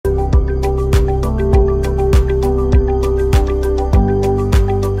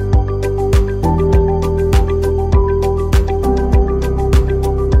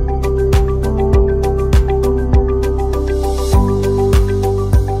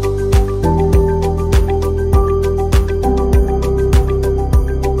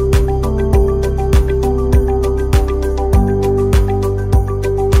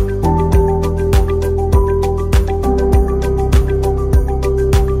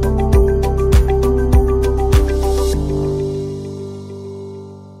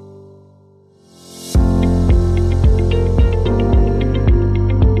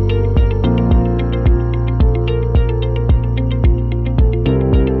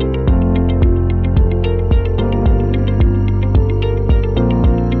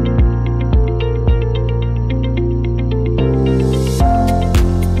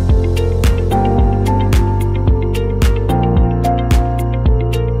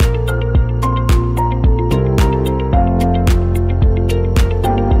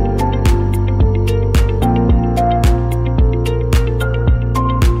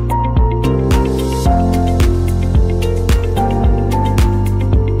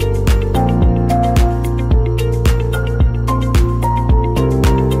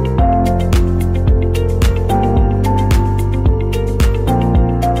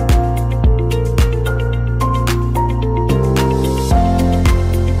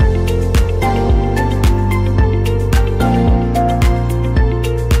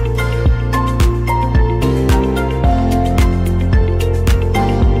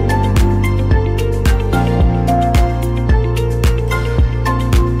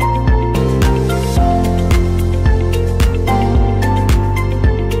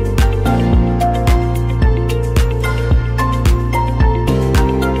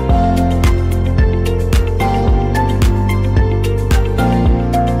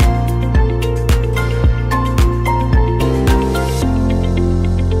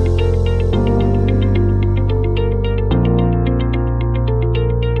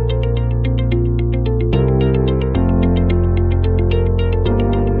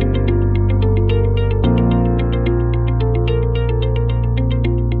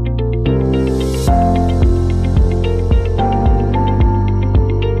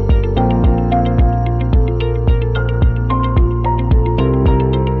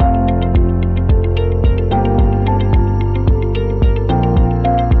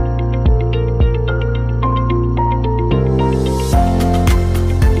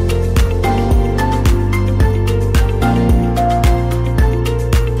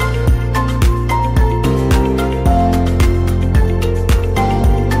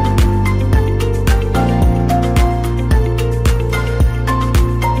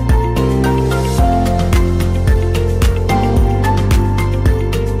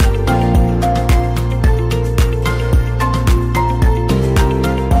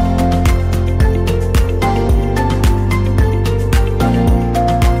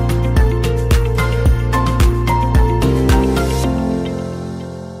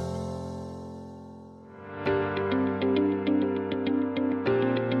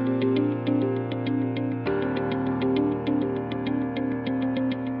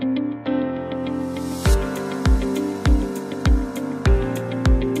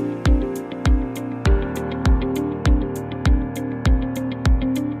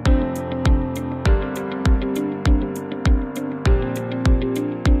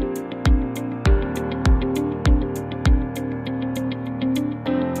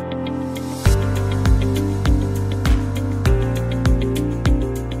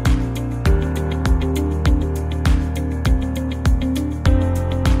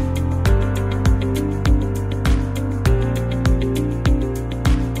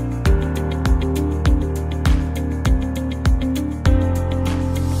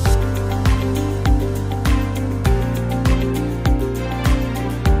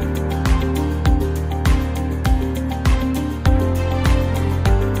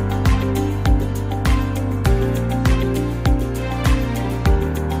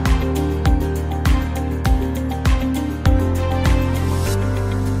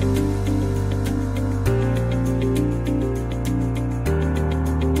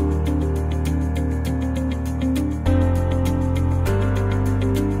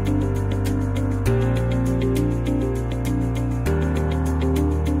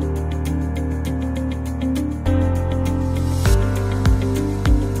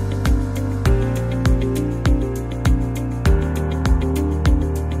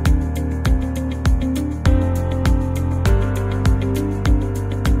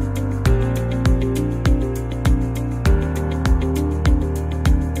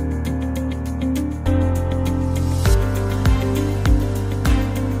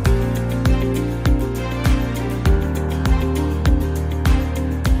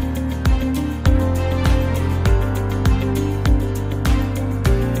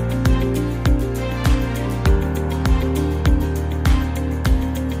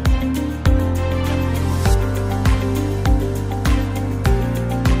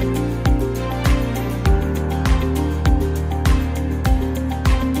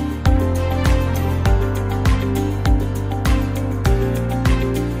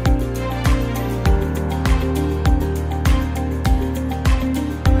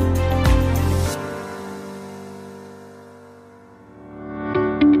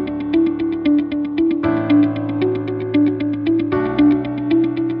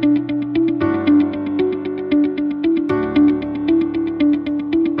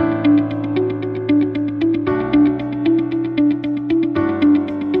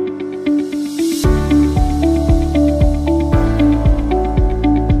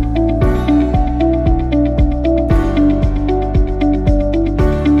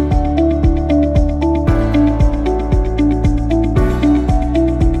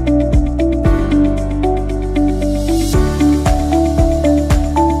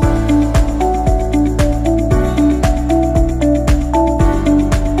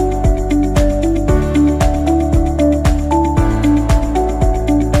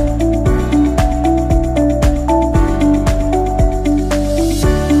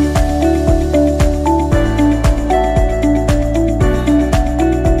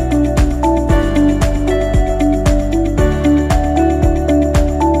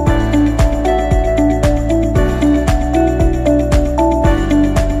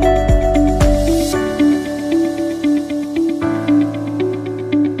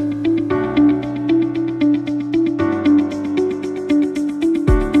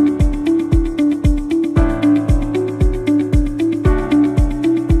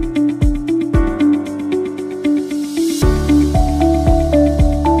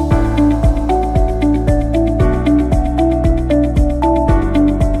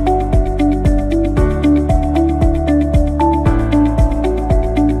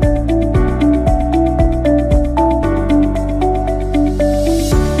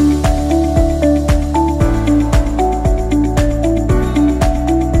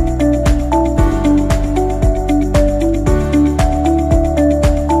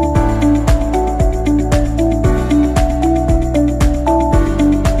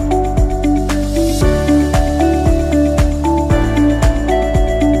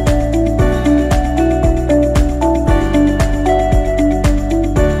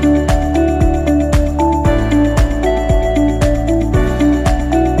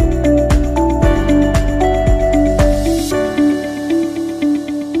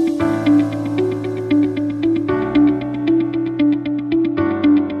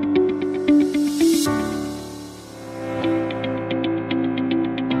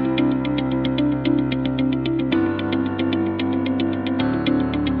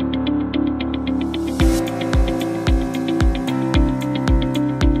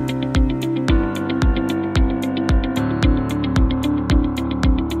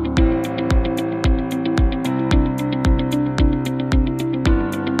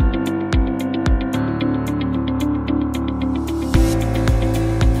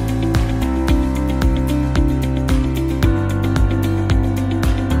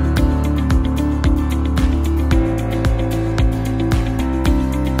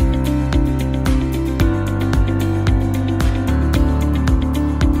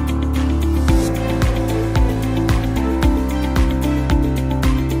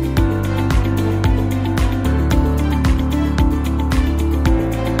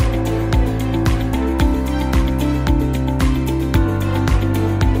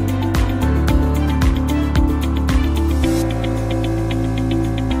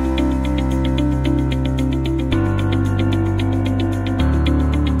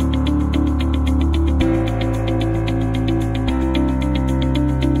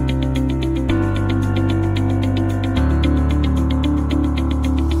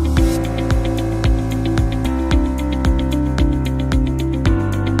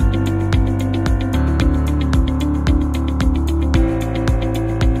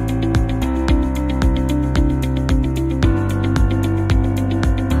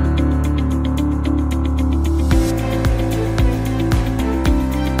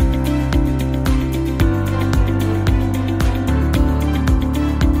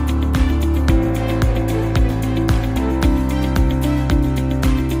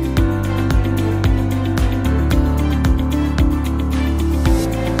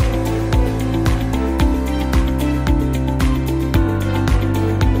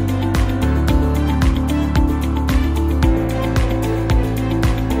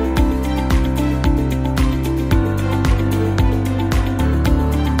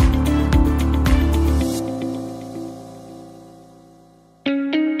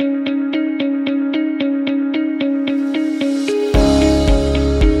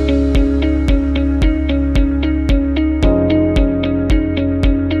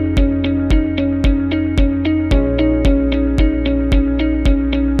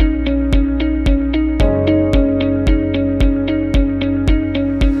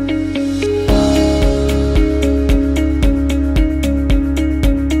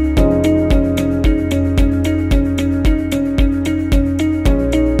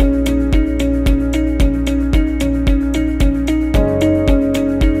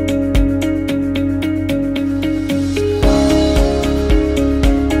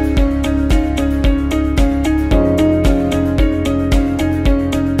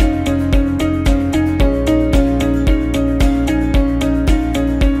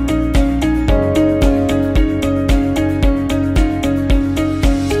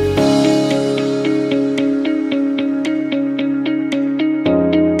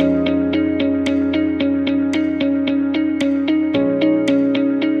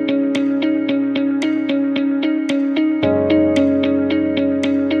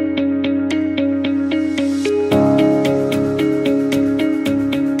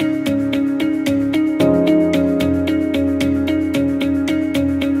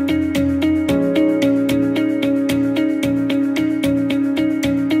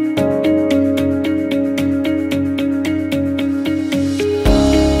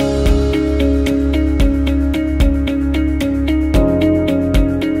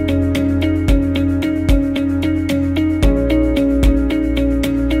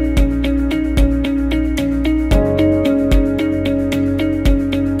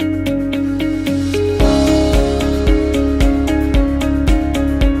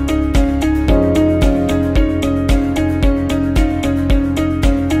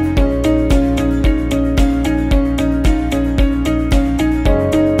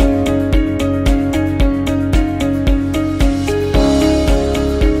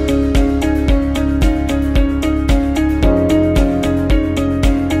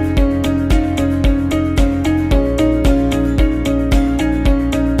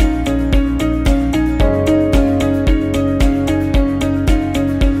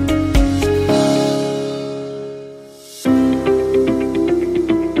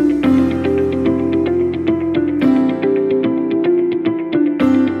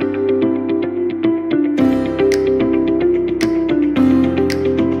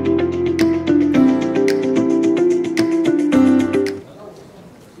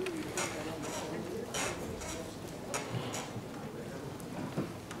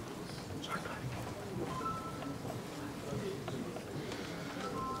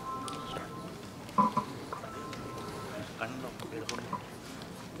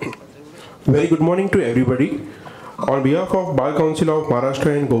Very good morning to everybody. On behalf of Bar Council of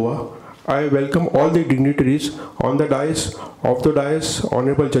Maharashtra and Goa, I welcome all the dignitaries on the dais, off the dais,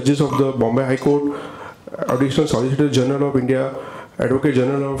 honorable judges of the Bombay High Court, Additional Solicitor General of India, Advocate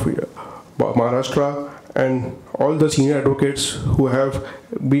General of Maharashtra, and all the senior advocates who have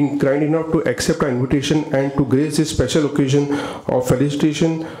been kind enough to accept our invitation and to grace this special occasion of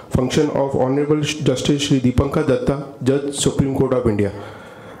felicitation function of Honorable Justice Shri Dipankar Datta, Judge Supreme Court of India.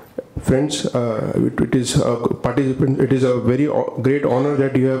 Friends, it is a very great honor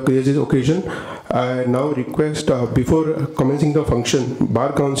that you have created this occasion. I now request, before commencing the function,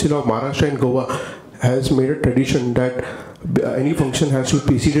 Bar Council of Maharashtra and Goa has made a tradition that any function has to be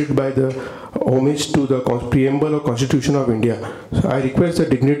preceded by the homage to the preamble or Constitution of India. So I request the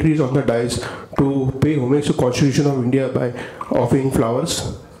dignitaries on the dais to pay homage to Constitution of India by offering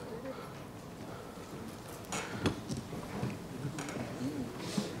flowers.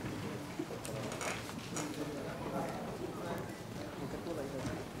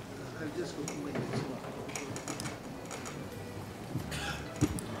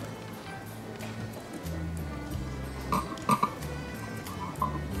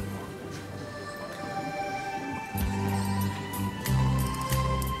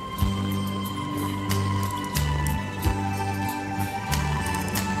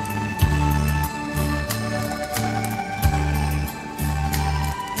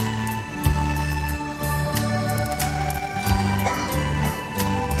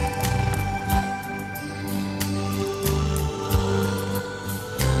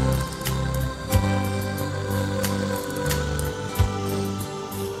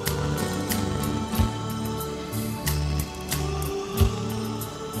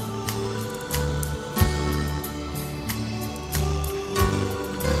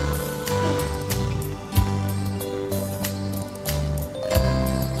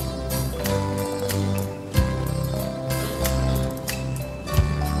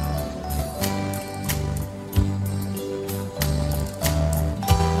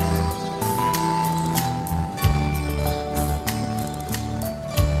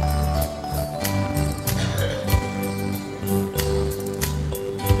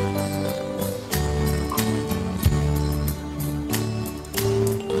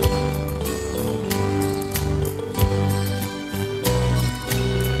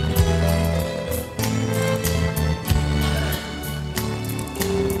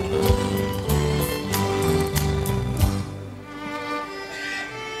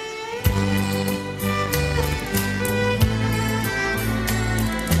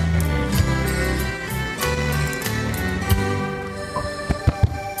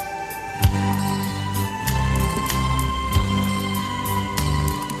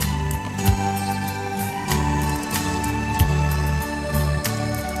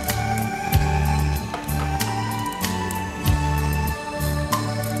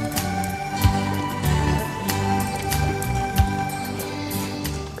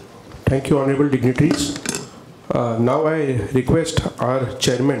 Thank you, honorable dignitaries. Now I request our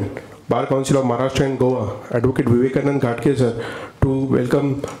chairman, Bar Council of Maharashtra and Goa, Advocate Vivekanand Ghatke sir, to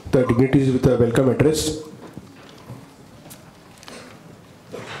welcome the dignitaries with a welcome address.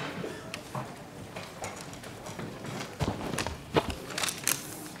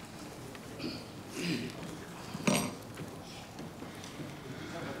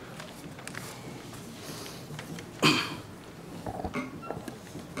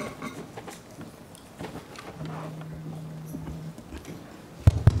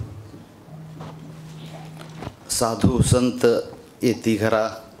 साधू संत येती घरा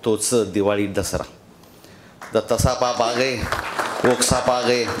तोच दिवाळी दसरा दत्ता साहब आप आ गए, वोक साहब आ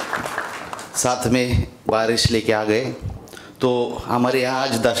गए, साथ में बारिश लेके आ गए, तो हमारे यहाँ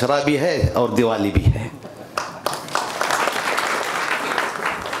आज दशहरा भी है और दिवाली भी है।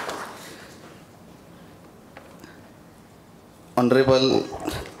 Honourable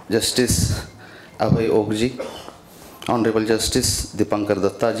justice Abhay okay ji, honourable justice Dipankar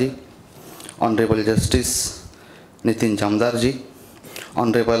Datta ji, honourable justice Nitin Jamdar ji,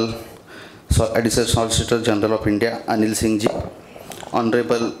 honourable additional solicitor general of India Anil Singh ji,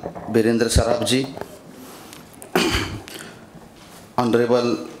 honourable Birendra Saraf ji, honourable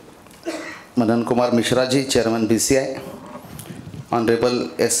Madan Kumar Mishra ji, chairman BCI, honourable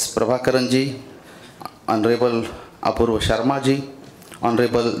S Prabhakaran ji, honourable Apoorva Sharma ji,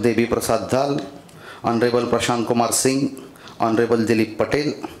 honourable Devi Prasad dal, honourable Prashant Kumar Singh, honourable Dilip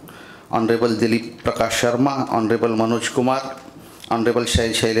Patel, honourable Dilip Prakash Sharma, honourable Manoj Kumar, honourable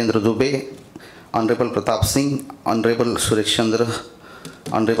Shailendra Dubey, honourable Pratap Singh, honourable Suresh Chandra,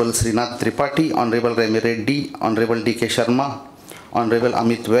 honourable Srinath Tripathi, honourable ramie Reddy, honourable D के Sharma, honourable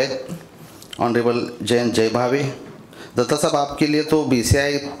Amit वैद, honourable Jayant जय भावे। दत्ता साहब, आपके लिए तो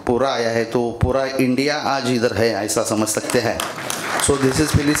BCI पूरा आया है, तो पूरा इंडिया आज इधर है ऐसा समझ सकते हैं। So this is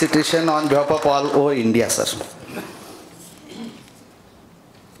felicitation on behalf of all over India sir.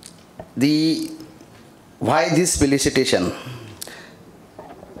 Why this felicitation?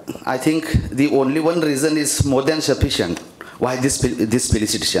 I think the only one reason is more than sufficient. Why this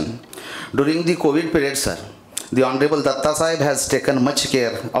felicitation? During the COVID period, sir, the Honorable Datta Sahib has taken much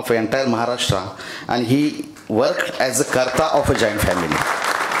care of entire Maharashtra, and he worked as a karta of a giant family.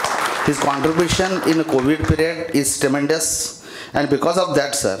 His contribution in the COVID period is tremendous. And because of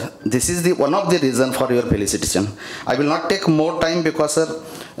that, sir, this is the one of the reason for your felicitation. I will not take more time because, sir,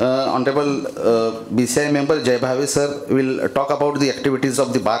 Honorable BCI member Jai Bhave, sir, will talk about the activities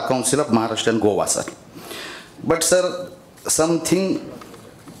of the Bar Council of Maharashtra and Goa, sir. But, sir, something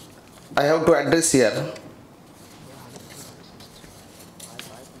I have to address here.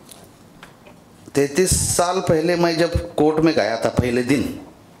 33 साल पहले मैं जब court में गया था पहले दिन,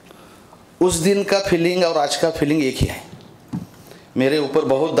 उस दिन का फीलिंग और आज का फीलिंग एक ही है। मेरे ऊपर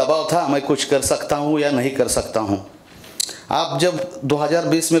बहुत दबाव था, मैं कुछ कर सकता हूँ या नहीं कर सकता हूँ। आप जब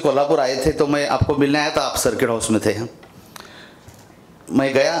 2020 में कोल्हापुर आए थे तो मैं आपको मिलने आया था, आप सर्किट हाउस में थे।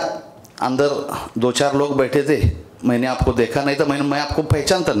 मैं गया, अंदर 2-4 लोग बैठे थे, मैंने आपको देखा नहीं था, मैं आपको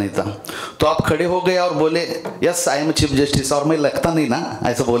पहचानता नहीं था। तो आप खड़े हो गए और बोले yes I am chief justice, और मैं लगता नहीं ना,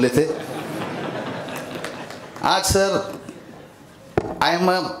 ऐसा बोले थे। आज sir I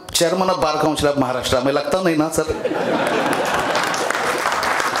am chairman of bar council of Maharashtra, मैं लगता नहीं ना सर।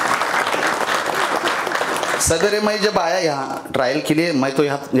 सवेरे मैं जब आया यहाँ ट्रायल के लिए, मैं तो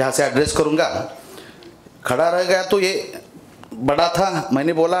यहाँ से एड्रेस करूँगा, खड़ा रह गया तो ये बड़ा था,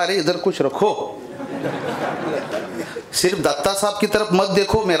 मैंने बोला अरे इधर कुछ रखो, सिर्फ दत्ता साहब की तरफ मत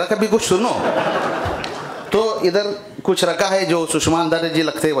देखो, मेरा कभी कुछ सुनो। तो इधर कुछ रखा है जो सुषमा अंधारे जी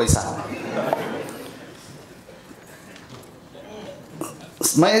लगते हैं वैसा।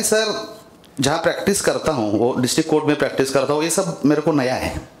 मैं सर जहाँ प्रैक्टिस करता हूँ वो डिस्ट्रिक्ट कोर्ट में प्रैक्टिस करता हूँ, ये सब मेरे को नया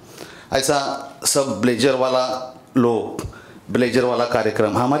है। ऐसा सब ब्लेजर वाला लोग, ब्लेजर वाला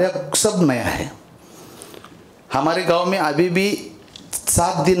कार्यक्रम हमारे यहाँ सब नया है। हमारे गांव में अभी भी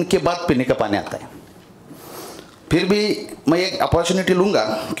 7 दिन के बाद पीने का पानी आता है। फिर भी मैं एक अपॉर्चुनिटी लूँगा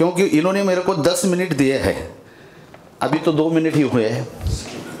क्योंकि इन्होंने मेरे को 10 मिनट दिए हैं, अभी तो 2 मिनट ही हुए हैं,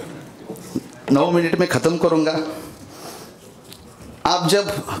 9 मिनट में ख़त्म करूँगा। आप जब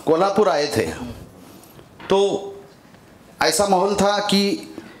कोल्हापुर आए थे तो ऐसा माहौल था कि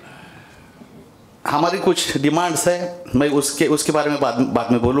हमारी कुछ डिमांड्स है, मैं उसके बारे में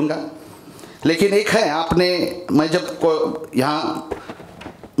बाद में बोलूँगा। लेकिन एक है, आपने, मैं जब यहाँ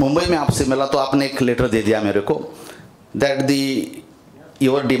मुंबई में आपसे मिला तो आपने एक लेटर दे दिया मेरे को that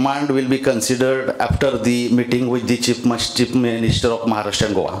your demand will be considered after the meeting with the chief minister of Maharashtra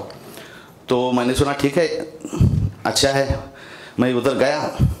and Goa. तो मैंने सुना ठीक है, अच्छा है। मैं उधर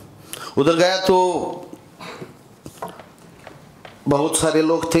गया तो बहुत सारे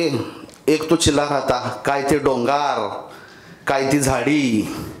लोग थे। एक तो चिल्ला रहा था काय ते डोंगर, काय ती झाड़ी,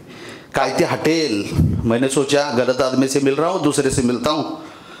 काय ते हटेल। मैंने सोचा गलत आदमी से मिल रहा हूँ, दूसरे से मिलता हूँ।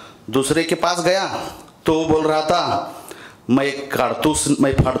 दूसरे के पास गया तो वो बोल रहा था मैं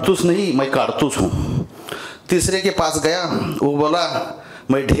फाड़तूस नहीं, मैं कारतूस हूँ। तीसरे के पास गया, वो बोला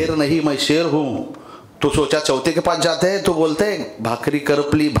मैं ढेर नहीं, मैं शेर हूँ। तो सोचा चौथे के पास जाते हैं तो बोलते हैं भाकरी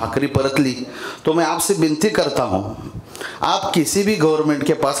करपली, भाकरी परतली। तो मैं आपसे विनती करता हूँ, आप किसी भी गवर्नमेंट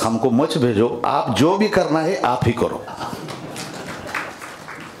के पास हमको मत भेजो, आप जो भी करना है आप ही करो।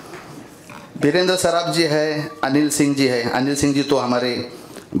 वीरेंद्र सराफ जी है, अनिल सिंह जी है। अनिल सिंह जी तो हमारे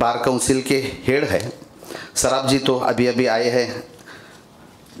बार काउंसिल के हेड है। सराफ जी तो अभी अभी आए हैं,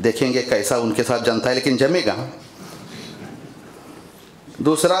 देखेंगे कैसा उनके साथ जनता है, लेकिन जमेगा।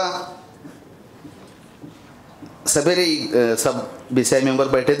 दूसरा, सवेरे सब BCI मेंबर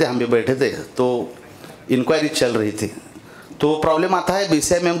बैठे थे, हम भी बैठे थे, तो इंक्वायरी चल रही थी। तो प्रॉब्लम आता है,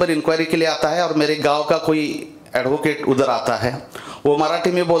 BCI मेंबर इंक्वायरी के लिए आता है और मेरे गांव का कोई एडवोकेट उधर आता है, वो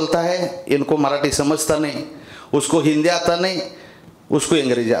मराठी में बोलता है, इनको मराठी समझता नहीं, उसको हिंदी आता नहीं, उसको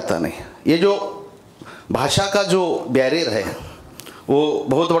अंग्रेजी आता नहीं। ये जो भाषा का जो बैरियर है वो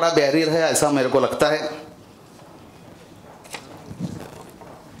बहुत बड़ा बैरियर है, ऐसा मेरे को लगता है।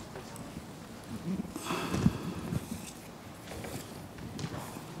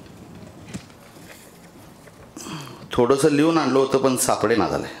 थोडंसं लिहून आणलं होतं पण सापडे ना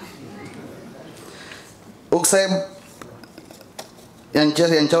झाले। ओक साहेब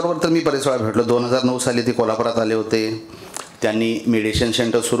यांच्याबरोबर तर मी बरेच वेळा भेटलो। 2009 साली ते कोल्हापुरात आले होते, त्यांनी मेडिटेशन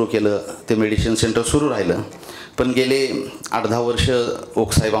सेंटर सुरू केलं। ते मेडिटेशन सेंटर सुरू राहिलं, पण गेले 8-10 वर्ष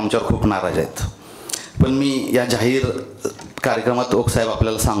ओक साहेब आमच्यावर खूप नाराज आहेत। पण मी या जाहीर कार्यक्रमात ओक साहेब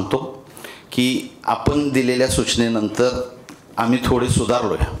आपल्याला सांगतो की आपण दिलेल्या सूचनेनंतर आम्ही थोडे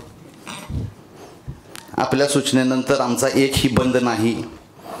सुधारलो आहे. आपल्या सूचनेनंतर आमचा एकही बंद नाही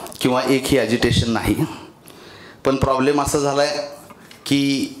किंवा एकही ॲजिटेशन नाही. पण प्रॉब्लेम असा झाला आहे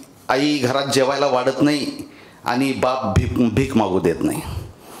की आई घरात जेवायला वाढत नाही आणि बाप भीक मागू देत नाही.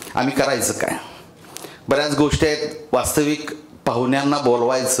 आम्ही करायचं काय? बऱ्याच गोष्टी आहेत. वास्तविक पाहुण्यांना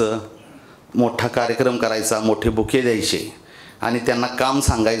बोलवायचं, मोठा कार्यक्रम करायचा, मोठे बुके द्यायचे आणि त्यांना काम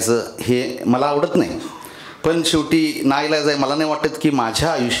सांगायचं, हे मला आवडत नाही. पण शेवटी नाईलाज आहे. मला नाही वाटत की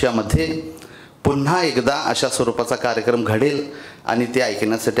माझ्या आयुष्यामध्ये पुन्हा एकदा अशा स्वरूपाचा कार्यक्रम घडेल आणि ते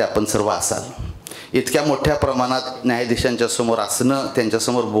ऐकण्यासाठी आपण सर्व असाल. इतक्या मोठ्या प्रमाणात न्यायाधीशांच्या समोर असणं,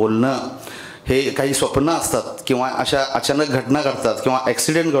 त्यांच्यासमोर बोलणं, हे काही स्वप्न असतात किंवा अशा अचानक घटना घडतात किंवा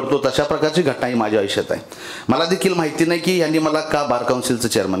ॲक्सिडेंट घडतो, तशा प्रकारची घटनाही माझ्या आयुष्यात आहे. मला देखील माहिती नाही की यांनी मला का बार काउन्सिलचं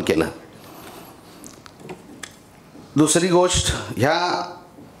चेअरमन केलं. दुसरी गोष्ट, ह्या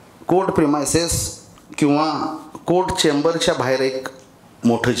कोर्ट प्रिमायसेस किंवा कोर्ट चेंबरच्या बाहेर एक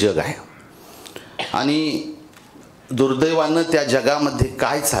मोठं जग आहे आणि दुर्दैवानं त्या जगामध्ये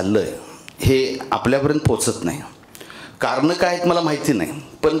काय चाललं आहे हे आपल्यापर्यंत पोचत नाही. कारणं काय आहेत मला माहिती नाही,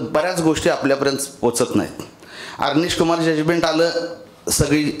 पण बऱ्याच गोष्टी आपल्यापर्यंत पोचत नाहीत. अर्निश कुमार जजमेंट आलं,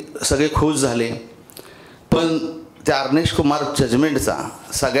 सगळे खुश झाले, पण त्या अर्निश कुमार जजमेंटचा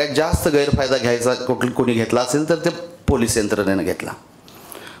सगळ्यात जास्त गैरफायदा घ्यायचा कोणी घेतला असेल तर ते पोलीस यंत्रणेनं घेतला.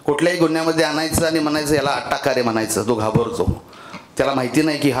 कुठल्याही गुन्ह्यामध्ये आणायचं आणि म्हणायचं याला अटकारे म्हणायचं, तो घाबरतो. त्याला माहिती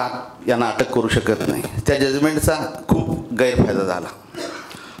नाही की यांना अटक करू शकत नाही. त्या जजमेंटचा खूप गैरफायदा झाला.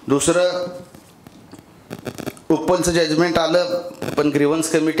 दुसरं, उपलचं जजमेंट आलं पण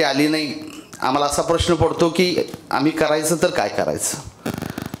ग्रीव्हन्स कमिटी आली नाही. आम्हाला असा प्रश्न पडतो की आम्ही करायचं तर काय करायचं?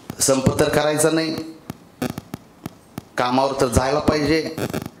 संप तर करायचा नाही, कामावर तर जायला पाहिजे.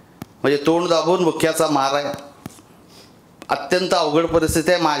 म्हणजे तोंड दाबून मुख्याचा मार आहे. अत्यंत अवघड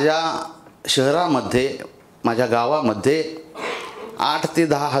परिस्थिती आहे. माझ्या शहरामध्ये, माझ्या गावामध्ये 8 ते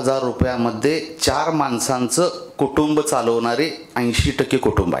 10 हजार रुपयामध्ये 4 माणसांचं कुटुंब चालवणारे 80%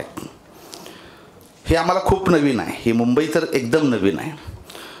 कुटुंब आहेत. हे आम्हाला खूप नवीन आहे. ही मुंबई तर एकदम नवीन आहे.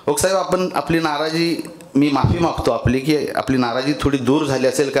 साहेब, आपली नाराजी, मी माफी मागतो की आपली नाराजी थोडी दूर झाली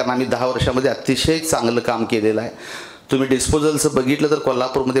असेल, कारण आम्ही 10 वर्षामध्ये अतिशय चांगलं काम केलेलं आहे. तुम्ही डिस्पोजलचं बघितलं तर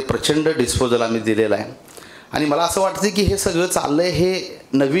कोल्हापूरमध्ये प्रचंड डिस्पोजल आम्ही दिलेलं आहे आणि मला असं वाटतं की हे सगळं चाललं आहे हे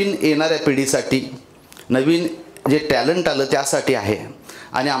नवीन येणाऱ्या पिढीसाठी, नवीन जे टॅलेंट आलं त्यासाठी आहे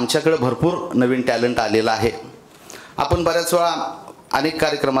आणि आमच्याकडे भरपूर नवीन टॅलेंट आलेलं आहे. आपण बऱ्याच वेळा अनेक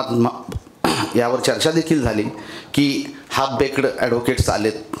कार्यक्रमात यावर चर्चा देखील झाली की हाफ बेक्ड ॲडव्होकेट्स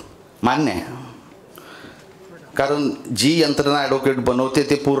आलेत. मान्य आहे, कारण जी यंत्रणा ॲडव्होकेट बनवते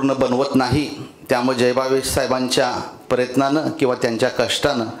ते पूर्ण बनवत नाही. त्यामुळे जयभावेश साहेबांच्या प्रयत्नानं किंवा त्यांच्या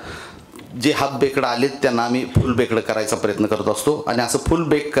कष्टानं जे हाफ बेक्ड आलेत त्यांना आम्ही फुल बेक्ड करायचा प्रयत्न करत असतो आणि असं फुल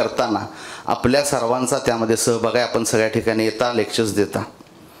बेक करताना आपल्या सर्वांचा त्यामध्ये सहभाग आहे. आपण सगळ्या ठिकाणी येता, लेक्चर्स देता.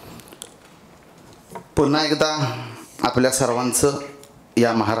 पुन्हा एकदा आपल्या सर्वांचं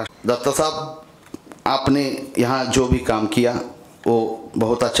या महाराष्ट्र, दत्ता साहब, आपने यहाँ जो भी काम किया वो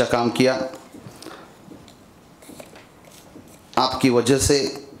बहुत अच्छा काम किया. आपकी वजह से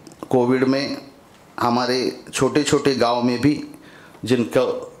कोविड में हमारे छोटे छोटे गांव में भी जिनको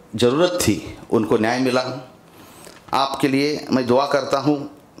ज़रूरत थी उनको न्याय मिला. आपके लिए मैं दुआ करता हूँ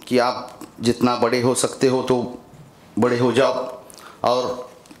कि आप जितना बड़े हो सकते हो तो बड़े हो जाओ. और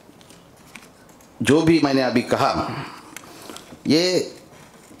जो भी मैंने अभी कहा ये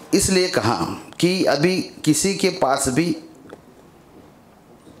इसलिए कहा कि अभी किसी के पास भी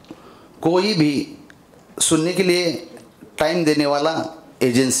कोई भी सुनने के लिए टाइम देने वाला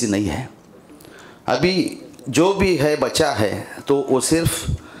एजेंसी नहीं है. अभी जो भी है बचा है तो वो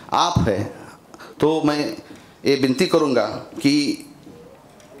सिर्फ आप है. तो मैं ये विनती करूँगा कि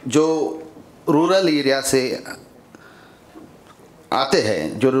जो रूरल एरिया से आते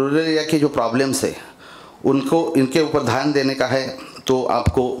हैं, जो रूरल एरिया के जो प्रॉब्लम्स है उनको, इनके ऊपर ध्यान देने का है. तो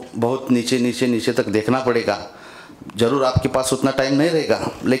आपको बहुत नीचे तक देखना पड़ेगा. ज़रूर आपके पास उतना टाइम नहीं रहेगा,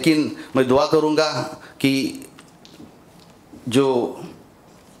 लेकिन मैं दुआ करूँगा कि जो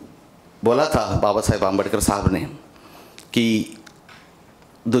बोला था बाबा साहेब आंबेडकर साहब ने कि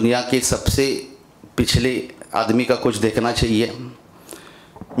दुनिया के सबसे पिछले आदमी का कुछ देखना चाहिए.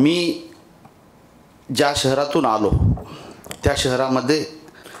 मी ज्या शहरातून आलो त्या शहरामध्ये,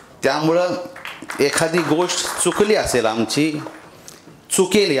 त्यामुळं एखादी गोष्ट चुकली असेल आमची,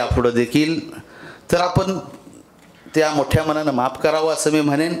 चुकेल यापुढं देखील, तर आपण त्या मोठ्या मनानं माफ करावं असं मी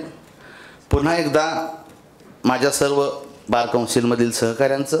म्हणेन. पुन्हा एकदा माझ्या सर्व बार काउन्सिलमधील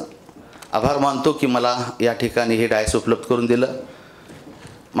सहकाऱ्यांचं आभार मानतो की मला या ठिकाणी हे डायस उपलब्ध करून दिलं.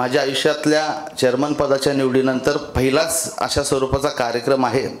 माझ्या आयुष्यातल्या चेअरमन पदाच्या निवडीनंतर पहिलाच अशा स्वरूपाचा कार्यक्रम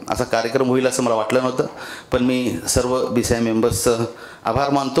आहे. असा कार्यक्रम होईल असं मला वाटलं नव्हतं. पण मी सर्व BCI मेंबर्सचं आभार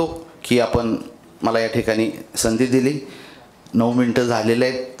मानतो की आपण मला या ठिकाणी संधी दिली. 9 मिनिटं झालेले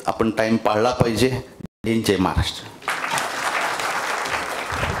आहेत. आपण टाईम पाळला पाहिजे. जय Maharashtra.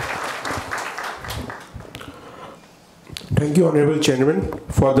 Thank you, Honorable Chairman,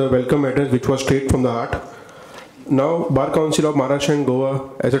 for the welcome address, which was straight from the heart. Now, Bar Council of Maharashtra and Goa,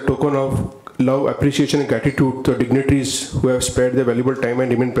 as a token of love, appreciation, and gratitude to the dignitaries who have spared their valuable time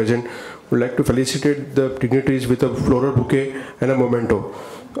and remain present, would like to felicitate the dignitaries with a floral bouquet and a memento.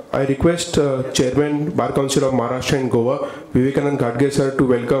 I request Chairman, Bar Council of Maharashtra and Goa, Vivekanand Ghadge sir, to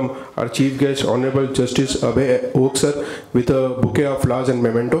welcome our Chief Guest, Honorable Justice Abhay Oak sir, with a bouquet of flowers and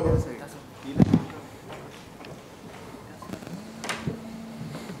memento.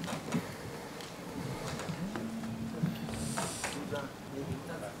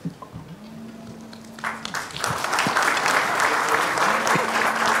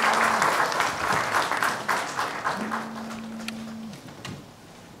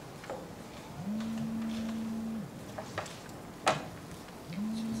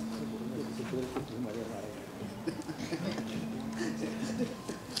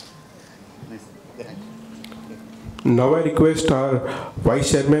 Now I request our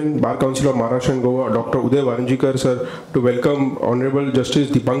Vice Chairman, Bar Council of Maharashtra and Goa, Dr. Uday Varanjikar sir, to welcome Honorable Justice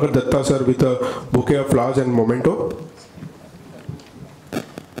Dipankar Datta sir with a bouquet of flowers and memento.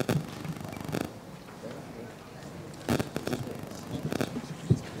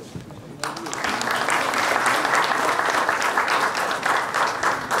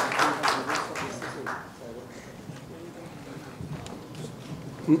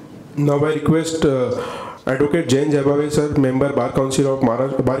 Now I request Advocate Jain Jabave sir, Member Bar Council of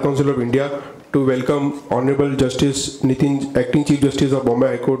Maharashtra, Bar Council of India, to welcome Honorable Justice Nitin, Acting Chief Justice of Bombay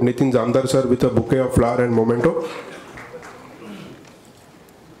High Court, Nitin Zamdar sir, with a bouquet of flower and memento.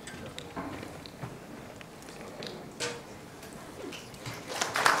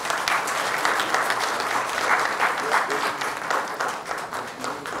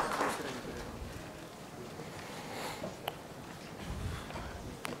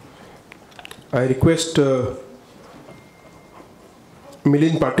 I request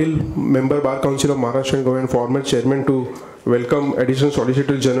Milind Patil, Member Bar Council of Maharashtra and Goa and former Chairman, to welcome Additional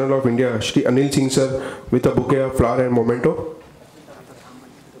Solicitor General of India, Shri Anil Singh sir, with a bouquet of flower and memento.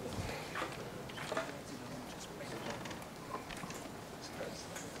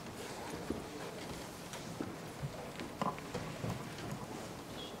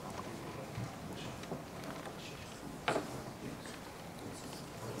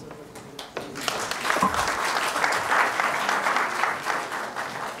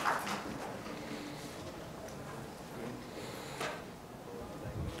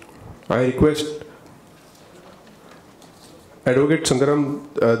 I request Advocate Sangaram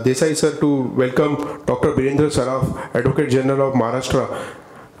Desai sir to welcome Dr. Birendra Saraf, Advocate General of Maharashtra,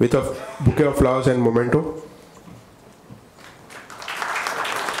 with a bouquet of flowers and memento.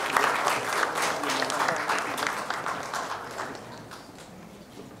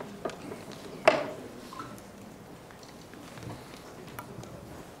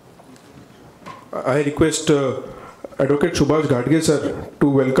 I request Advocate Subhash Ghadge sir to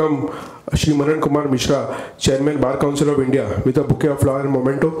welcome Shri Manan Kumar Mishra, Chairman Bar Council of India, with a bouquet of flower and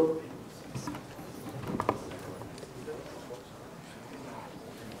memento.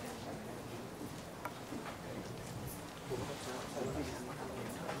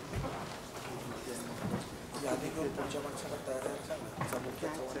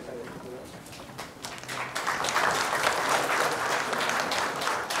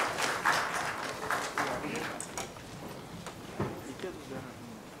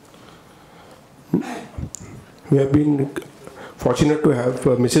 We have been fortunate to have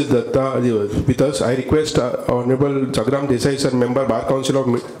Mrs. Datta with us. I request Honorable Jagram Desai sir, Member Bar Council of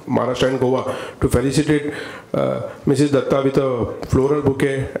Maharashtra and Goa, to felicitate Mrs. Datta with a floral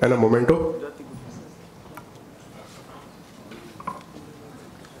bouquet and a memento.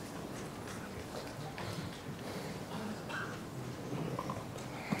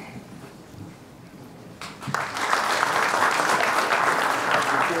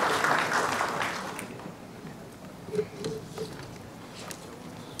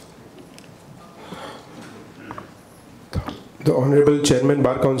 The Honorable Chairman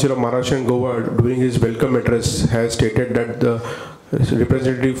Bar Council of Maharashtra and Goa, during his welcome address, has stated that the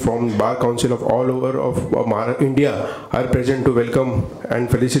representatives from Bar Council of all over of India are present to welcome and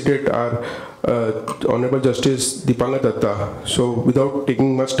felicitate our Honorable Justice Dipankar Datta. So without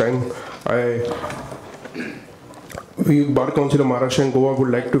taking much time, I we, Bar Council of Maharashtra and Goa, would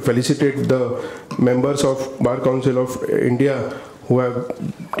like to felicitate the members of Bar Council of India who have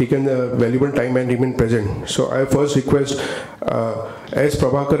taken the valuable time and remain present. So I first request S.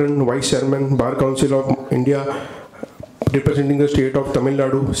 Prabhakaran, Vice Chairman, Bar Council of India, representing the state of Tamil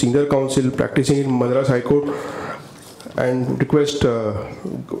Nadu, Senior Counsel, practicing in Madras High Court, and request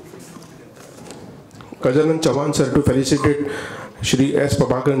Gajanan Chavan sir to felicitate Shri S.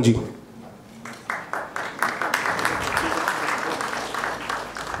 Prabhakaran ji.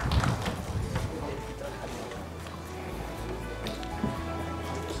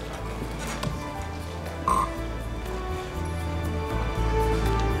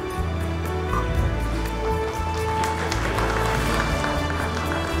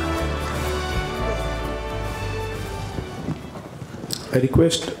 I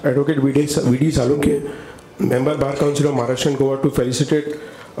request Advocate V.D. Salunke, Member Bar Council of Maharashtra and Goa, to felicitate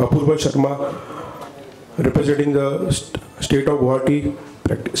Apurva Sharma, representing the state of Guwahati,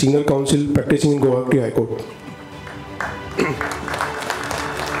 Senior Counsel, practicing in Guwahati High Court.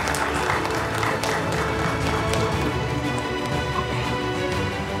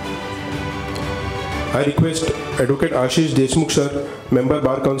 I request Advocate Ashish Deshmukh sir, Member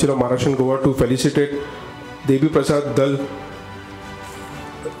Bar Council of Maharashtra and Goa, to felicitate Devi Prasad Dal,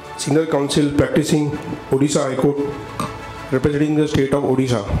 Senior Counsel, practicing Odisha High Court, representing the state of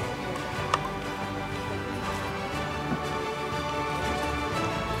Odisha.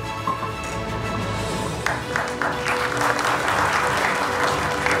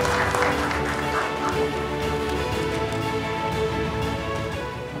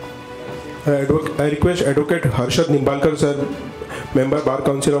 I request Advocate Harshad Nimbalkar sir, Member Bar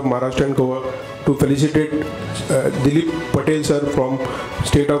Council of Maharashtra and Goa, to felicitate Dilip Patel sir from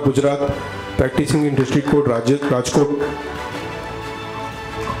state of Gujarat, practicing in District Court Rajkot.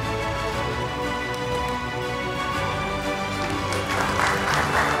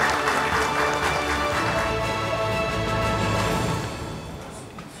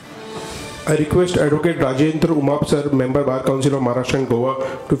 I request Advocate Rajendra Umap sir, Member Bar Council of Maharashtra and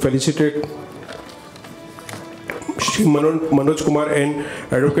Goa, to felicitate Shri Manoj Kumar and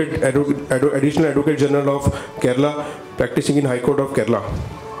Additional Advocate General of Kerala, practicing in High Court of Kerala.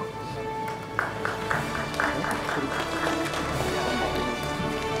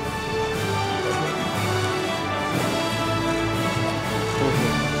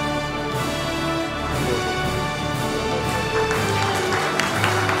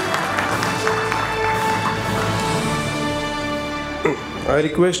 I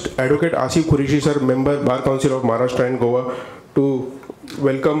request Advocate Asif Qureshi sir, Member Bar Council of Maharashtra and Goa, to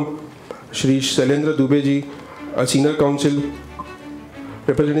welcome Shri Shailendra Dubey ji, a Senior Counsel,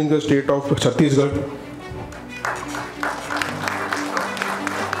 representing the state of Chhattisgarh.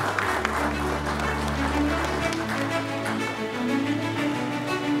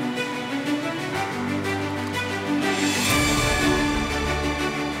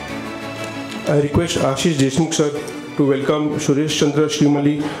 I request Ashish Deshmukh sir to welcome Suresh Chandra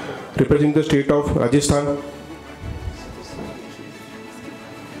Shrimali, representing the state of Rajasthan.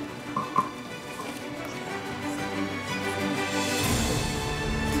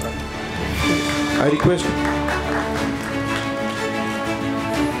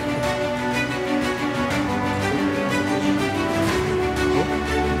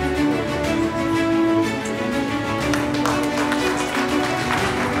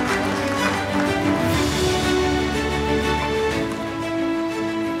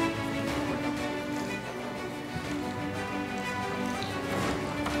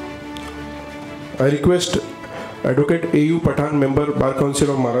 I request Advocate A.U. Pathan, Member Bar Council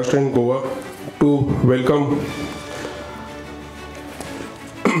of Maharashtra and Goa, to welcome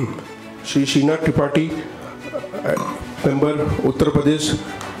Shri Sheena Tripathi, Member Uttar Pradesh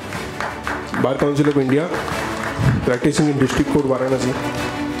Bar Council of India, practicing in District Court Varanasi.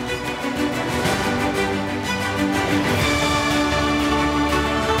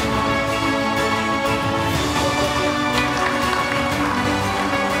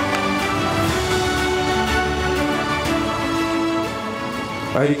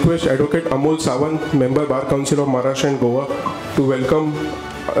 I request Advocate Amol Sawant, Member Bar Council of Maharashtra and Goa, to welcome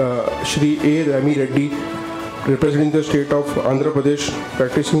Shri A. Rami Reddy, representing the state of Andhra Pradesh,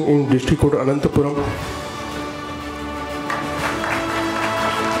 practicing in District Court Anantapuram.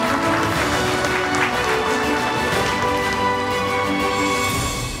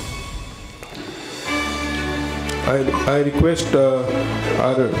 I request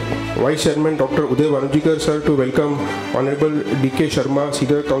our Vice Chairman Dr. Uday Vanujikar sir to welcome Honorable D.K. Sharma,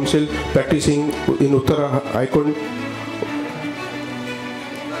 Senior Counsel, practicing in Uttara High Court.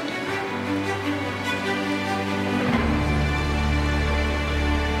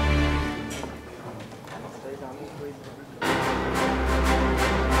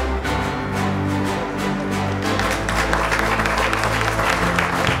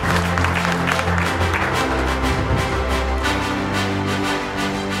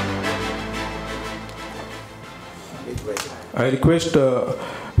 I request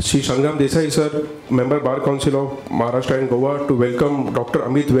Shri Sangram Desai sir, Member Bar Council of Maharashtra and Goa, to welcome Dr.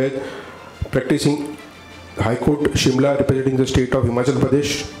 Amit Vaid, practicing High Court, Shimla, representing the state of Himachal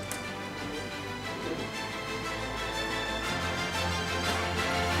Pradesh.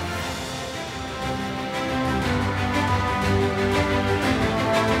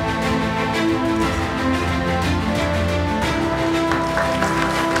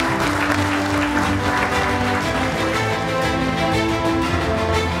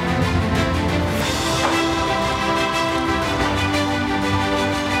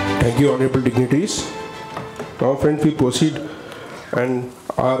 Thank you, honorable dignitaries. Now, friends, we proceed, and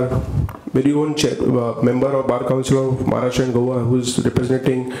our very own member of Bar Council of Maharashtra and Goa, who is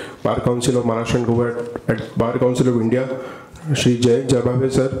representing Bar Council of Maharashtra and Goa at Bar Council of India, Shri Jay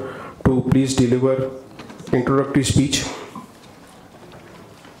Jabave sir, to please deliver introductory speech.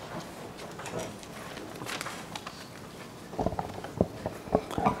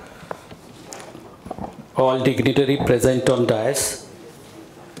 All dignitary present on dais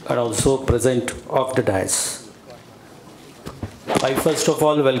and also present off the dais. I first of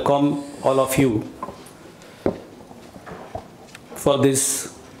all welcome all of you for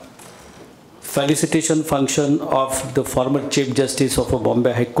this felicitation function of the former Chief Justice of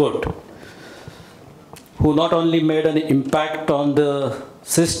Bombay High Court, who not only made an impact on the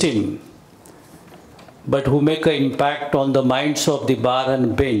system, but who make an impact on the minds of the bar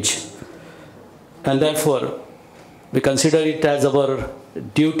and bench. And therefore, we consider it as our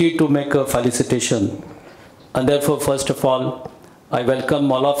duty to make a felicitation. And therefore, first of all, I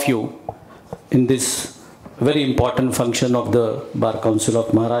welcome all of you in this very important function of the Bar Council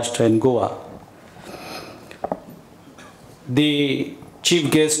of Maharashtra and Goa. The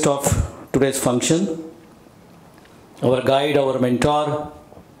chief guest of today's function, our guide, our mentor,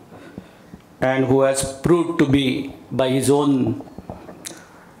 and who has proved to be by his own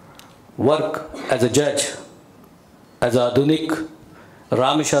work as a judge, as a Adunik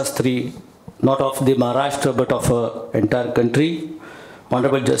Ram Shastri, not of the Maharashtra but of the entire country,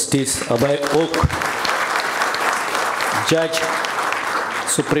 Honorable Justice Abhay Oak, Judge,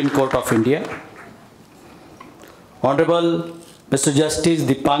 Supreme Court of India, Honorable Mr. Justice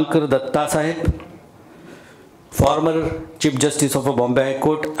Dipankar Datta Sahib, former Chief Justice of Bombay High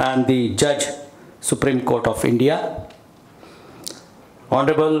Court and the Judge, Supreme Court of India,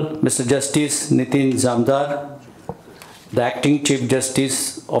 Honorable Mr. Justice Nitin Zamdar, the Acting Chief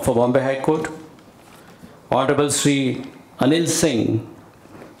Justice of Bombay High Court, Honorable Shri Anil Singh,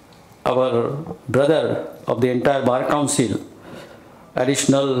 our brother of the entire Bar Council,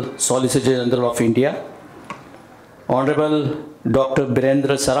 Additional Solicitor General of India, Honorable Dr.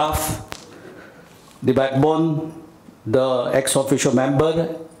 Birendra Saraf, the backbone, the ex-officio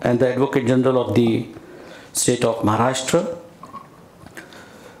member and the Advocate General of the state of Maharashtra,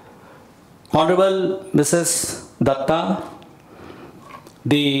 Honorable Mrs. Datta,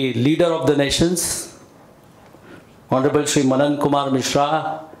 the leader of the nations, Honorable Shri Manan Kumar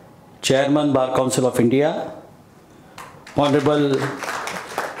Mishra, Chairman Bar Council of India, Honorable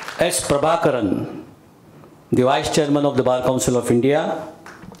S. Prabhakaran, the Vice Chairman of the Bar Council of India,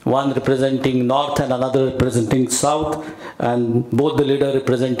 one representing North and another representing South, and both the leader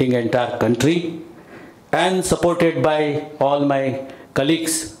representing entire country, and supported by all my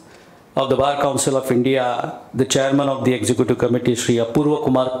colleagues of the Bar Council of India, the Chairman of the Executive Committee, Shri Apurva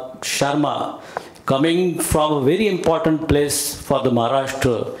Kumar Sharma, coming from a very important place for the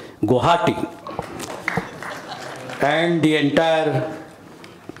Maharashtra, Guwahati, and the entire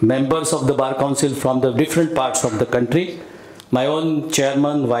members of the Bar Council from the different parts of the country, my own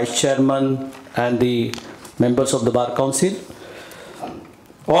Chairman, Vice Chairman, and the members of the Bar Council,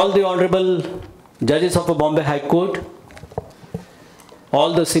 all the Honorable Judges of Bombay High Court,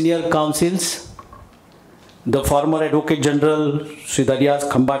 all the senior counsels, the former Advocate General Shri Daryas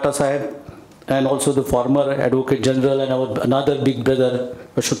Khambata Sahib, and also the former Advocate General and our another big brother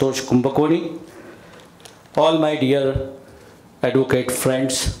Ashutosh Kumbhakoni, all my dear advocate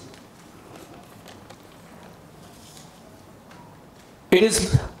friends. It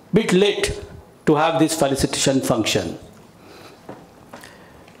is a bit late to have this felicitation function.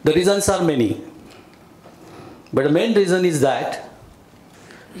 The reasons are many, but the main reason is that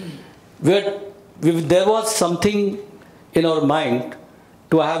there was something in our mind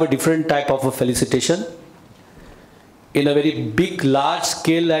to have a different type of a felicitation in a very big, large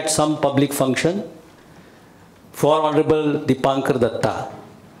scale at some public function for Honorable Dipankar Datta.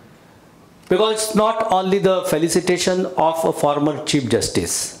 Because it's not only the felicitation of a former Chief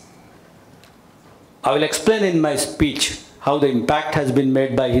Justice. I will explain in my speech how the impact has been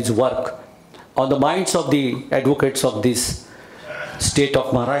made by his work on the minds of the advocates of this state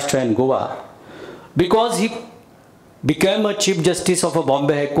of Maharashtra and Goa, because he became a Chief Justice of a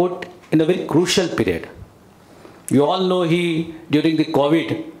Bombay High Court in a very crucial period. You all know he, during the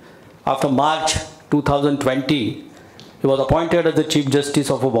COVID, after March 2020, he was appointed as the Chief Justice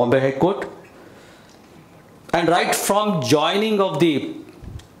of a Bombay High Court. And right from joining of the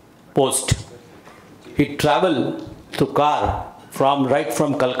post, he traveled through car right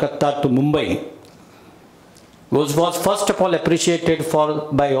from Calcutta to Mumbai, which was first of all appreciated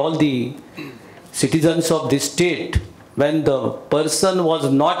by all the citizens of this state, when the person was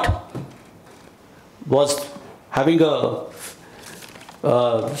having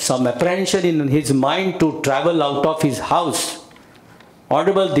some apprehension in his mind to travel out of his house.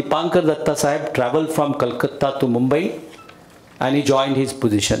 Honorable Dipankar Datta Sahib travelled from Calcutta to Mumbai, and he joined his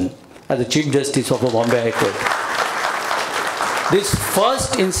position as the Chief Justice of the Bombay High Court. This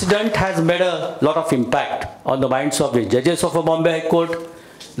first incident has made a lot of impact on the minds of the judges of the Bombay High Court,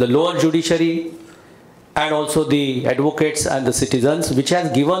 the lower judiciary, and also the advocates and the citizens, which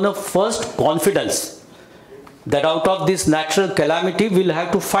has given a first confidence that out of this natural calamity, we'll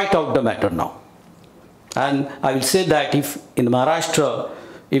have to fight out the matter now. And I will say that if in Maharashtra,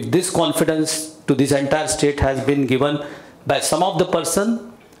 if this confidence to this entire state has been given by some of the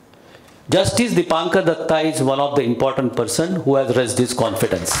person, Justice Dipankar Datta is one of the important person who has raised this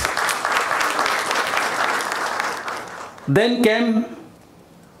confidence. Then came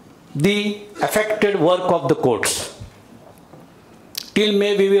the affected work of the courts. Till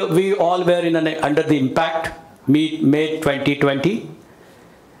May, we all were under the impact, May 2020,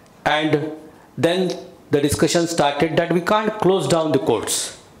 and then the discussion started that we can't close down the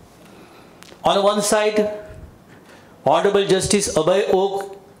courts. On one side, Honorable Justice Abhay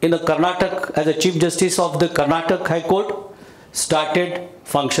Oak in the Karnataka as a Chief Justice of the Karnataka High Court started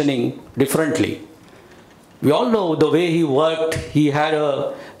functioning differently. We all know the way he worked. He had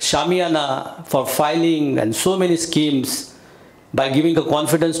a shamiana for filing and so many schemes. By giving a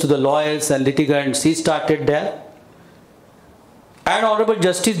confidence to the lawyers and litigants, he started there. And Honorable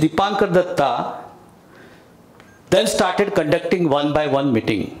Justice Dipankar Datta then started conducting one-by-one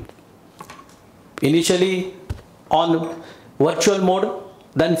meeting. Initially on virtual mode,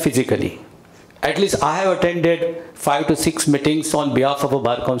 then physically. At least I have attended 5 to 6 meetings on behalf of the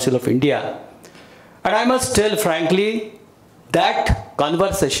Bar Council of India. And I must tell frankly, that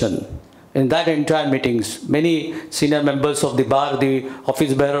conversation in that entire meetings, many senior members of the bar, the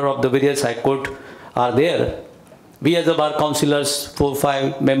office bearer of the various high court are there. We as the bar councillors, 4 or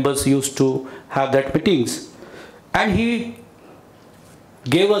 5 members used to have that meetings. And he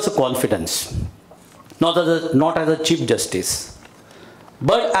gave us a confidence, not as a Chief Justice,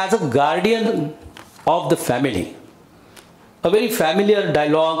 but as a guardian of the family. A very familiar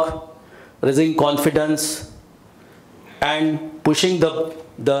dialogue, raising confidence and pushing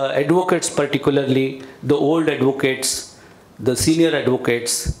the advocates, particularly the old advocates, the senior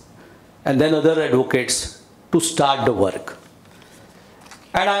advocates, and then other advocates to start the work.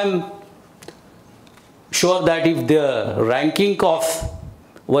 And I'm sure that if the ranking of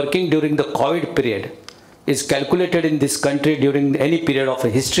working during the COVID period is calculated in this country during any period of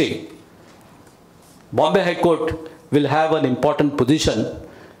history, Bombay High Court will have an important position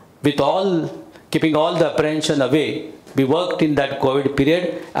with keeping all the apprehension away. We worked in that COVID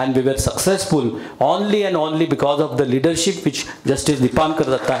period and we were successful only and only because of the leadership which Justice Dipankar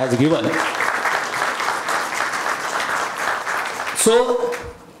Datta has given. So,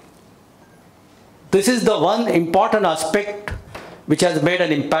 this is the one important aspect which has made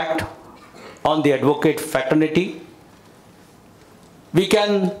an impact on the advocate fraternity. We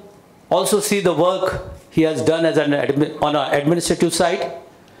can also see the work he has done as on an administrative side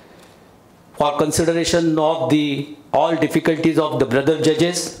for consideration of all difficulties of the brother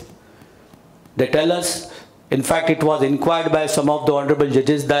judges. They tell us, in fact, it was inquired by some of the honorable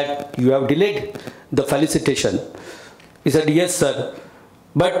judges that you have delayed the felicitation. He said, yes, sir.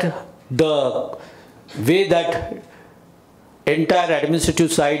 But the way that entire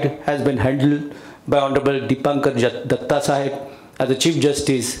administrative side has been handled by Honorable Dipankar Datta Sahib as the Chief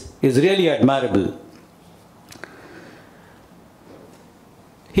Justice is really admirable.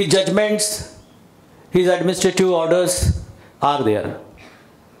 His judgments, his administrative orders are there.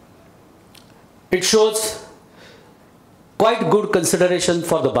 It shows quite good consideration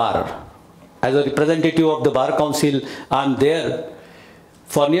for the bar. As a representative of the Bar Council, I am there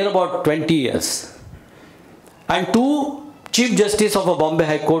for near about 20 years. And 2 Chief Justice of a Bombay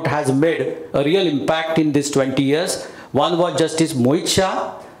High Court has made a real impact in these 20 years. One was Justice Mohit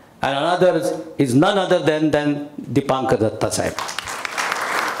Shah and another is none other than Dipankar Datta Sahib.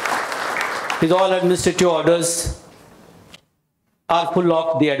 His all administrative orders are full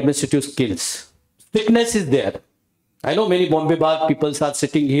of the administrative skills. Strictness is there. I know many Bombay Bar people are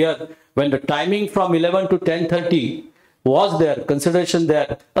sitting here when the timing from 11 to 10:30 was there, consideration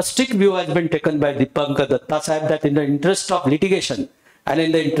there. A strict view has been taken by Dipankar Datta Sahib that in the interest of litigation and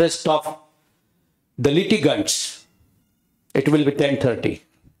in the interest of the litigants, it will be 10:30.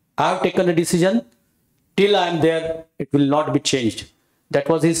 I have taken a decision. Till I am there, it will not be changed. That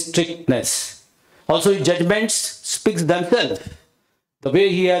was his strictness. Also, his judgments speaks themselves. The way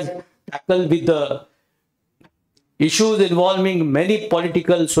he has tackled with the issues involving many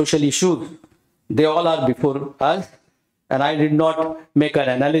political, social issues, they all are before us. And I did not make an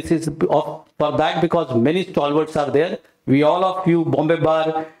analysis for that because many stalwarts are there. We all of you, Bombay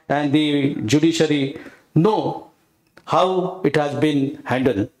Bar and the judiciary, know how it has been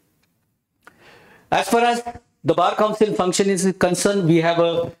handled. As far as the Bar Council function is concerned, we have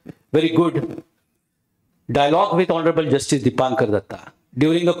a very good dialogue with Honorable Justice Dipankar Datta.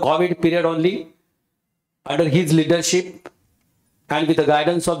 During the COVID period only, under his leadership and with the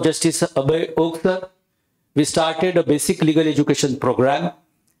guidance of Justice Abhay Oak sir, we started a basic legal education program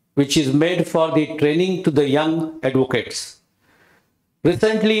which is made for the training to the young advocates.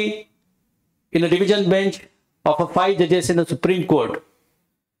 Recently, in a division bench of 5 judges in the Supreme Court,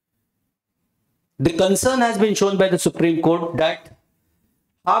 the concern has been shown by the Supreme Court that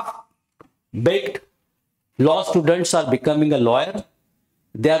half-baked law students are becoming a lawyer.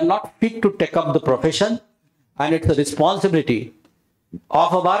 They are not fit to take up the profession, and it's a responsibility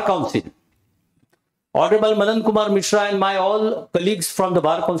of a Bar Council. Honorable Manan Kumar Mishra and my all colleagues from the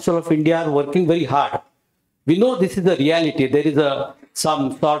Bar Council of India are working very hard. We know this is the reality. There is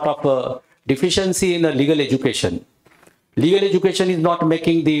some sort of a deficiency in the legal education. Legal education is not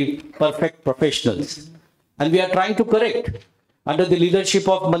making the perfect professionals. And we are trying to correct. Under the leadership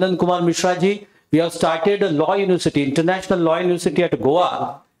of Manan Kumar Mishra ji, we have started a law university, International Law University at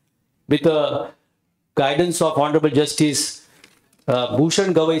Goa, with the guidance of Honorable Justice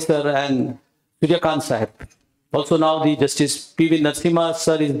Bhushan Gavai sir and Suryakant Sahib. Also now the Justice P.V. Narasimha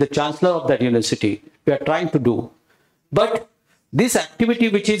sir is the Chancellor of that university. We are trying to do. But this activity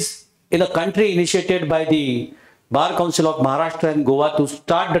which is in a country initiated by the Bar Council of Maharashtra and Goa to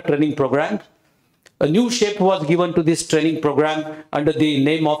start the training program, a new shape was given to this training program under the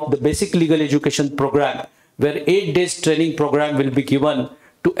name of the Basic Legal Education Program, where 8 days training program will be given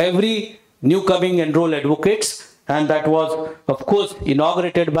to every newcoming enrolled advocates, and that was of course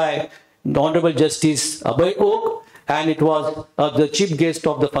inaugurated by Honorable Justice Abhay Oak, and it was the chief guest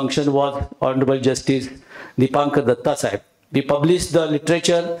of the function was Honorable Justice Dipankar Datta Sahib. We published the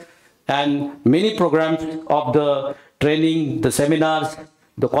literature and many programs of the training, the seminars,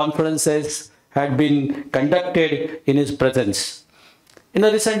 the conferences had been conducted in his presence. In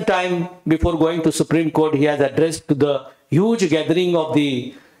a recent time, before going to Supreme Court, he has addressed to the huge gathering of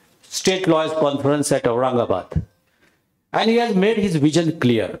the State Lawyers Conference at Aurangabad. And he has made his vision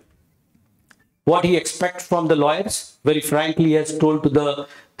clear. What he expects from the lawyers, very frankly, he has told to the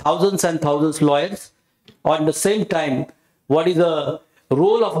thousands and thousands lawyers. At the same time, what is the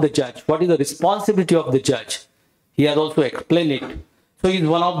role of the judge? What is the responsibility of the judge? He has also explained it. So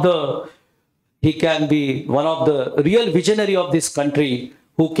he can be one of the real visionary of this country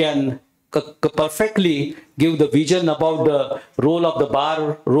who can perfectly give the vision about the role of the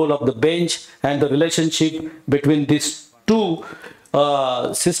bar, role of the bench, and the relationship between these two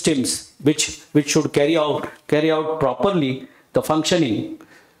systems which should carry out properly the functioning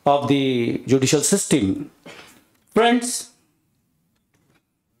of the judicial system. Friends,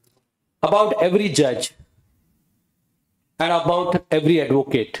 about every judge and about every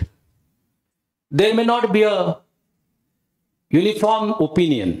advocate, there may not be a uniform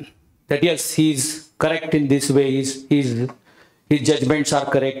opinion that yes, he is correct in this way, his judgments are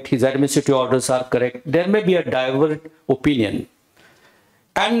correct, his administrative orders are correct. There may be a diverse opinion.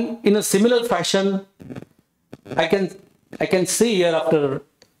 And in a similar fashion, I can see here after,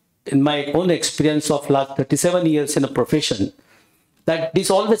 in my own experience of last 37 years in a profession, that this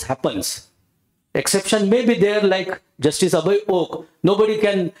always happens. Exception may be there like Justice Abhay Oak. Nobody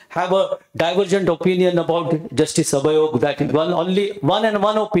can have a divergent opinion about Justice Abhay Oak, that is only one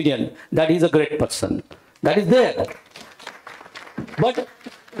opinion, that he is a great person. That is there. But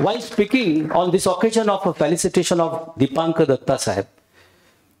while speaking on this occasion of a felicitation of Dipankar Datta Sahib,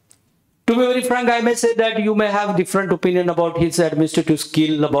 to be very frank, I may say that you may have different opinion about his administrative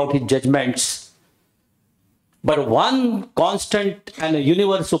skill, about his judgments. But one constant and a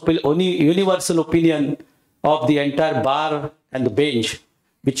universal opinion of the entire bar and the bench,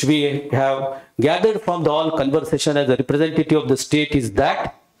 which we have gathered from the all conversation as a representative of the state, is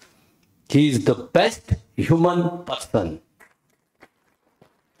that he is the best human person.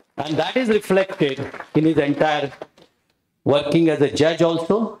 And that is reflected in his entire working as a judge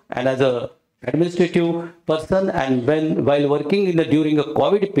also and as a administrative person, and while working during a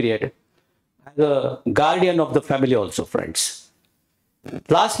COVID period as a guardian of the family also, friends.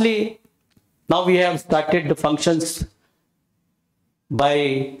 Lastly, now we have started the functions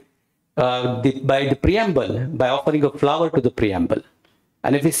by the preamble, by offering a flower to the preamble.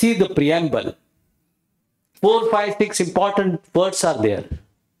 And if you see the preamble, 4, 5, 6 important words are there.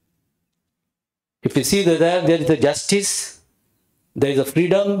 If you see that there is a justice, there is a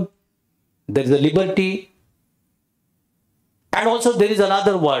freedom, there is a liberty, and also there is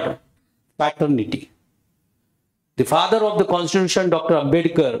another word, fraternity. The father of the Constitution, Dr.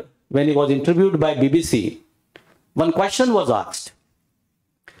 Ambedkar, when he was interviewed by BBC, one question was asked.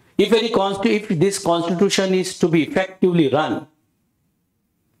 If this Constitution is to be effectively run,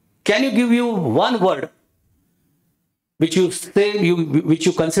 can you give you one word which you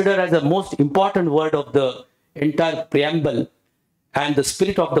consider as the most important word of the entire preamble and the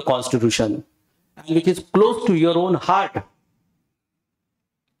spirit of the Constitution, and which is close to your own heart?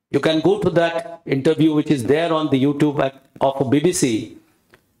 You can go to that interview which is there on the YouTube of BBC.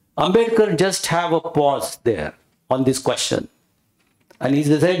 Ambedkar just have a pause there on this question. And he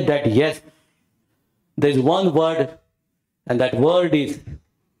said that yes, there is one word, and that word is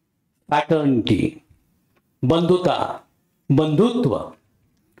fraternity, bandhuta, bandhutva.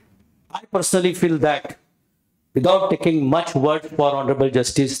 I personally feel that without taking much words for Honorable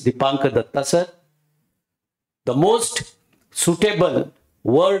Justice Dipankar Datta sir, the most suitable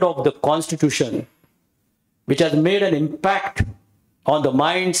word of the Constitution, which has made an impact on the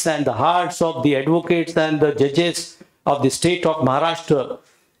minds and the hearts of the advocates and the judges of the state of Maharashtra,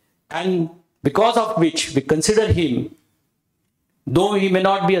 and because of which we consider him, though he may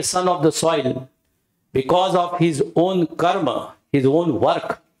not be a son of the soil, because of his own karma, his own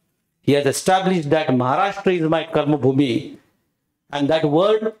work, he has established that Maharashtra is my karma bhumi. And that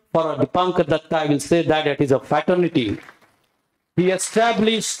word for Dipankar Datta, I will say that it is a fraternity. He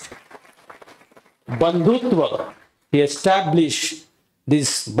established bandhutva. He established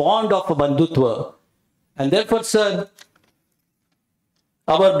this bond of bandhutva. And therefore, sir,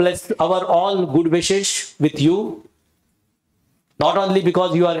 our all good wishes with you, not only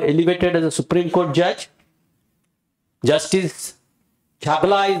because you are elevated as a Supreme Court judge. Justice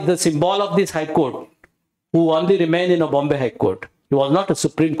Chabla is the symbol of this High Court, who only remained in a Bombay High Court. He was not a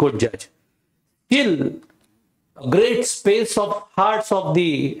Supreme Court judge. Still, a great space of hearts of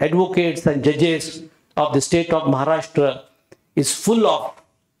the advocates and judges of the state of Maharashtra is full of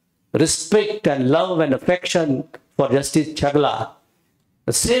respect and love and affection for Justice Chabla.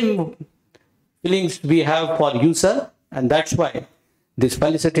 The same feelings we have for you, sir, and that's why this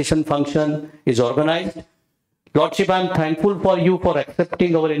felicitation function is organized. Lordship, I am thankful for you for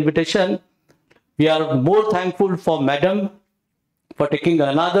accepting our invitation. We are more thankful for Madam for taking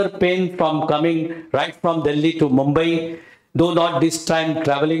another pain from coming right from Delhi to Mumbai, though not this time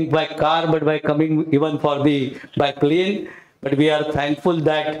traveling by car, but by coming even by plane. But we are thankful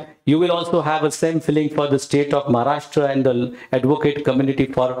that you will also have the same feeling for the state of Maharashtra and the advocate community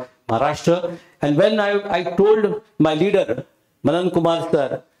for Maharashtra. And when I told my leader, Manan Kumar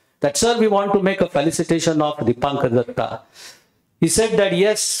sir, that sir, we want to make a felicitation of Dipankar Datta. He said that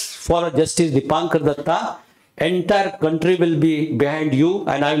yes, for Justice Dipankar Datta, entire country will be behind you,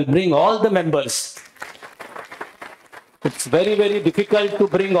 and I will bring all the members. It's very, very difficult to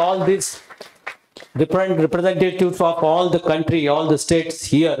bring all these different representatives of all the country, all the states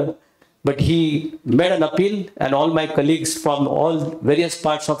here. But he made an appeal, and all my colleagues from all various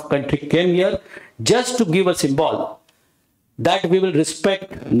parts of country came here just to give a symbol that we will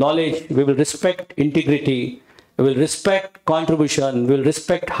respect knowledge, we will respect integrity, we will respect contribution, we will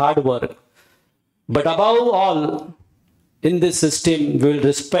respect hard work. But above all, in this system, we will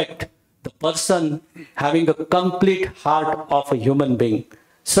respect the person having a complete heart of a human being.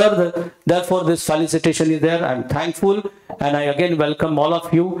 Sir, therefore this felicitation is there. I am thankful, and I again welcome all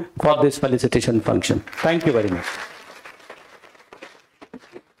of you for this felicitation function. Thank you very much.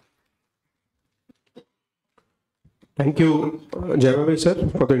 Thank you, Jayabhai sir,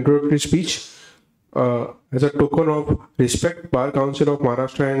 for the introductory speech. As a token of respect, Bar Council of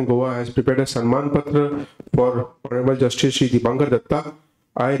Maharashtra and Goa has prepared a Sanman Patra for Honorable Justice Shri Dipankar Datta.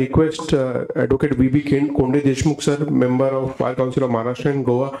 I request Advocate V.B. Konde Deshmukh sir, member of Bar Council of Maharashtra and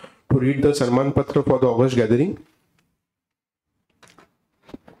Goa, to read the Sanman Patra for the August gathering.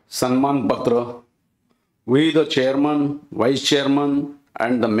 Sanman Patra. We, the Chairman, Vice Chairman,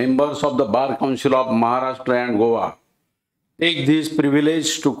 and the members of the Bar Council of Maharashtra and Goa, take this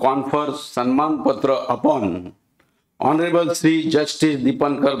privilege to confer Sanman Patra upon Honorable Shri Justice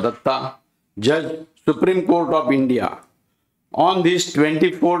Dipankar Datta, Judge, Supreme Court of India, on this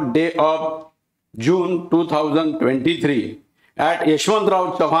 24th day of June 2023 at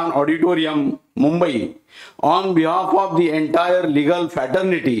Yashwantrao Chauhan Auditorium, Mumbai, on behalf of the entire legal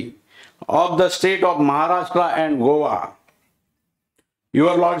fraternity of the state of Maharashtra and Goa.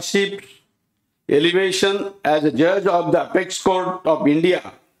 Your Lordship's elevation as a judge of the Apex Court of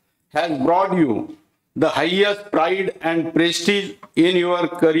India has brought you the highest pride and prestige in your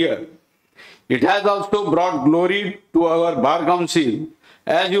career. It has also brought glory to our Bar Council,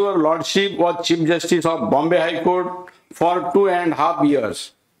 as your Lordship was Chief Justice of Bombay High Court for 2.5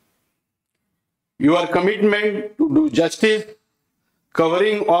 years. Your commitment to do justice,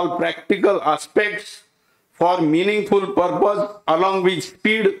 covering all practical aspects for meaningful purpose along with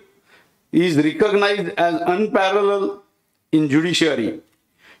speed, is recognized as unparalleled in judiciary.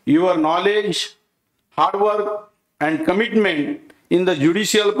 Your knowledge, hard work, and commitment in the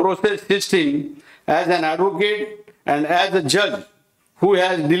judicial process system as an advocate and as a judge who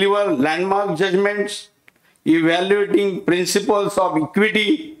has delivered landmark judgments evaluating principles of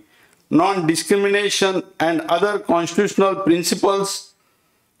equity, non-discrimination, and other constitutional principles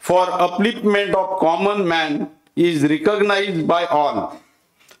for upliftment of common man is recognized by all.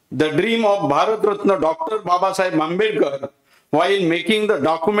 The dream of Bharat Ratna Dr. Babasaheb Ambedkar, while making the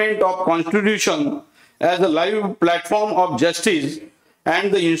document of Constitution as a live platform of justice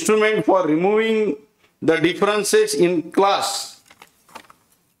and the instrument for removing the differences in class,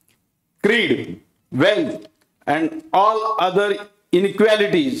 creed, wealth, and all other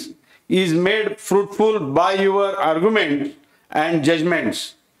inequalities, is made fruitful by your arguments and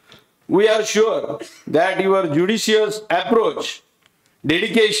judgments. We are sure that your judicious approach,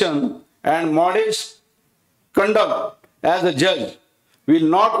 dedication, and modest conduct as a judge will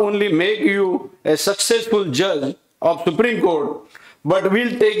not only make you a successful judge of Supreme Court, but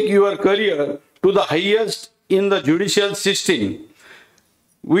will take your career to the highest in the judicial system.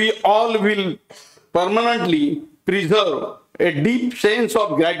 We all will permanently preserve a deep sense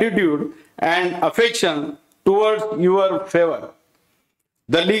of gratitude and affection towards your favor.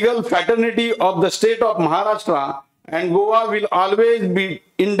 The legal fraternity of the state of Maharashtra and Goa will always be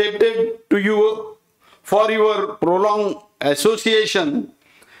indebted to you for your prolonged association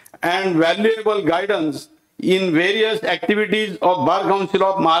and valuable guidance in various activities of Bar Council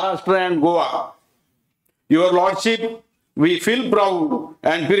of Maharashtra and Goa. Your Lordship, we feel proud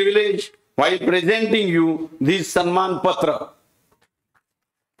and privileged while presenting you this Sanman Patra.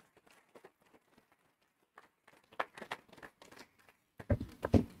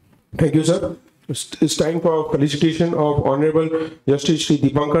 Thank you, sir. It's time for felicitation of Honorable Justice Shri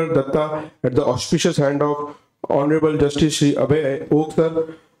Dipankar Datta at the auspicious hand of Honorable Justice Shri Abhay Oak,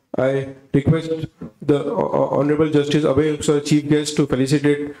 sir. I request the Honorable Justice Abhay Oak, sir, Chief Guest, to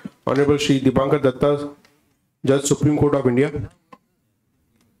felicitate Honorable Shri Dipankar Datta, Judge, Supreme Court of India,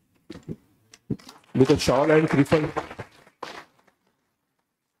 with a shawl and trifle.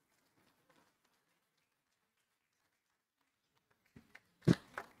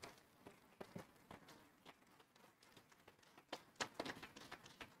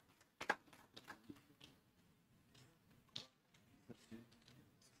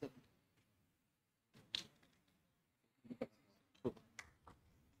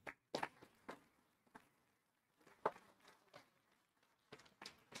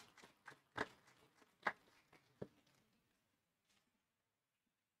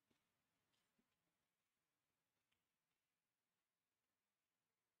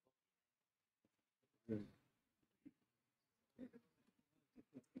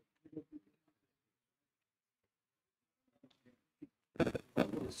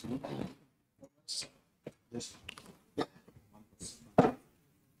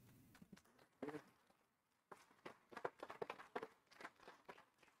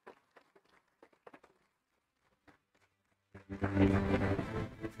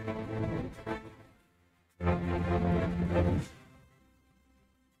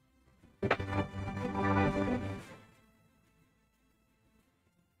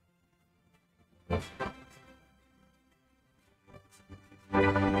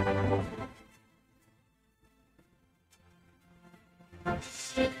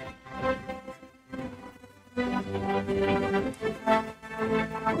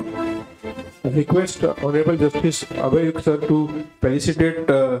 I request Honorable Justice Abhay sir to felicitate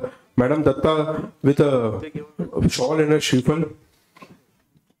Madam Datta with a shawl and a shrifle.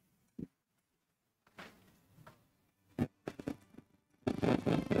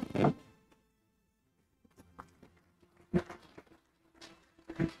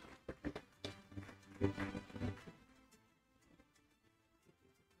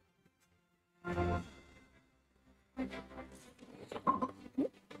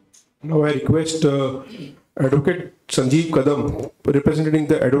 Now I request Advocate Sanjeev Kadam, representing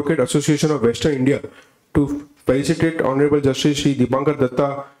the Advocate Association of Western India, to felicitate Honorable Justice Shri Dipankar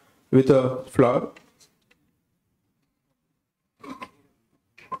Datta with a flower.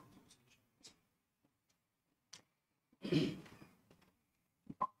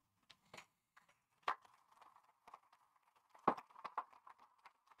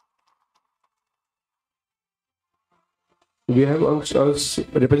 We have amongst us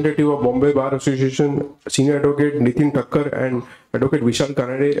representative of Bombay Bar Association, Senior Advocate Nitin Thakkar and Advocate Vishal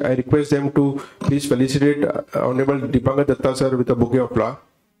Kanade. I request them to please felicitate Honorable Dipankar Datta sir with a bouquet of flowers.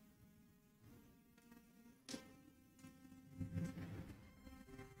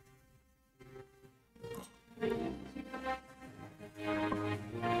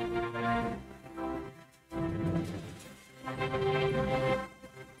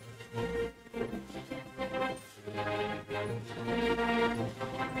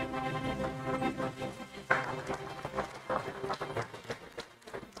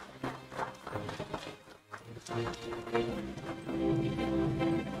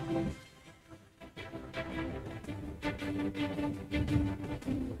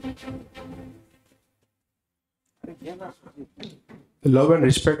 The love and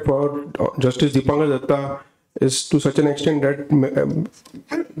respect for Justice Dipankar Datta is to such an extent that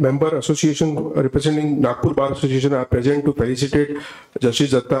member association representing Nagpur Bar Association are present to felicitate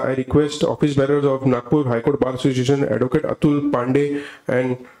Justice Datta. I request office bearers of Nagpur High Court Bar Association, Advocate Atul Pandey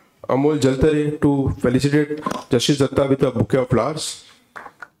and Amol Jaltare, to felicitate Justice Datta with a bouquet of flowers.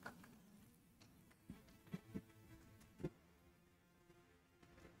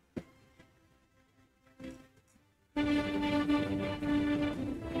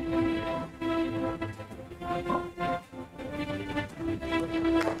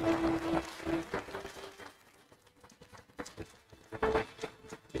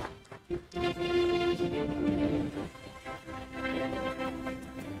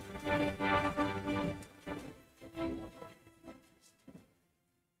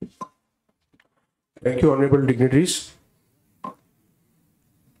 Thank you, honorable dignitaries.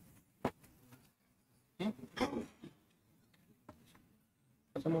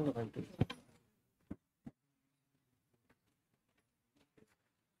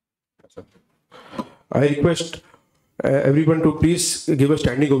 I request everyone to please give a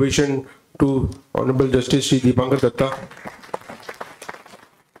standing ovation to Honorable Justice Shri Dipankar Datta.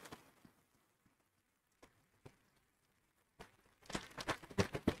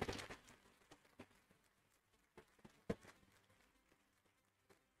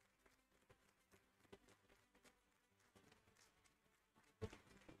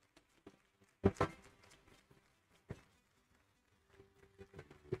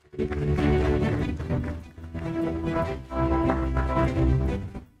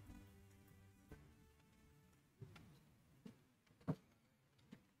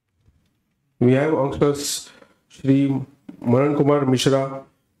 We have amongst us Shri Manan Kumar Mishra,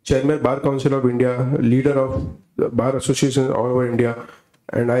 Chairman Bar Council of India, leader of the Bar Association all over India,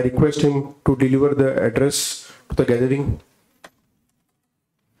 and I request him to deliver the address to the gathering.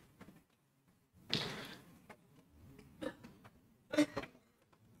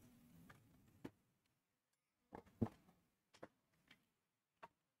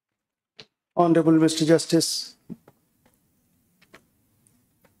 Honorable Mr. Justice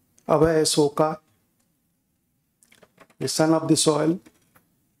Abhay Soka, the son of the soil,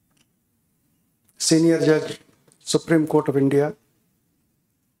 Senior Judge, Supreme Court of India,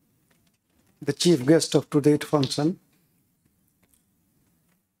 the chief guest of today's function,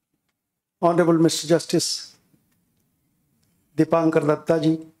 Honorable Mr. Justice Dipankar Datta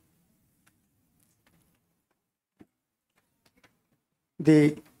ji,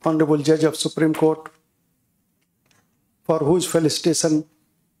 the Honorable Judge of Supreme Court, for whose felicitation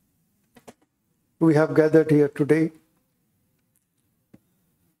we have gathered here today,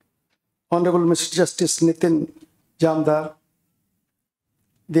 Honorable Mr. Justice Nitin Jamdar,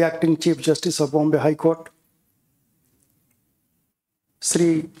 the Acting Chief Justice of Bombay High Court,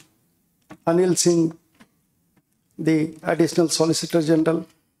 Shri Anil Singh, the Additional Solicitor General,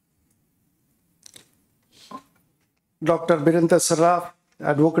 Dr. Birendra Saraf,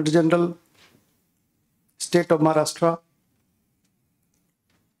 Advocate General, State of Maharashtra,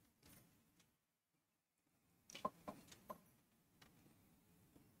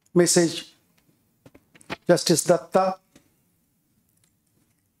 Mrs. Justice Datta,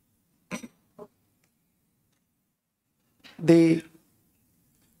 the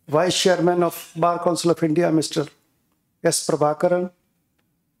Vice Chairman of Bar Council of India, Mr. S. Prabhakaran,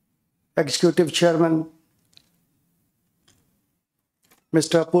 Executive Chairman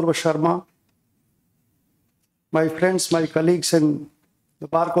Mr. Apurva Sharma, my friends, my colleagues in the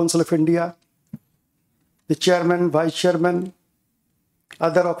Bar Council of India, the chairman, vice chairman,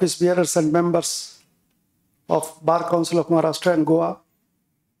 other office bearers and members of Bar Council of Maharashtra and Goa,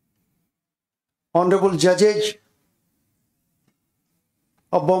 honorable judges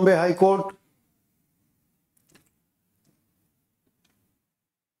of Bombay High Court,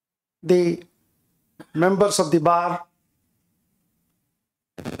 the members of the bar,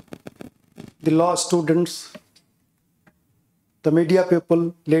 the law students, the media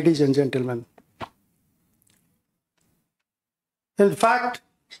people, ladies and gentlemen. In fact,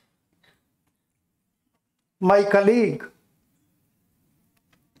 my colleague,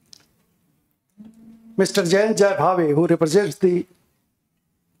 Mr. Jai Bhave, who represents the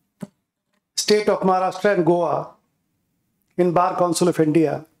state of Maharashtra and Goa in Bar Council of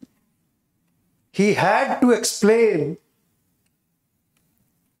India, he had to explain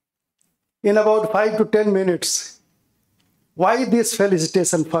in about 5 to 10 minutes why this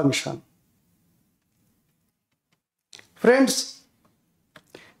felicitation function. Friends,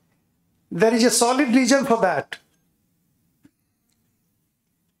 there is a solid reason for that.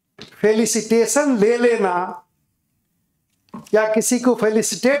 Felicitation ले लेना या किसी को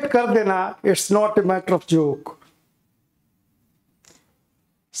felicitate कर देना, it's not a matter of joke.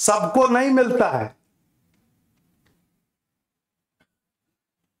 सबको नहीं मिलता है.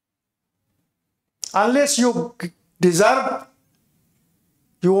 Unless you deserve,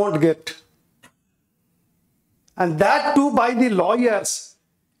 you won't get. And that too by the lawyers,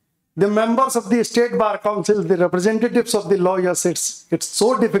 the members of the State Bar Council, the representatives of the lawyers. It's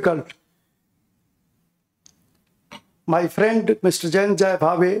so difficult. My friend, Mr. Jai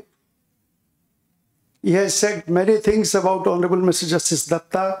Bhave, he has said many things about Honorable Mr. Justice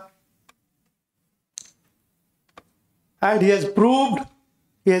Datta. And he has proved,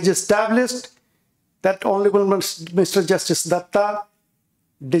 he has established that Honorable Mr. Justice Datta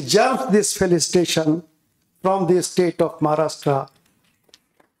deserves this felicitation from the state of Maharashtra,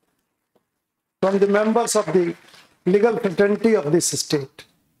 from the members of the legal fraternity of this state.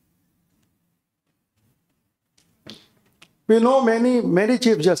 We know many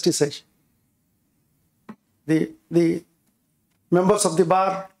Chief Justices. The members of the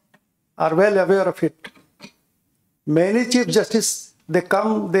bar are well aware of it. Many Chief Justices, they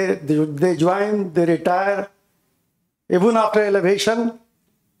come, they join, they retire, even after elevation.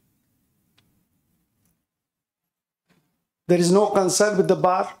 There is no concern with the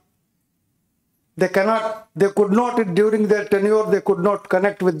bar. They could not, during their tenure, they could not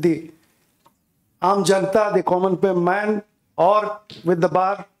connect with the Aam Janta, the common man, or with the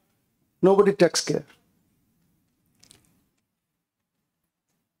bar. Nobody takes care.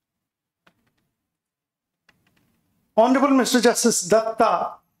 Honorable Mr. Justice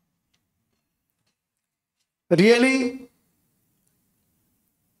Datta really,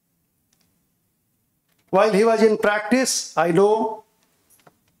 while he was in practice, I know,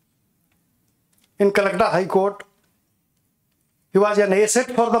 in Calcutta High Court, he was an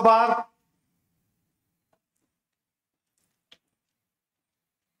asset for the bar.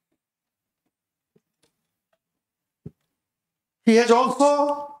 He has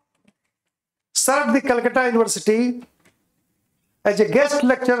also served the Calcutta University as a guest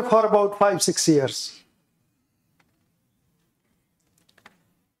lecturer for about 5-6 years.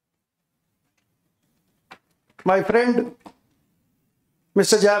 My friend,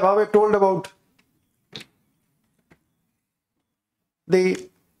 Mr. Jai Bhave, told about the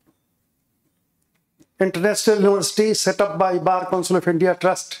International University set up by Bar Council of India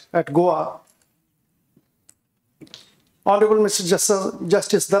Trust at Goa. Honorable Mr.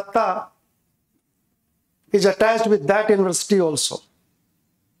 Justice Datta is attached with that university also.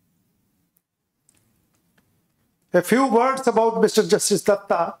 A few words about Mr. Justice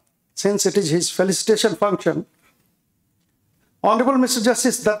Datta, since it is his felicitation function. Honorable Mr.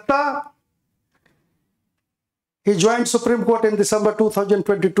 Justice Datta, he joined Supreme Court in December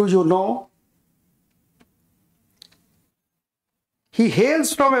 2022, you know. He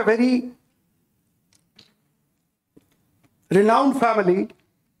hails from a very renowned family.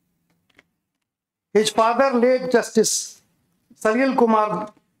 His father, late Justice Salil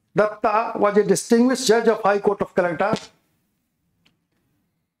Kumar Datta, was a distinguished judge of High Court of Calcutta.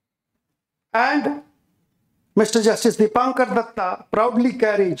 And Mr. Justice Dipankar Datta proudly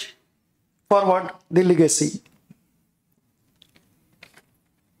carries forward the legacy.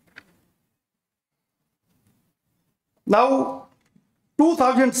 Now,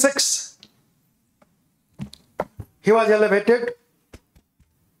 2006, he was elevated,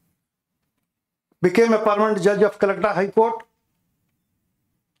 became a permanent judge of Calcutta High Court.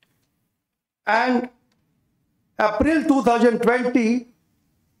 And April 2020,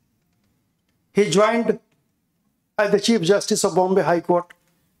 he joined as the Chief Justice of Bombay High Court.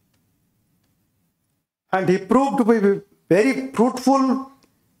 And he proved to be very fruitful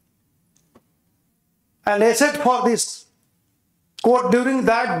an asset for this court during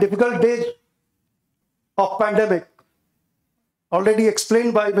that difficult days of pandemic, already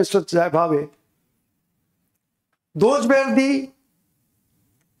explained by Mr. Jai Bhave. Those were the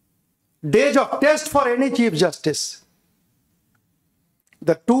days of test for any Chief Justice.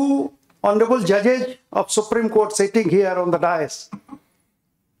 The two honorable judges of Supreme Court sitting here on the dais,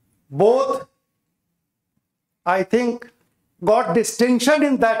 both, I think, got distinction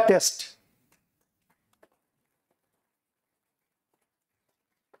in that test.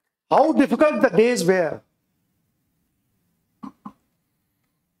 How difficult the days were.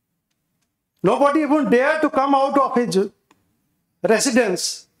 Nobody even dared to come out of his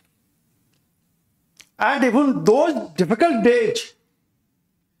residence. And even those difficult days,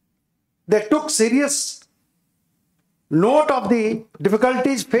 they took serious note of the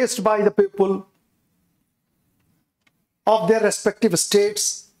difficulties faced by the people of their respective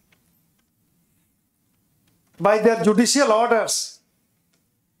states, by their judicial orders.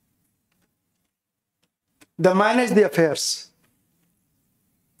 They managed the affairs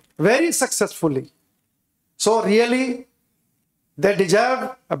very successfully. So really, they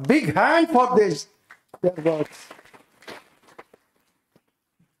deserve a big hand for this, their works.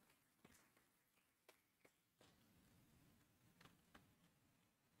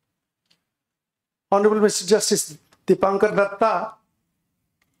 Honorable Mr. Justice Dipankar Datta,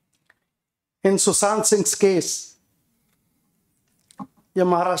 in Sushant Singh's case, ये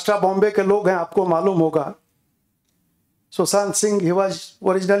महाराष्ट्र बॉम्बे के लोग हैं, आपको मालूम होगा. Sushant Singh, he was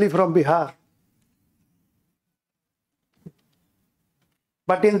originally from Bihar.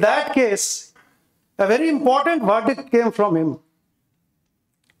 But in that case, a very important verdict came from him.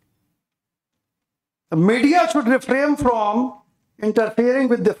 The media should refrain from interfering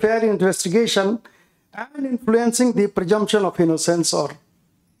with the fair investigation and influencing the presumption of innocence or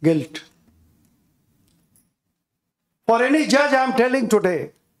guilt. For any judge, I am telling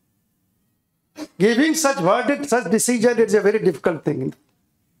today, giving such verdict, such decision is a very difficult thing.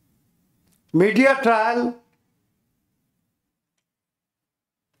 Media trial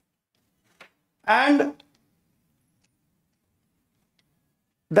and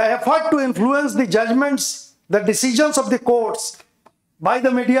the effort to influence the judgments, the decisions of the courts by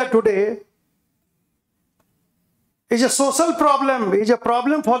the media today is a social problem, is a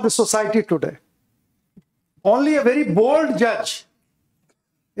problem for the society today. Only a very bold judge,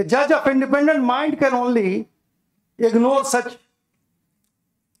 a judge of independent mind, can only ignore such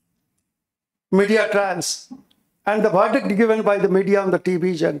media trials and the verdict given by the media on the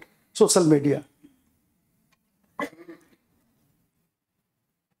TVs and social media.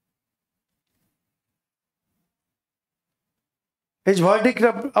 His verdict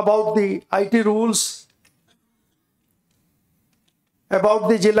about the IT rules, about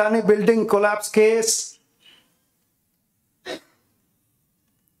the Jilani building collapse case,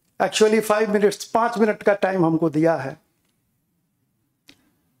 actually 5 minute का time हमको दिया है.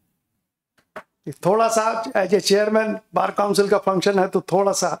 थोड़ा सा as a chairman bar council का function है, तो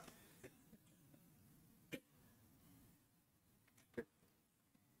थोड़ा सा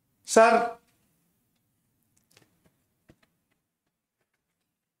sir,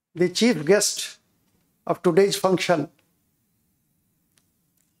 the chief guest of today's function,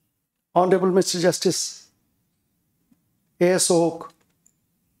 honourable mister justice A.S. Oak,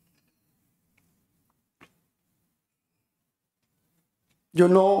 you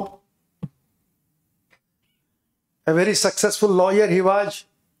know, a very successful lawyer he was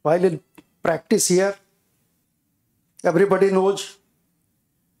while in practice here. Everybody knows.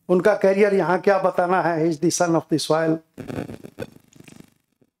 उनका career यहाँ क्या बताना है. He is the son of the soil.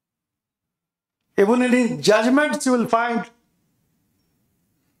 Even in his judgments you will find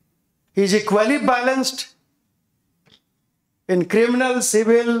he is equally balanced in criminal,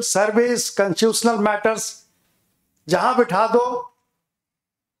 civil, service, constitutional matters. जहाँ बिठा दो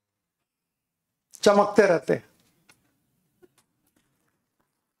चमकते रहते हैं.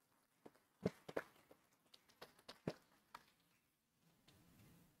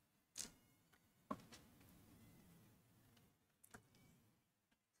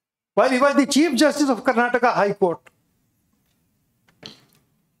 While he was the Chief Justice of Karnataka High Court,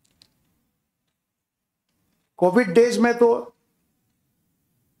 Covid days में तो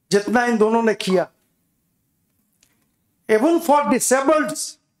जितना इन दोनों ने किया, even for disabled,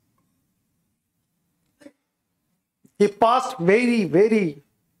 he passed very, very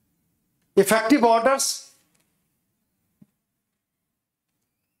effective orders.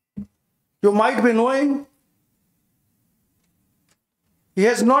 You might be knowing he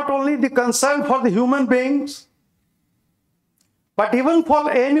has not only the concern for the human beings, but even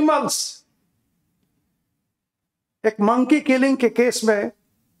for animals. एक monkey killing के case में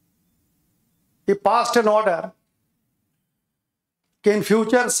he passed an order that in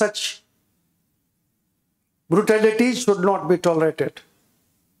future such brutalities should not be tolerated.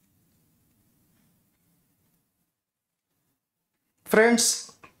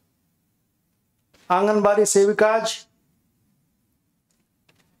 Friends, Anganwadi Sevikas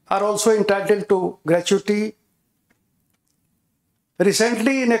are also entitled to gratuity.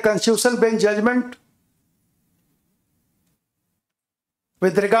 Recently, in a constitutional bench judgment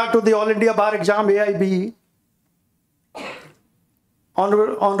with regard to the All India Bar Exam AIB,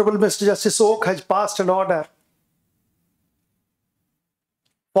 Honorable Mr. Justice Oak has passed an order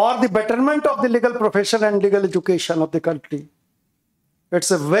for the betterment of the legal profession and legal education of the country. It's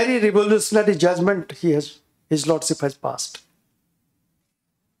a very revolutionary judgment His Lordship has passed.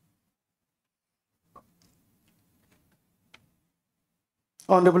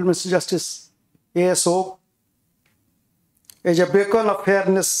 Honorable Mr. Justice A.S. Oak is a beacon of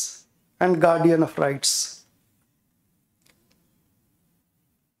fairness and guardian of rights.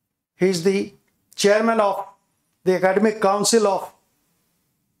 He is the chairman of the Academic Council of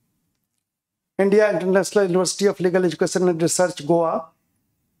India International University of Legal Education and Research, Goa.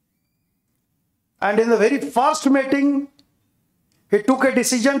 And in the very first meeting, he took a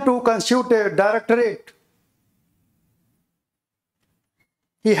decision to constitute a directorate.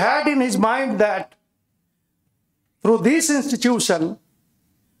 He had in his mind that through this institution,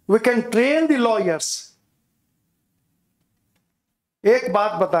 we can train the lawyers. एक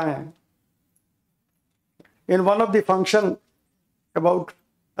बात बताएं, in one of the function about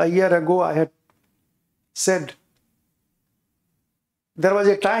a year ago, I had said there was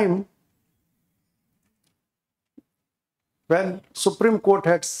a time when Supreme Court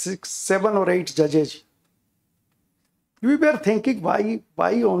had 6, 7 or 8 judges. We were thinking, why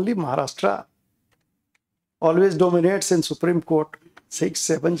only Maharashtra always dominates in Supreme Court, 6,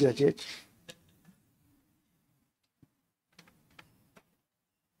 7 judges.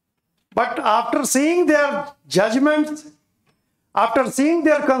 But after seeing their judgments, after seeing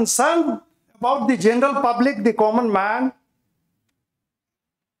their concern about the general public, the common man,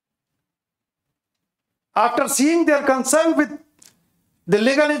 after seeing their concern with the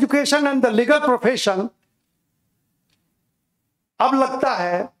legal education and the legal profession, अब लगता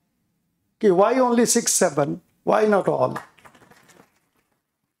है कि why only 6, 7? Why not all?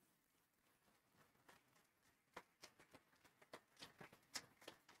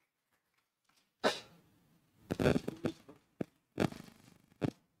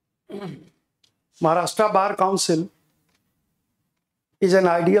 Maharashtra Bar Council is an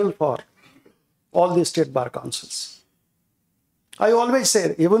ideal for all the state bar councils. I always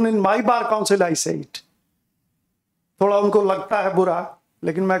say, even in my bar council, I say it. थोड़ा उनको लगता है बुरा,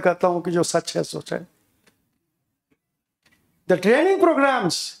 लेकिन मैं कहता हूं कि जो सच है सोच है. The training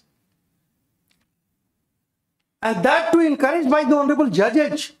programs, and that too encouraged by the honorable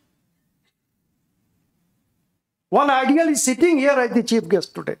judges. One ideal is sitting here as the chief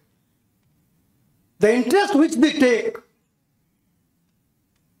guest today. The interest which they take,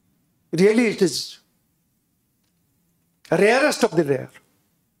 really it is rarest of the rare.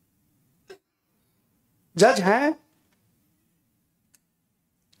 जज हैं,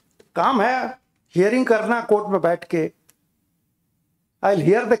 काम है hearing करना court में बैठ के. I'll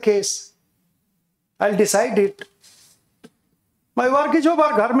hear the case, I'll decide it. मैं बार की जो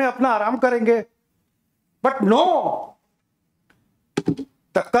बार घर में अपना आराम करेंगे. But no,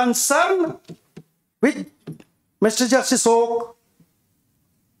 the concern with Mr. Justice Oak,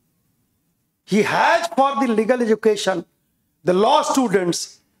 he has for the legal education, the law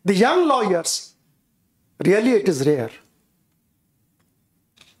students, the young lawyers, really it is rare.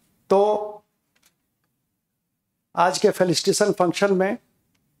 तो आज के फेलिसिटेशन फंक्शन में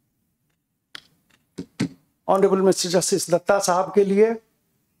ऑनरेबल मिस्टर जस्टिस दत्ता साहब के लिए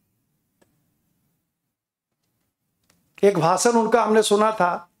एक भाषण उनका हमने सुना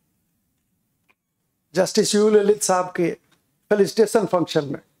था जस्टिस यू ललित साहब के फेलिसिटेशन फंक्शन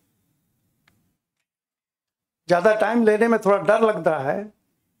में. ज्यादा टाइम लेने में थोड़ा डर लगता है.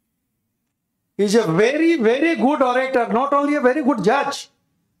 Is a very very good orator, not only a very good जज,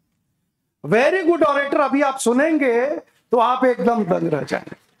 वेरी गुड ऑरेटर. अभी आप सुनेंगे तो आप एकदम दंग रह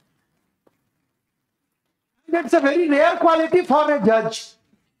जाएंगे. That's a very rare quality for a जज.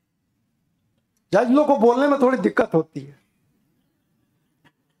 जज लोग को बोलने में थोड़ी दिक्कत होती है.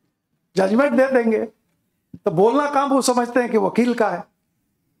 जजमेंट दे देंगे, तो बोलना काम वो समझते हैं कि वकील का है।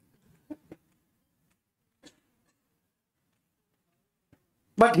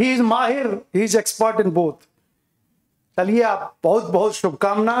 बट ही इज माहिर, he is expert in both. चलिए, आप बहुत बहुत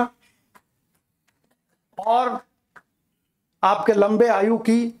शुभकामना और आपके लंबे आयु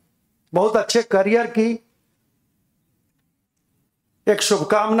की, बहुत अच्छे करियर की एक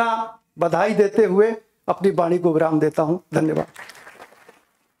शुभकामना, बधाई देते हुए अपनी वाणी को विराम देता हूं। धन्यवाद।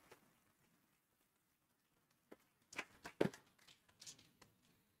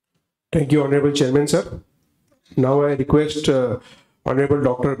 Thank you, Honorable Chairman, sir. Now I request Honorable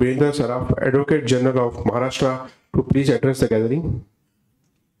Dr. Birendra Saraf, Advocate General of Maharashtra, to please address the gathering.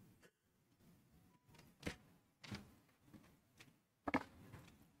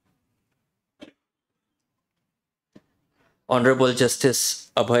 Honorable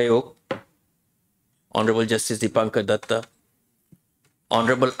Justice Abhay Ok, Honorable Justice Dipankar Datta,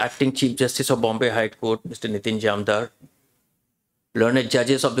 Honorable Acting Chief Justice of Bombay High Court, Mr. Nitin Jamdar, learned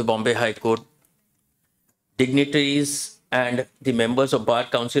judges of the Bombay High Court, dignitaries and the members of Bar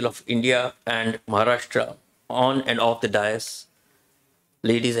Council of India and Maharashtra on and off the dais,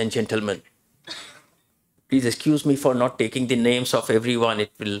 ladies and gentlemen. Please excuse me for not taking the names of everyone.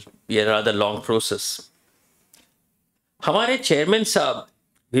 It will be a rather long process. हमारे chairman साहब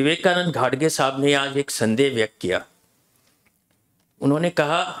विवेकानंद घाटगे साहब ने आज एक संदेह व्यक्त किया। उन्होंने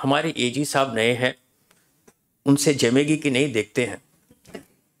कहा हमारे एजी साहब नए हैं, उनसे जमेगी कि नहीं देखते हैं।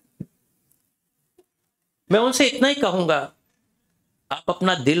 मैं उनसे इतना ही कहूंगा, आप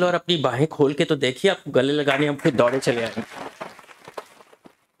अपना दिल और अपनी बाहें खोल के तो देखिए, आपको गले लगाने हम फिर दौड़े चले आएंगे।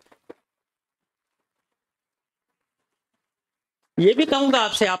 ये भी कहूंगा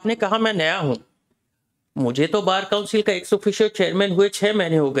आपसे, आपने कहा मैं नया हूं, मुझे तो बार काउंसिल का एक्स ऑफिशियो चेयरमैन हुए 6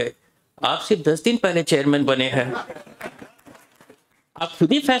 महीने हो गए, आप सिर्फ 10 दिन पहले चेयरमैन बने हैं। आप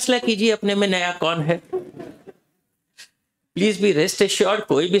खुद ही फैसला कीजिए अपने में नया कौन है। प्लीज बी रेस्ट एश्योर्ड,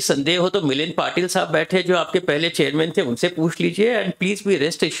 कोई भी संदेह हो तो मिलिंद पाटिल साहब बैठे जो आपके पहले चेयरमैन थे, उनसे पूछ लीजिए। And please be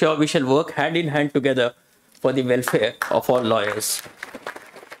rest assured, we shall work hand in hand together for the welfare of all lawyers.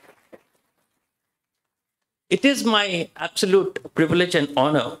 It is my absolute privilege and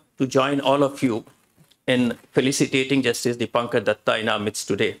honor to join all of you in felicitating Justice Dipankar Datta in our midst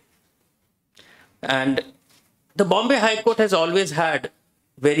today. And the Bombay High Court has always had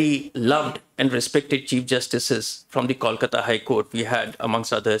very loved and respected Chief Justices from the Kolkata High Court. We had,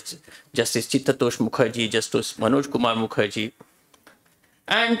 amongst others, Justice Chittatosh Mukherjee, Justice Manoj Kumar Mukherjee.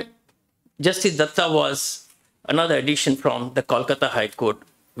 And Justice Datta was another addition from the Kolkata High Court,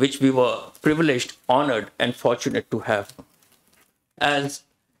 which we were privileged, honored, and fortunate to have. As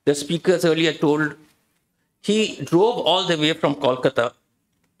the speakers earlier told, he drove all the way from Kolkata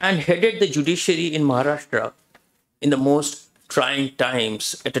and headed the judiciary in Maharashtra in the most trying times,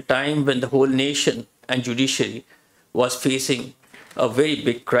 at a time when the whole nation and judiciary was facing a very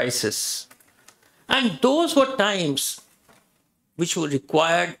big crisis. And those were times which were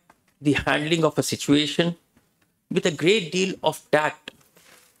required the handling of a situation with a great deal of tact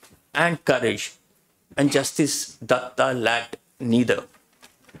and courage, and Justice Datta lacked neither.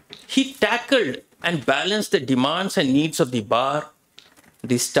 He tackled and balanced the demands and needs of the bar,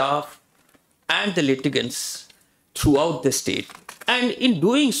 the staff, and the litigants throughout the state. And in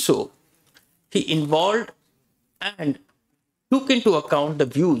doing so, he involved and took into account the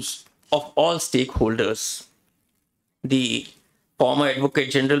views of all stakeholders. The former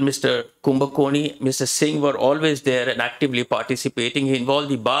Advocate General Mr. Kumbhakoni, Mr. Singh were always there and actively participating. He involved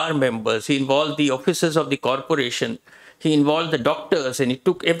the bar members, he involved the officers of the corporation, he involved the doctors, and he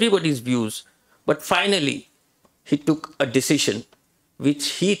took everybody's views. But finally, he took a decision which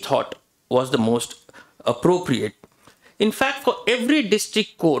he thought was the most appropriate. In fact, for every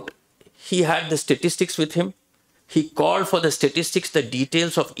district court, he had the statistics with him. He called for the statistics, the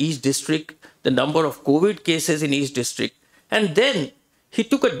details of each district, the number of COVID cases in each district. And then he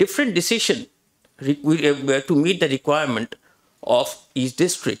took a different decision to meet the requirement of each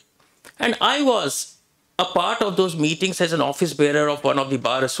district. And I was a part of those meetings as an office bearer of one of the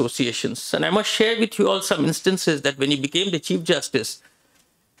bar associations. And I must share with you all some instances that when he became the Chief Justice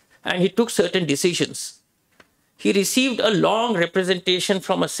and he took certain decisions, he received a long representation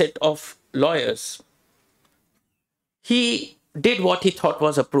from a set of lawyers. He did what he thought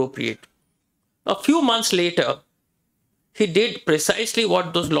was appropriate. A few months later, he did precisely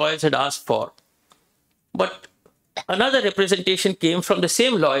what those lawyers had asked for. But another representation came from the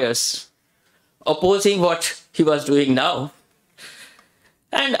same lawyers opposing what he was doing now.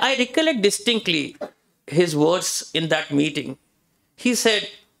 And I recollect distinctly his words in that meeting. He said,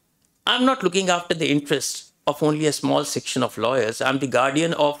 I'm not looking after the interests of only a small section of lawyers. I'm the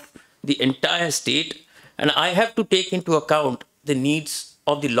guardian of the entire state, and I have to take into account the needs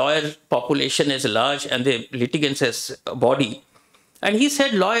of the lawyer population as large and the litigants as a body. And he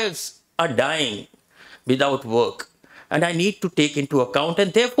said lawyers are dying without work, and I need to take into account.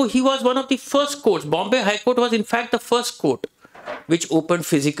 And therefore, he was one of the first courts. Bombay High Court was in fact the first court which opened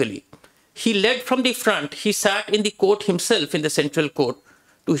physically. He led from the front. He sat in the court himself, in the central court,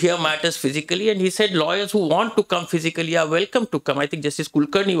 to hear matters physically. And he said lawyers who want to come physically are welcome to come. I think Justice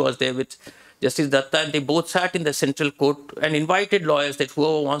Kulkarni was there with Justice Datta, and they both sat in the central court and invited lawyers that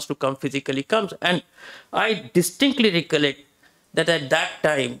whoever wants to come physically comes. And I distinctly recollect that at that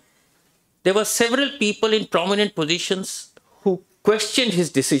time, there were several people in prominent positions who questioned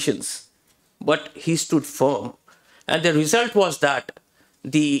his decisions, but he stood firm. And the result was that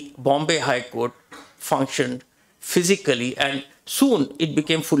the Bombay High Court functioned physically, and soon it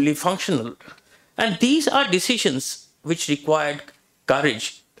became fully functional. And these are decisions which required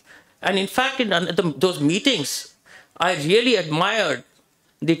courage. And in fact, in those meetings, I really admired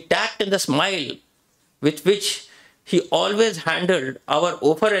the tact and the smile with which he always handled our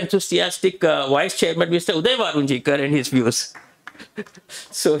over-enthusiastic Vice Chairman, Mr. Uday Varunjikar, and his views.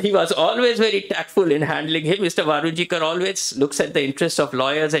 So he was always very tactful in handling him. Mr. Varunjikar always looks at the interests of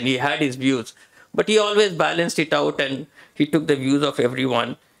lawyers, and he had his views. But he always balanced it out, and he took the views of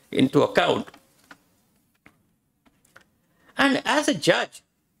everyone into account. And as a judge,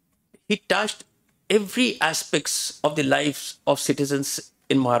 he touched every aspects of the lives of citizens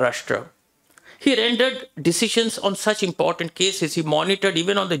in Maharashtra. He rendered decisions on such important cases. He monitored,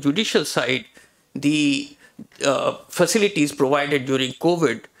 even on the judicial side, the facilities provided during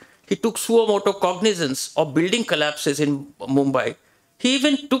COVID. He took suo motu cognizance of building collapses in Mumbai. He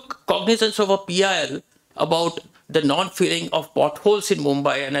even took cognizance of a PIL about the non-filling of potholes in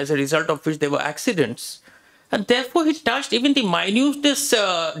Mumbai, and as a result of which there were accidents. And therefore, he touched even the minutest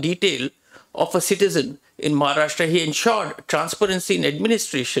detail of a citizen in Maharashtra. He ensured transparency in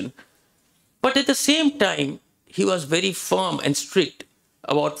administration. But at the same time, he was very firm and strict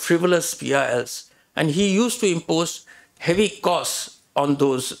about frivolous PILs. And he used to impose heavy costs on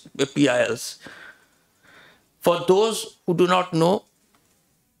those PILs. For those who do not know,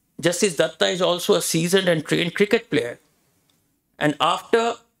 Justice Datta is also a seasoned and trained cricket player. And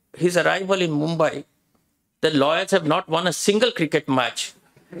after his arrival in Mumbai, the lawyers have not won a single cricket match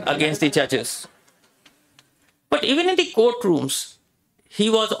against the judges. But even in the courtrooms,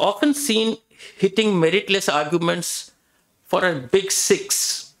 he was often seen hitting meritless arguments for a big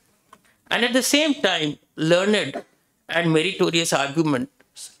six. And at the same time, learned and meritorious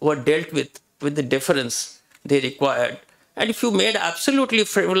arguments were dealt with the deference they required. And if you made absolutely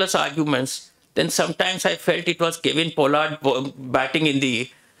frivolous arguments, then sometimes I felt it was Kevin Pollard batting in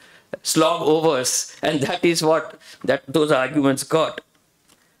the slog overs, and that is what those arguments got.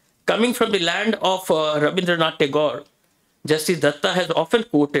 Coming from the land of Rabindranath Tagore, Justice Datta has often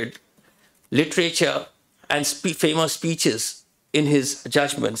quoted literature and famous speeches in his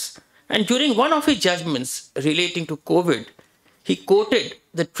judgments. And during one of his judgments relating to COVID, he quoted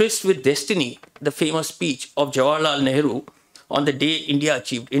the Tryst with Destiny, the famous speech of Jawaharlal Nehru on the day India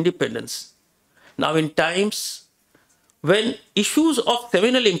achieved independence. Now, in times when issues of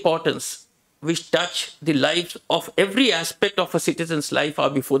seminal importance which touch the lives of every aspect of a citizen's life are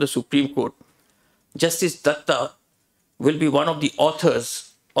before the Supreme Court, Justice Datta will be one of the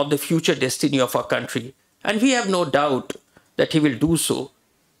authors of the future destiny of our country. And we have no doubt that he will do so,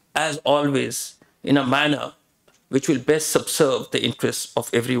 as always, in a manner which will best subserve the interests of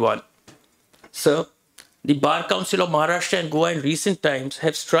everyone. Sir, the Bar Council of Maharashtra and Goa in recent times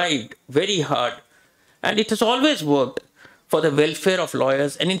have strived very hard, and it has always worked for the welfare of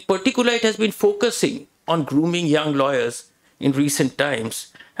lawyers, and in particular, it has been focusing on grooming young lawyers in recent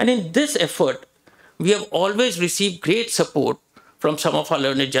times. And in this effort, we have always received great support from some of our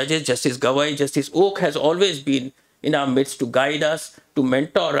learned judges. Justice Gawai, Justice Oak has always been in our midst to guide us, to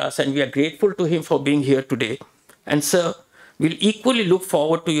mentor us, and we are grateful to him for being here today. And sir, we'll equally look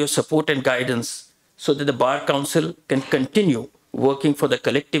forward to your support and guidance so that the Bar Council can continue working for the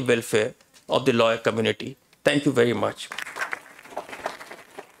collective welfare of the lawyer community. Thank you very much.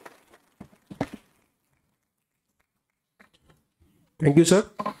 Thank you, sir.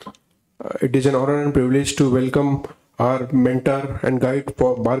 It is an honor and privilege to welcome our mentor and guide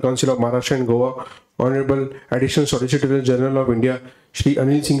for Bar Council of Maharashtra and Goa, Honorable Additional Solicitor General of India, Shri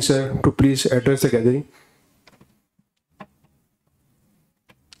Anil Singh sir, to please address the gathering.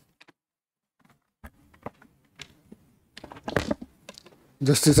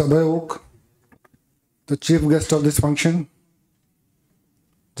 Justice Abhay Oak, the chief guest of this function,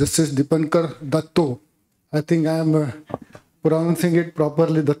 Justice Dipankar Datta, I think I am pronouncing it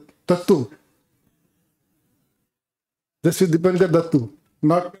properly, Dattu. Justice Dipankar Dattu.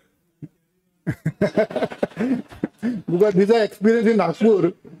 Not because these are experience in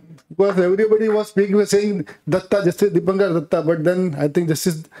Nagpur. Because everybody was speaking, was saying Datta, Justice Dipankar Datta, but then I think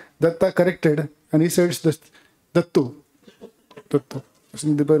Justice Datta corrected and he said it's Dattu. Dattu.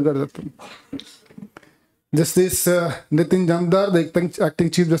 Justice Dipankar Dattu. Justice Nitin Jamdar, the acting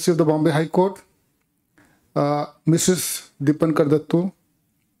Chief Justice of the Bombay High Court. Mrs. Dipankar Dattu.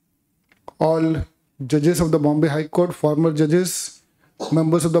 All judges of the Bombay High Court, former judges,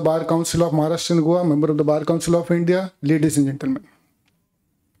 members of the Bar Council of Maharashtra and Goa, member of the Bar Council of India, ladies and gentlemen.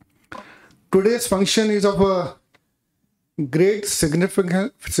 Today's function is of a great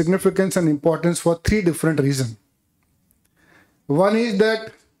significance and importance for three different reasons. One is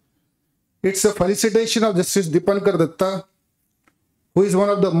that it's a felicitation of Justice Dipankar Datta, who is one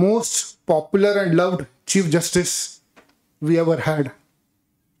of the most popular and loved Chief Justice we ever had,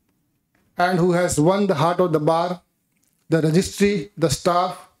 and who has won the heart of the bar, the registry, the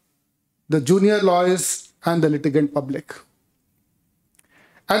staff, the junior lawyers, and the litigant public.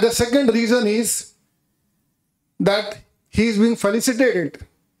 And the second reason is that he is being felicitated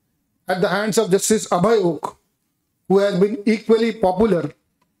at the hands of Justice Abhay Oak, who has been equally popular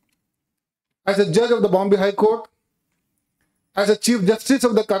as a judge of the Bombay High Court, as a Chief Justice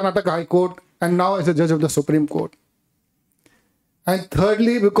of the Karnataka High Court, and now as a judge of the Supreme Court. And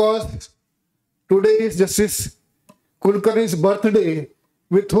thirdly, because today is Justice Kulkarni's birthday,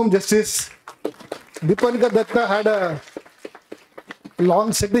 with whom Justice Dipankar Datta had a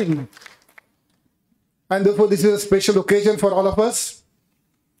long sitting, and therefore this is a special occasion for all of us.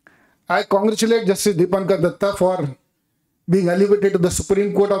 I congratulate Justice Dipankar Datta for being elevated to the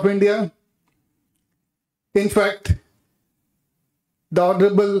Supreme Court of India. In fact, the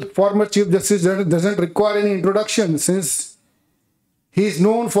Honorable former Chief Justice doesn't require any introduction, since he is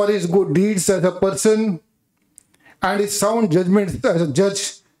known for his good deeds as a person and his sound judgments as a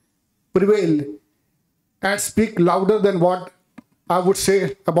judge prevail and speak louder than what I would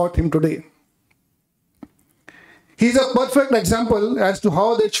say about him today. He is a perfect example as to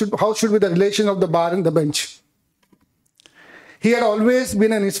how should be the relation of the bar and the bench. He had always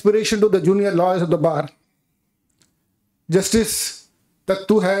been an inspiration to the junior lawyers of the bar. Justice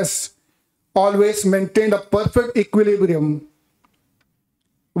Dattu has always maintained a perfect equilibrium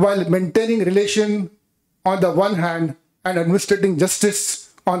while maintaining relation on the one hand and administrating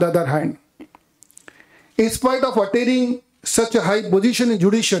justice on the other hand. In spite of attaining such a high position in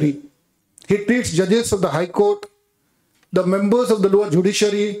judiciary, he treats judges of the High Court, the members of the lower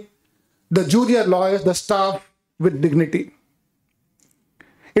judiciary, the junior lawyers, the staff with dignity.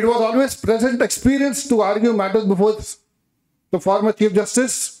 It was always pleasant experience to argue matters before the former Chief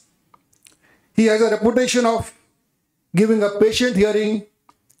Justice. He has a reputation of giving a patient hearing,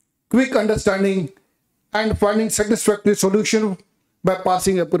 quick understanding, and finding satisfactory solution by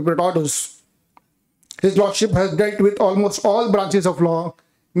passing appropriate orders. His Lordship has dealt with almost all branches of law,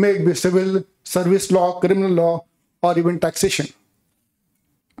 may it be civil, service law, criminal law, or even taxation.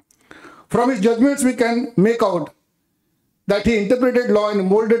 From his judgments, we can make out that he interpreted law and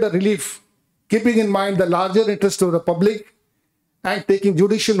molded a relief, keeping in mind the larger interest of the public and taking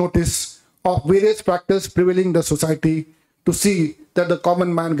judicial notice of various factors prevailing in the society to see that the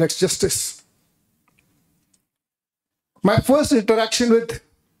common man gets justice. My first interaction with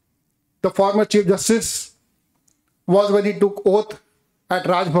the former Chief Justice was when he took oath at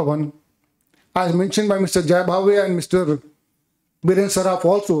Raj Bhavan, as mentioned by Mr. Jai Bhave and Mr. Biren Saraf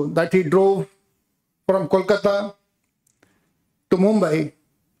also, that he drove from Kolkata to Mumbai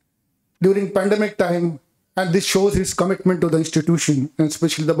during pandemic time, and this shows his commitment to the institution, and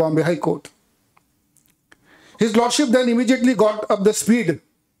especially the Bombay High Court. His Lordship then immediately got up the speed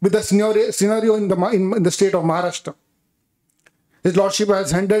with the scenario in the state of Maharashtra. His Lordship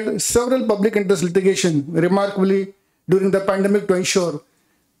has handled several public interest litigation remarkably during the pandemic to ensure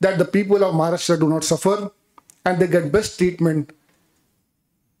that the people of Maharashtra do not suffer and they get best treatment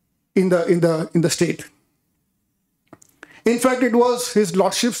in the state. In fact, it was His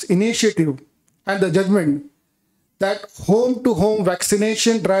Lordship's initiative and the judgment that home-to-home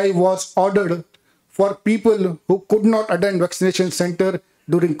vaccination drive was ordered for people who could not attend vaccination center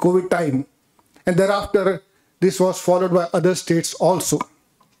during COVID time. And thereafter, this was followed by other states also.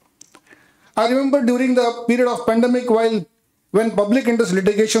 I remember during the period of pandemic, when public interest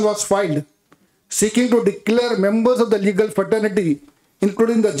litigation was filed, seeking to declare members of the legal fraternity,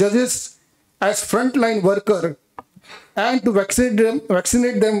 including the judges, as frontline worker, and to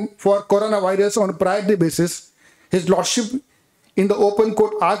vaccinate them for coronavirus on a priority basis, His Lordship in the open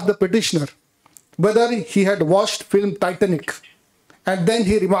court asked the petitioner whether he had watched film Titanic And then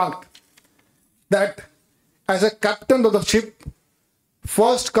he remarked that as a captain of the ship,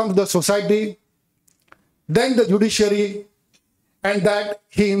 first comes the society, then the judiciary, and that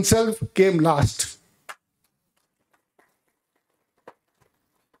he himself came last.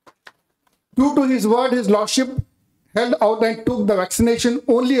 True to his word, his lordship held out and took the vaccination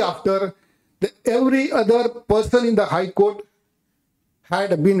only after every other person in the High Court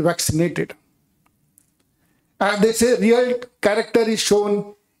had been vaccinated. As they say, real character is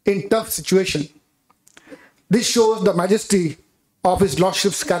shown in tough situation. This shows the majesty of his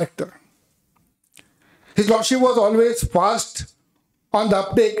lordship's character. His lordship was always fast on the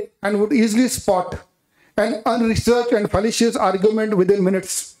uptake and would easily spot an unresearched and fallacious argument within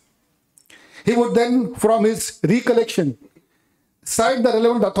minutes. He would then, from his recollection, cite the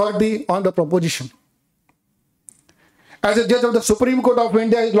relevant authority on the proposition. As a judge of the Supreme Court of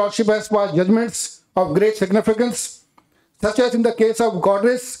India, his lordship has passed judgments of great significance, such as in the case of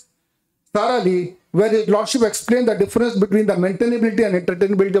Godrej thoroughly, where his lordship explained the difference between the maintainability and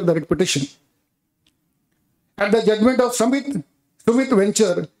entertainability of the writ petition. At the judgment of Sumit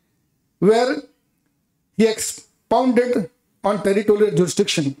Venture, where he expounded on territorial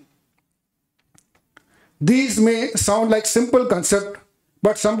jurisdiction. These may sound like simple concept,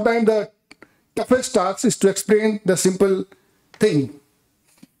 but sometimes the toughest task is to explain the simple thing.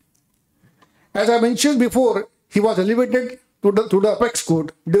 As I mentioned before, he was elevated to the apex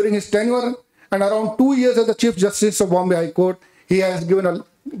court during his tenure, and around 2 years as the Chief Justice of Bombay High Court, he has given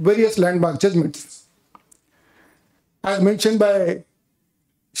various landmark judgments. As mentioned by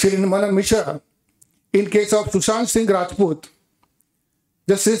Shri Manan Mishra, in case of Sushant Singh Rajput,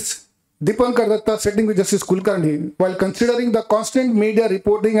 Justice Dipankar Datta sitting with Justice Kulkarni, while considering the constant media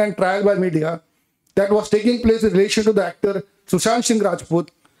reporting and trial by media that was taking place in relation to the actor Sushant Singh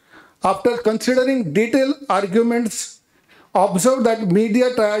Rajput, after considering detailed arguments, observed that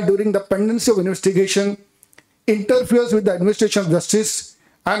media trial during the pendency of investigation interferes with the administration of justice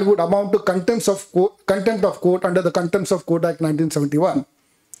and would amount to contempt of court under the Contempt of Court Act 1971.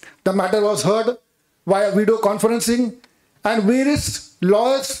 The matter was heard via video conferencing, and various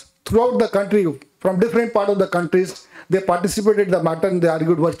lawyers throughout the country, from different parts of the countries, they participated in the matter and they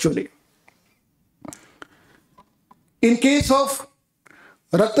argued virtually. In case of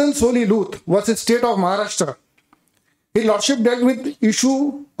Ratan Soli Luth versus State of Maharashtra, his lordship dealt with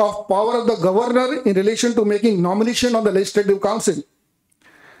issue of power of the governor in relation to making nomination on the Legislative Council.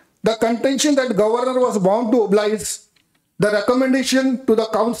 The contention that governor was bound to oblige the recommendation to the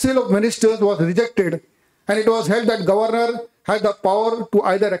Council of Ministers was rejected, and it was held that governor had the power to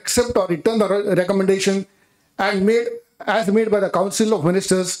either accept or return the recommendation and made by the Council of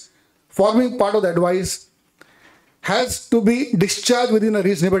Ministers forming part of the advice has to be discharged within a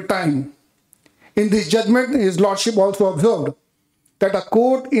reasonable time. In this judgment, his lordship also observed that a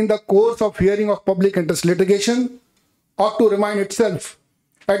court in the course of hearing of public interest litigation ought to remind itself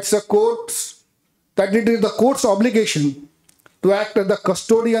that it is the court's obligation to act as the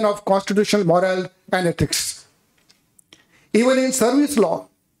custodian of constitutional moral and ethics. Even in service law,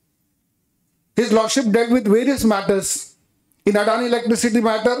 his lordship dealt with various matters. In Adani electricity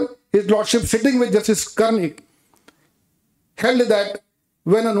matter, his lordship, sitting with Justice Karnik, held that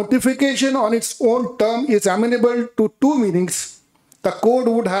when a notification on its own term is amenable to two meanings, the court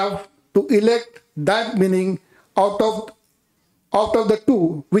would have to elect that meaning out of the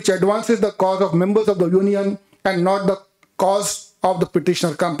two which advances the cause of members of the union and not the cause of the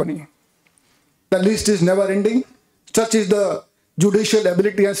petitioner company. The list is never ending. Such is the judicial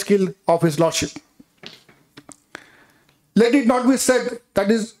ability and skill of his lordship. Let it not be said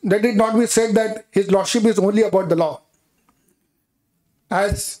that his lordship is only about the law.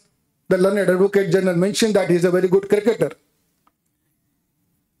 As the learned Advocate General mentioned, that he is a very good cricketer.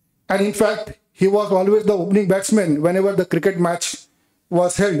 And in fact, he was always the opening batsman whenever the cricket match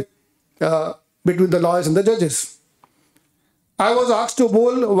was held between the lawyers and the judges. I was asked to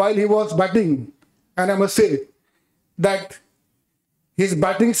bowl while he was batting, and I must say that his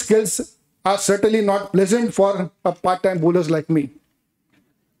batting skills are certainly not pleasant for a part-time bowlers like me.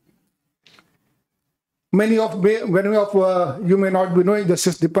 Many of you may not be knowing,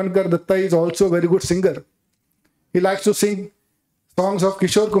 Justice Dipankar Datta is also a very good singer. He likes to sing songs of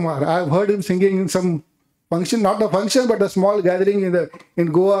Kishore Kumar. I have heard him singing in some function, not a function, but a small gathering in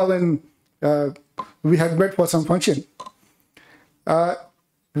Goa when we had met for some function.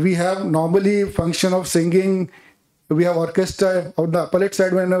 We have normally function of singing. We have orchestra on the appellate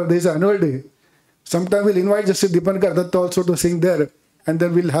side when there is an annual day. Sometimes we'll invite Justice Dipankar Datta also to sing there, and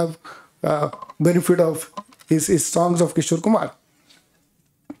then we'll have benefit of his songs of Kishore Kumar.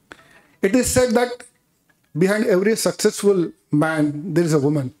 It is said that behind every successful man, there is a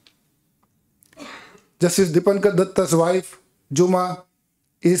woman. Justice Dipankar Datta's wife,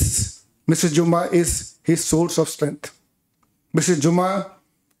 Mrs. Juma is his source of strength. Mrs. Juma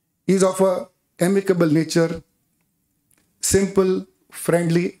is of a amicable nature, simple,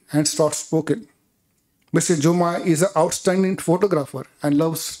 friendly, and soft-spoken. Mrs. Juma is an outstanding photographer and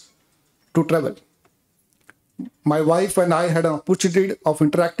loves to travel. My wife and I had an opportunity of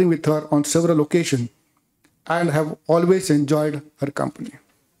interacting with her on several occasions and have always enjoyed her company.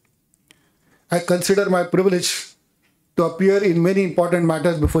 I consider my privilege to appear in many important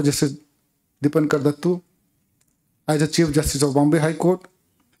matters before Justice Dipankar Datta as the Chief Justice of Bombay High Court,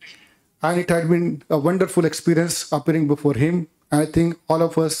 and it had been a wonderful experience appearing before him. And I think all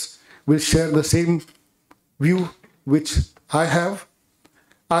of us will share the same view which I have.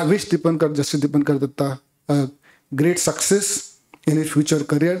 I wish Justice Dipankar Datta a great success in his future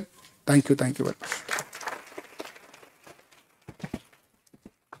career. Thank you very much.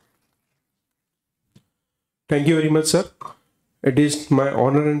 Thank you very much, sir. It is my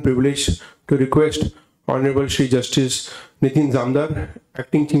honor and privilege to request Honorable Shri Justice Nitin Zamdar,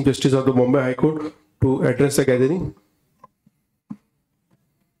 Acting Chief Justice of the Bombay High Court, to address the gathering.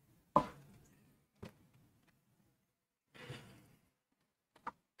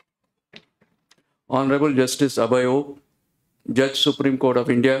 Honorable Justice Abhayo, Judge Supreme Court of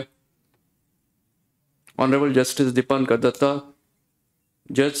India, Honorable Justice Dipankar Datta,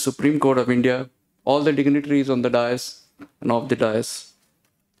 Judge Supreme Court of India, all the dignitaries on the dais and off the dais.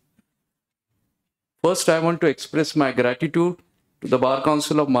 First, I want to express my gratitude to the Bar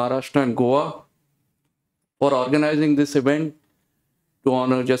Council of Maharashtra and Goa for organizing this event to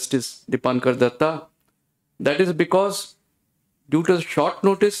honor Justice Dipankar Datta. That is because due to short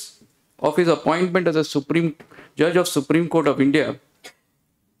notice of his appointment as a Judge of Supreme Court of India,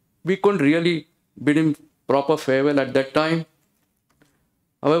 we couldn't really bid him proper farewell at that time.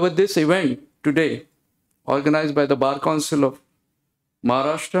 However, this event today, organized by the Bar Council of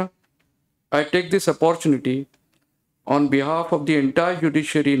Maharashtra, I take this opportunity on behalf of the entire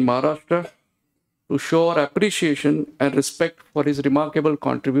judiciary in Maharashtra to show our appreciation and respect for his remarkable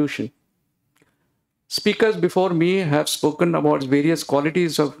contribution. Speakers before me have spoken about various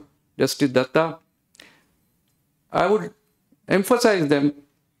qualities of Justice Datta. I would emphasize them,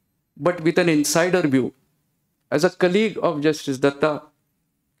 but with an insider view. As a colleague of Justice Datta,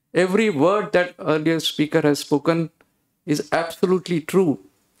 every word that earlier speaker has spoken is absolutely true.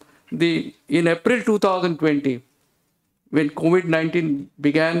 In April 2020, when COVID-19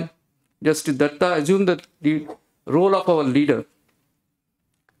 began, Justice Datta assumed the role of our leader.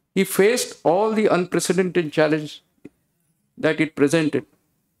 He faced all the unprecedented challenge that it presented.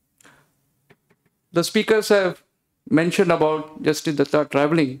 The speakers have mentioned about Justice Datta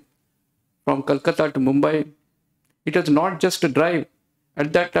traveling from Calcutta to Mumbai. It was not just a drive.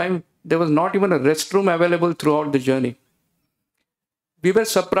 At that time, there was not even a restroom available throughout the journey. We were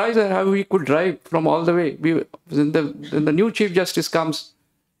surprised at how we could drive from all the way. When the new Chief Justice comes,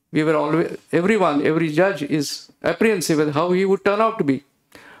 every judge is apprehensive at how he would turn out to be.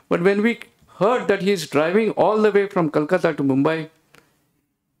 But when we heard that he is driving all the way from Calcutta to Mumbai,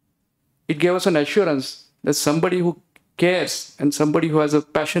 it gave us an assurance that somebody who cares and somebody who has a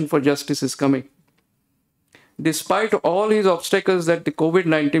passion for justice is coming. Despite all these obstacles that the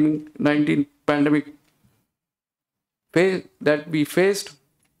COVID-19 pandemic that we faced,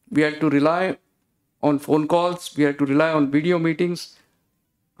 we had to rely on phone calls, we had to rely on video meetings.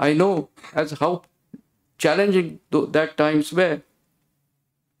 I know as how challenging that times were.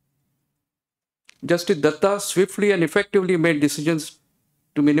 Justice Datta swiftly and effectively made decisions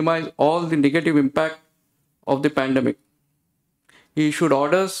to minimize all the negative impact of the pandemic. He issued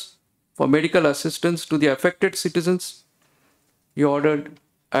orders for medical assistance to the affected citizens. He ordered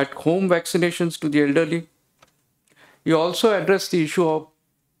at-home vaccinations to the elderly. He also addressed the issue of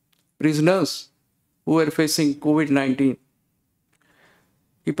prisoners who were facing COVID-19.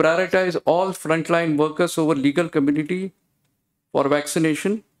 He prioritized all frontline workers over legal community for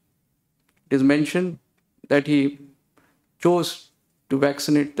vaccination. It is mentioned that he chose to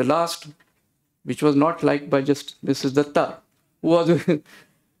vaccinate the last, which was not liked by just Mrs. Datta,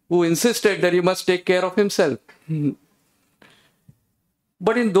 who insisted that he must take care of himself.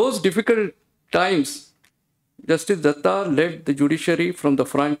 But in those difficult times, Justice Datta led the judiciary from the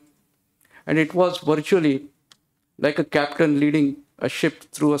front, and it was virtually like a captain leading a ship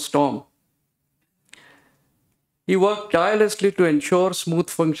through a storm. He worked tirelessly to ensure smooth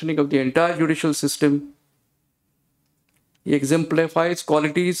functioning of the entire judicial system. He exemplifies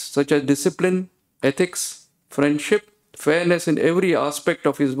qualities such as discipline, ethics, friendship, fairness in every aspect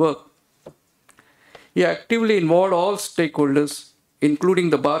of his work. He actively involved all stakeholders, including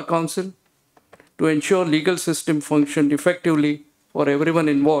the Bar Council, to ensure legal system functioned effectively for everyone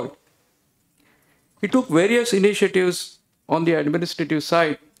involved. He took various initiatives on the administrative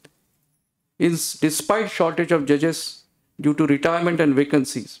side despite shortage of judges due to retirement and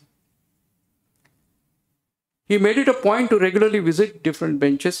vacancies. He made it a point to regularly visit different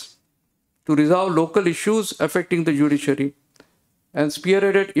benches to resolve local issues affecting the judiciary and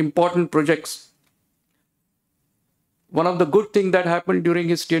spearheaded important projects. One of the good things that happened during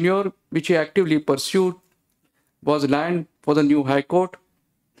his tenure, which he actively pursued, was land for the new High Court,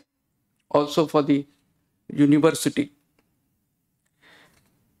 also for the university.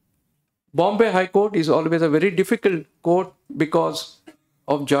 Bombay High Court is always a very difficult court because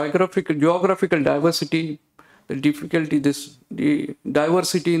of geographical diversity, the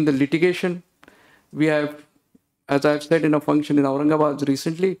diversity in the litigation. We have, as I've said in a function in Aurangabad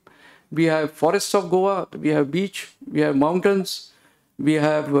recently, we have forests of Goa, we have beach, we have mountains, we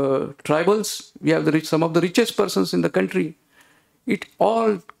have tribals, we have some of the richest persons in the country.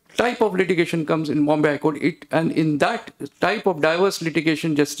 All type of litigation comes in Bombay High Court, and in that type of diverse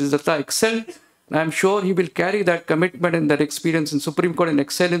litigation, Justice Datta excelled. And I'm sure he will carry that commitment and that experience in Supreme Court and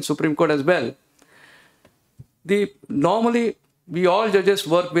excel in Supreme Court as well. Normally, we all judges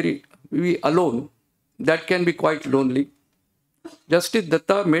work we alone. That can be quite lonely. Justice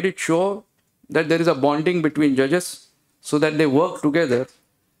Datta made it sure that there is a bonding between judges so that they work together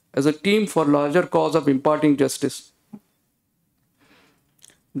as a team for larger cause of imparting justice.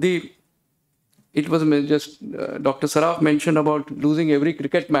 It was just Dr. Saraf mentioned about losing every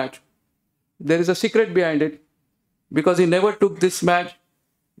cricket match. There is a secret behind it because he never took this match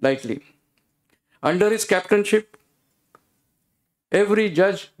lightly. Under his captainship, every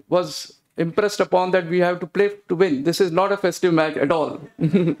judge was impressed upon that we have to play to win. This is not a festive match at all.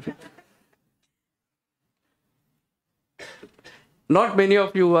 Not many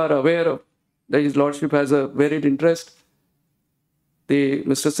of you are aware of that his lordship has a varied interest.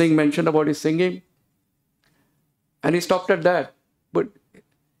 Mr. Singh mentioned about his singing, and he stopped at that. But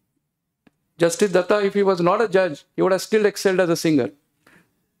Justice Datta, if he was not a judge, he would have still excelled as a singer.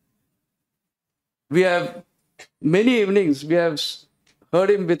 We have many evenings, we have heard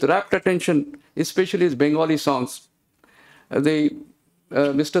him with rapt attention, especially his Bengali songs.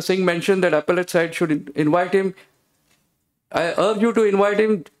 Mr. Singh mentioned that appellate side should invite him. I urge you to invite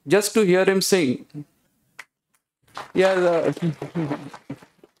him just to hear him sing. He has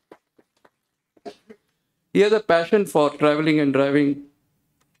a passion for traveling and driving.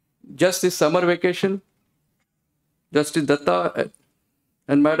 Just this summer vacation, Justice Datta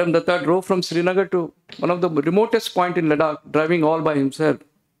and Madam Datta drove from Srinagar to one of the remotest points in Ladakh, driving all by himself.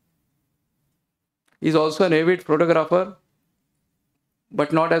 He's also an avid photographer,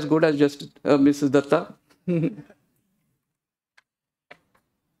 but not as good as Mrs. Datta.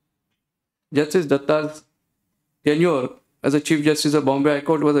 Justice Datta's tenure as a Chief Justice of Bombay High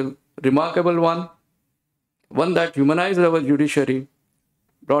Court was a remarkable one that humanized our judiciary,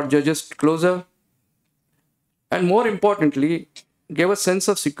 brought judges closer, and more importantly, gave a sense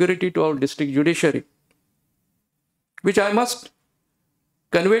of security to our district judiciary, which I must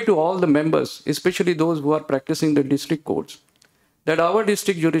convey to all the members, especially those who are practicing the district courts, that our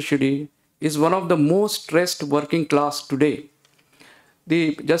district judiciary is one of the most stressed working class today.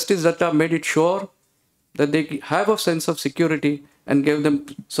 The Justice Datta made it sure that they have a sense of security and gave them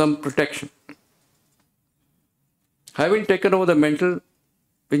some protection. Having taken over the mental,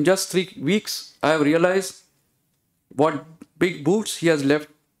 in just 3 weeks, I have realized what big boots he has left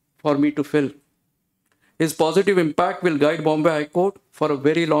for me to fill. His positive impact will guide Bombay High Court for a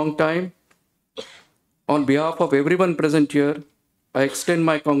very long time. On behalf of everyone present here, I extend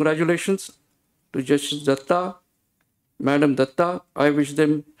my congratulations to Justice Datta, Madam Datta. I wish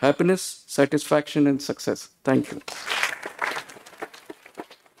them happiness, satisfaction, and success. Thank you.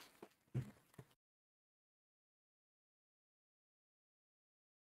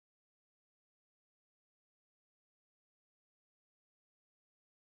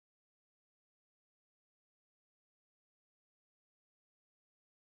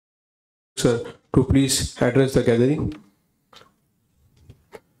 Sir, to please address the gathering.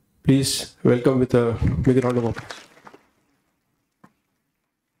 Please welcome with a big round of applause.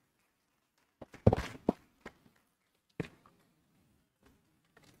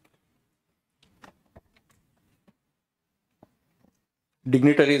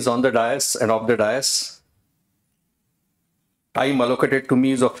 Dignitaries on the dais and off the dais. Time allocated to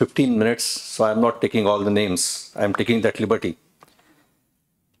me is of 15 minutes, so I'm not taking all the names. I'm taking that liberty.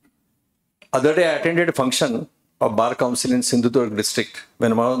 Other day I attended a function of Bar Council in Sindhudurg district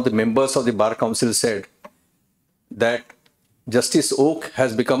when one of the members of the Bar Council said that Justice Oak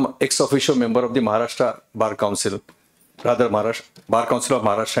has become ex officio member of the Maharashtra Bar Council, rather Bar Council of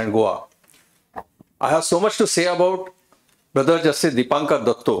Maharashtra and Goa. I have so much to say about Brother Justice Dipankar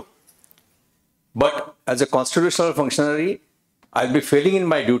Datta, but as a constitutional functionary, I'll be failing in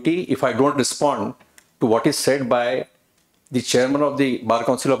my duty if I don't respond to what is said by the chairman of the Bar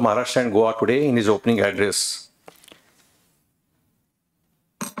Council of Maharashtra and Goa today in his opening address.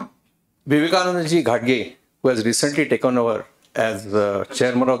 Vivekananda Ji Ghadge, who has recently taken over as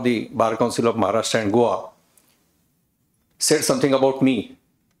chairman of the Bar Council of Maharashtra and Goa, said something about me.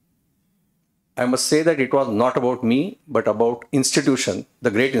 I must say that it was not about me, but about institution,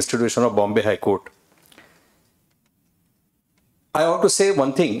 the great institution of Bombay High Court. I want to say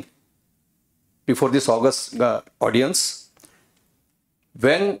one thing before this august audience.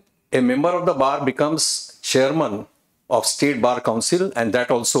 When a member of the bar becomes chairman of State Bar Council, and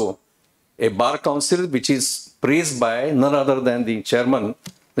that also a bar council which is praised by none other than the chairman,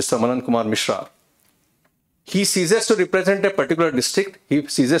 Mr. Manan Kumar Mishra, he ceases to represent a particular district, he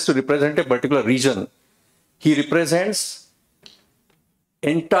ceases to represent a particular region. He represents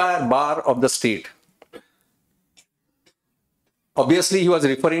entire bar of the state. Obviously, he was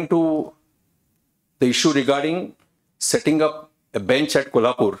referring to the issue regarding setting up a bench at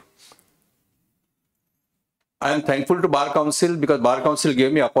Kolhapur. I am thankful to Bar Council because Bar Council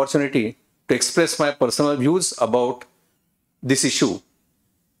gave me opportunity to express my personal views about this issue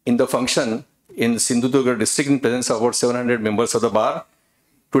in the function in Sindhudurg district in presence of about 700 members of the bar.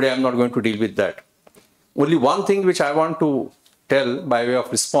 Today I am not going to deal with that. Only one thing which I want to tell by way of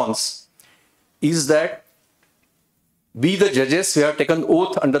response is that we the judges, we have taken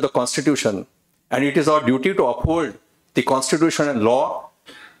oath under the Constitution, and it is our duty to uphold the Constitution and law,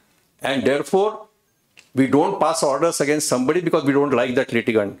 and therefore we don't pass orders against somebody because we don't like that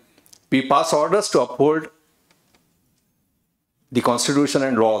litigant. We pass orders to uphold the Constitution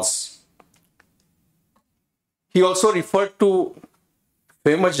and laws. He also referred to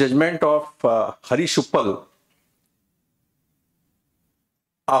famous judgment of Hari Shuppal.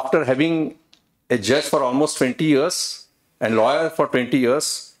 After having a judge for almost 20 years and lawyer for 20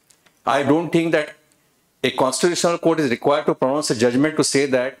 years, I don't think that a constitutional court is required to pronounce a judgment to say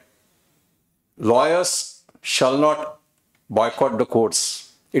that lawyers shall not boycott the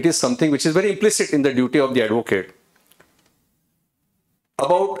courts. It is something which is very implicit in the duty of the advocate.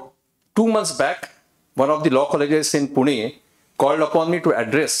 About 2 months back, one of the law colleges in Pune called upon me to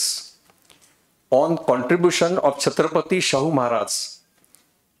address on contribution of Chhatrapati Shahu Maharaj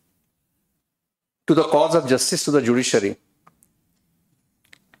to the cause of justice to the judiciary.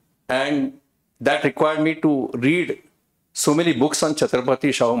 And that required me to read so many books on Chhatrapati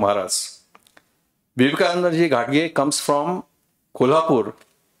Shahu Maharaj. Vivekananda Ji Ghadge comes from Kolhapur,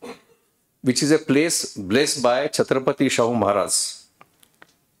 which is a place blessed by Chhatrapati Shahu Maharaj.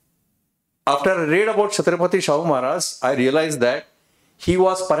 After I read about Chhatrapati Shahu Maharaj, I realized that he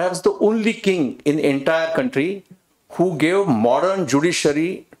was perhaps the only king in the entire country who gave modern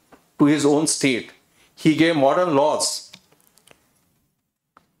judiciary to his own state. He gave modern laws.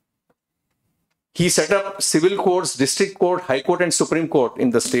 He set up civil courts, district court, high court and supreme court in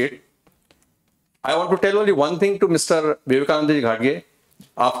the state. I want to tell only one thing to Mr. Vivekananda Ji Ghadge.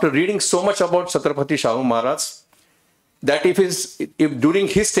 After reading so much about Chhatrapati Shahu Maharaj, that if during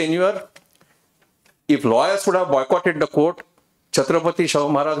his tenure, if lawyers would have boycotted the court, Chhatrapati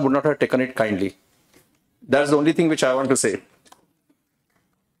Shahu Maharaj would not have taken it kindly. That's the only thing which I want to say.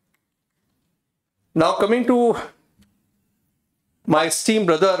 Now coming to my esteemed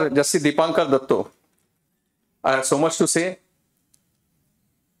brother, Justice Dipankar Datta, I have so much to say.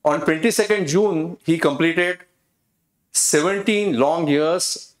 On 22nd June, he completed 17 long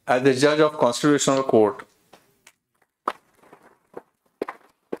years as the judge of Constitutional Court.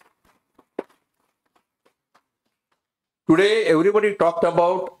 Today, everybody talked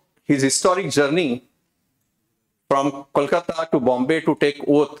about his historic journey from Kolkata to Bombay to take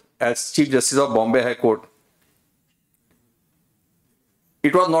oath as Chief Justice of Bombay High Court.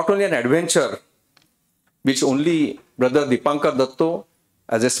 It was not only an adventure which only Brother Dipankar Datta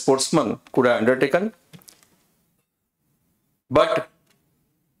as a sportsman could have undertaken, but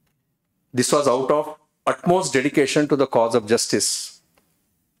this was out of utmost dedication to the cause of justice,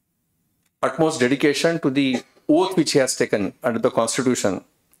 utmost dedication to the oath which he has taken under the Constitution.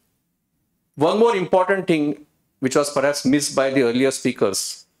 One more important thing which was perhaps missed by the earlier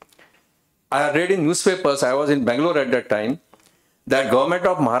speakers. I had read in newspapers, I was in Bangalore at that time, that government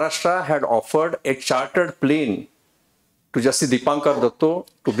of Maharashtra had offered a chartered plane to Justice Dipankar Datta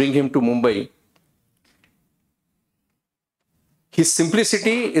to bring him to Mumbai. His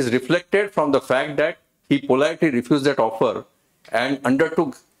simplicity is reflected from the fact that he politely refused that offer and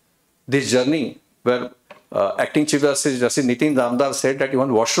undertook this journey where Acting Chief Justice Nitin Damdar said that even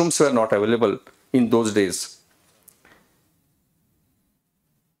washrooms were not available in those days.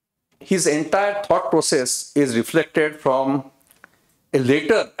 His entire thought process is reflected from a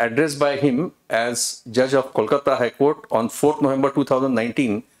letter addressed by him as Judge of Kolkata High Court on 4th November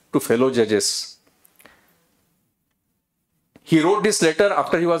 2019 to fellow judges. He wrote this letter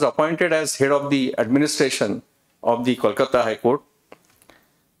after he was appointed as head of the administration of the Kolkata High Court.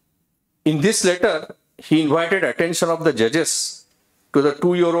 In this letter, he invited attention of the judges to the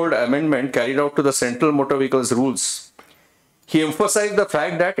 2-year-old amendment carried out to the Central Motor Vehicles Rules. He emphasized the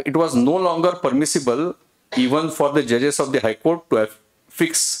fact that it was no longer permissible even for the judges of the High Court to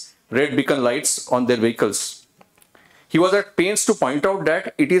fix red beacon lights on their vehicles. He was at pains to point out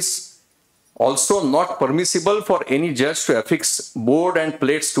that it is also not permissible for any judge to affix board and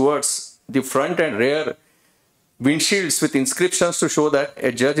plates towards the front and rear windshields with inscriptions to show that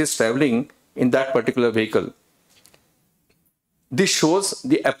a judge is traveling in that particular vehicle. This shows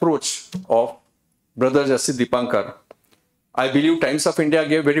the approach of Brother Justice Dipankar. I believe Times of India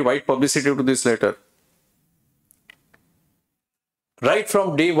gave very wide publicity to this letter. Right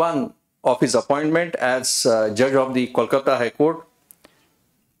from day one of his appointment as judge of the Kolkata High Court,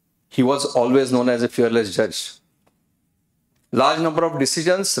 he was always known as a fearless judge. Large number of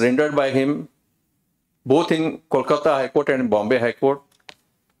decisions rendered by him, both in Kolkata High Court and Bombay High Court,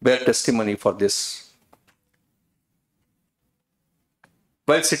 bear testimony for this.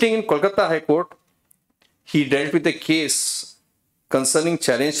 While sitting in Kolkata High Court, he dealt with a case concerning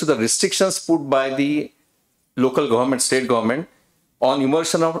challenge to the restrictions put by the local government, state government, on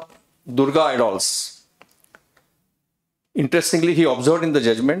immersion of Durga idols. Interestingly, he observed in the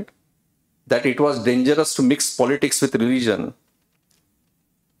judgment that it was dangerous to mix politics with religion.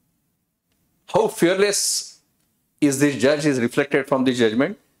 How fearless is this judge is reflected from the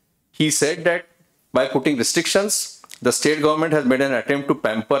judgment. He said that by putting restrictions, the state government has made an attempt to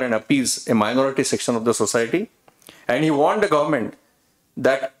pamper and appease a minority section of the society. And he warned the government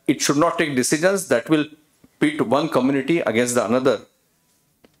that it should not take decisions that will pit one community against the another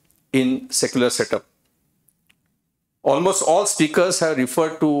in secular setup. Almost all speakers have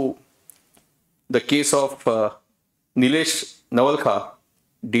referred to the case of Nilesh Nawalkha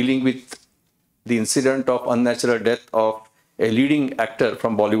dealing with the incident of unnatural death of a leading actor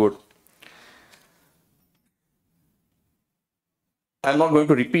from Bollywood. I'm not going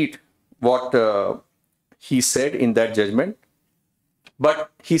to repeat what he said in that judgment,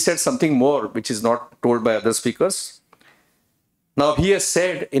 but he said something more which is not told by other speakers. Now, he has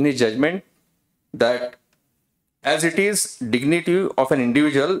said in his judgment that as it is, dignity of an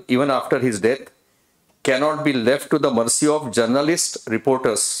individual, even after his death, cannot be left to the mercy of journalists,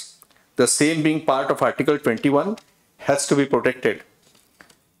 reporters. The same being part of Article 21 has to be protected.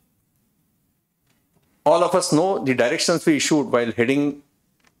 All of us know the directions we issued while heading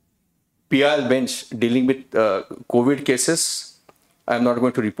PIL bench dealing with COVID cases. I am not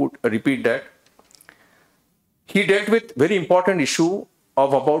going to repeat that. He dealt with very important issue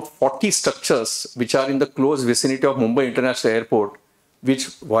of about 40 structures which are in the close vicinity of Mumbai International Airport, which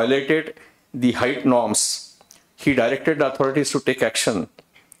violated the height norms. He directed the authorities to take action.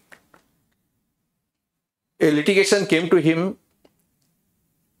 A litigation came to him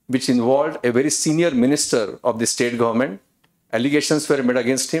which involved a very senior minister of the state government. Allegations were made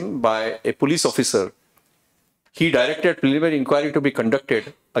against him by a police officer. He directed preliminary inquiry to be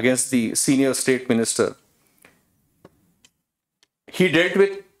conducted against the senior state minister. He dealt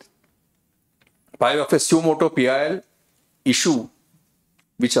with by of a suo motu PIL issue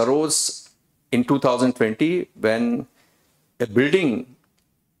which arose in 2020 when a building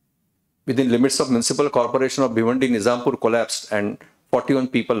within limits of Municipal Corporation of Bhiwandi Nizampur collapsed and 41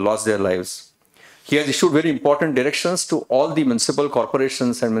 people lost their lives. He has issued very important directions to all the municipal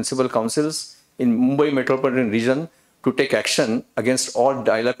corporations and municipal councils in Mumbai metropolitan region to take action against all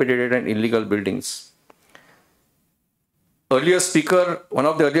dilapidated and illegal buildings. One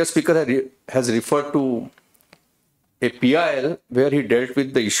of the earlier speakers has referred to a PIL where he dealt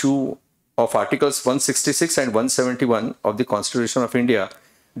with the issue of Articles 166 and 171 of the Constitution of India,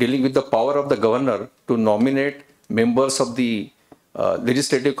 dealing with the power of the governor to nominate members of the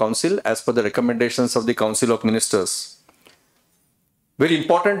Legislative Council as per the recommendations of the Council of Ministers. Very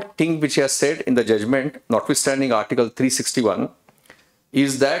important thing which he has said in the judgment, notwithstanding Article 361,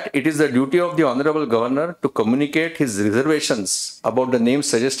 is that it is the duty of the Honorable Governor to communicate his reservations about the names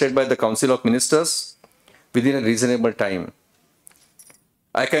suggested by the Council of Ministers within a reasonable time.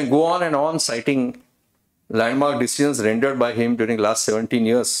 I can go on and on citing landmark decisions rendered by him during last 17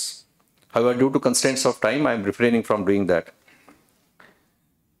 years. However, due to constraints of time, I am refraining from doing that.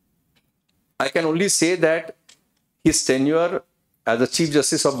 I can only say that his tenure as the Chief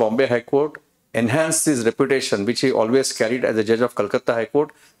Justice of Bombay High Court enhanced his reputation, which he always carried as a judge of Calcutta High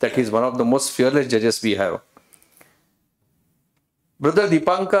Court, that he is one of the most fearless judges we have. Brother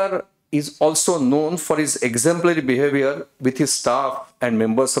Dipankar is also known for his exemplary behavior with his staff and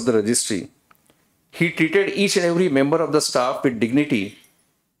members of the registry. He treated each and every member of the staff with dignity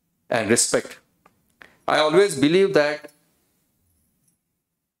and respect. I always believe that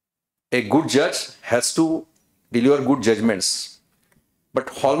a good judge has to deliver good judgments. But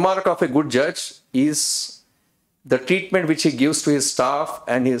hallmark of a good judge is the treatment which he gives to his staff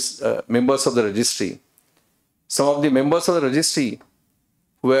and his members of the registry. Some of the members of the registry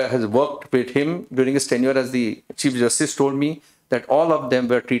who has worked with him during his tenure as the Chief Justice told me that all of them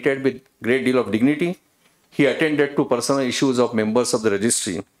were treated with great deal of dignity. He attended to personal issues of members of the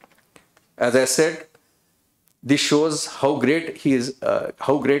registry. As I said, this shows how great he is,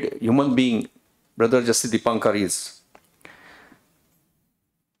 how great human being Brother Justice Dipankar is.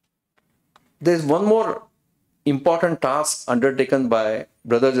 There is one more important task undertaken by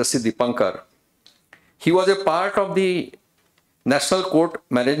Brother Justice Dipankar. He was a part of the National Court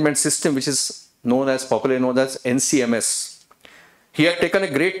Management System, which is popularly known as NCMS. He had taken a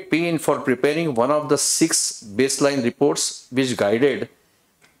great pain for preparing one of the 6 baseline reports which guided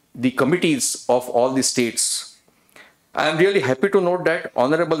the committees of all the states. I am really happy to note that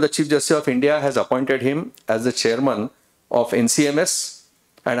Honorable the Chief Justice of India has appointed him as the chairman of NCMS,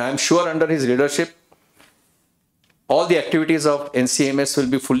 and I am sure under his leadership, all the activities of NCMS will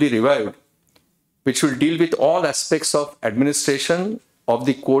be fully revived, which will deal with all aspects of administration of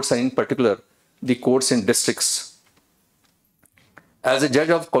the courts and in particular the courts in districts. As a judge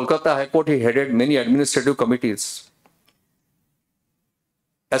of Kolkata High Court, he headed many administrative committees.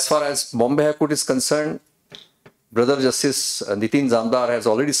 As far as Bombay High Court is concerned, Brother Justice Nitin Zamdar has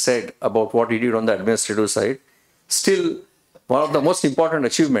already said about what he did on the administrative side. Still, one of the most important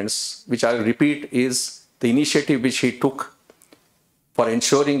achievements, which I will repeat, is the initiative which he took for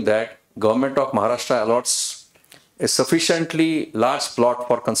ensuring that Government of Maharashtra allots a sufficiently large plot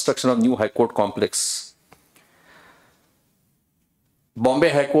for construction of new High Court complex. Bombay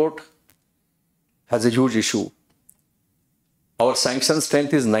High Court has a huge issue. Our sanction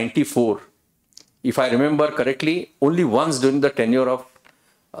strength is 94. If I remember correctly, only once during the tenure of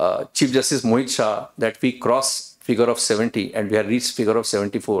Chief Justice Mohit Shah that we crossed figure of 70 and we have reached figure of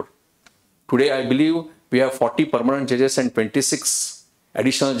 74. Today, I believe we have 40 permanent judges and 26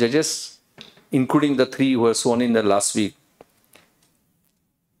 additional judges, including the 3 who were sworn in the last week.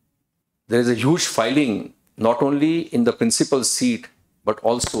 There is a huge filing, not only in the principal seat, but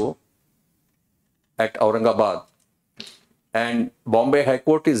also at Aurangabad. And Bombay High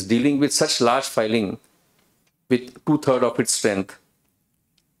Court is dealing with such large filing with 2/3 of its strength.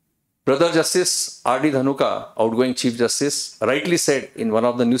 Brother Justice R.D. Dhanuka, outgoing Chief Justice, rightly said in one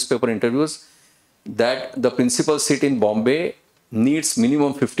of the newspaper interviews that the principal seat in Bombay needs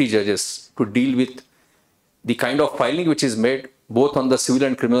minimum 50 judges to deal with the kind of filing which is made both on the civil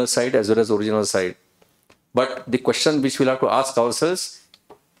and criminal side as well as original side. But the question which we'll have to ask ourselves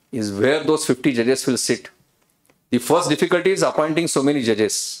is where those 50 judges will sit. The first difficulty is appointing so many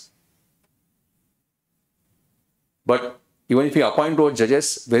judges. But even if you appoint those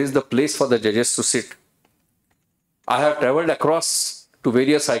judges, where is the place for the judges to sit? I have traveled across to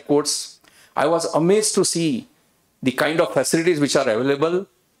various high courts. I was amazed to see the kind of facilities which are available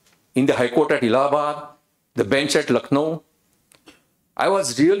in the High Court at Allahabad, the bench at Lucknow. I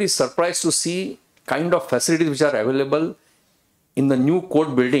was really surprised to see kind of facilities which are available in the new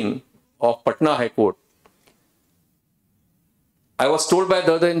court building of Patna High Court. I was told by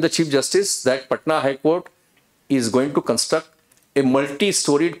the Chief Justice that Patna High Court is going to construct a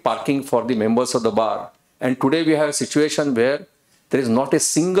multi-storied parking for the members of the bar. And today we have a situation where there is not a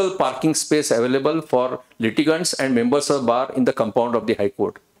single parking space available for litigants and members of the bar in the compound of the High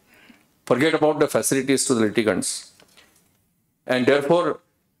Court. Forget about the facilities to the litigants. And therefore,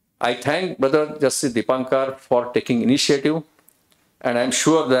 I thank Brother Justice Dipankar for taking initiative. And I'm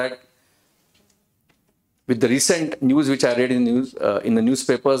sure that with the recent news which I read in the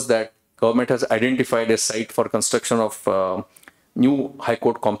newspapers that government has identified a site for construction of new High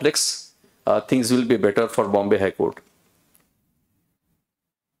Court complex, things will be better for Bombay High Court.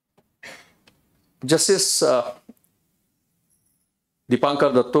 Justice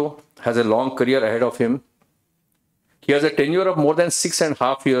Dipankar Datta has a long career ahead of him. He has a tenure of more than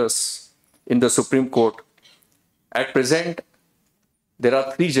 6.5 years in the Supreme Court. At present, there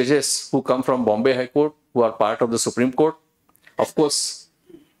are 3 judges who come from Bombay High Court who are part of the Supreme Court. Of course,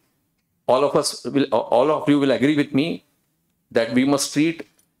 all of you will agree with me that we must treat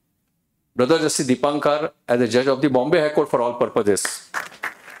Brother Justice Dipankar as a judge of the Bombay High Court for all purposes.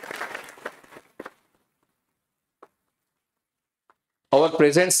 Our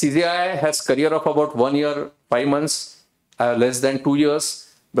present CJI has career of about 1 year, 5 months, less than 2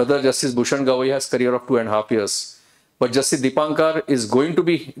 years. Brother Justice Bhushan Gawai has career of 2.5 years. But Justice Dipankar is going to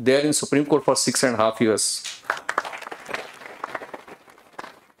be there in Supreme Court for 6.5 years.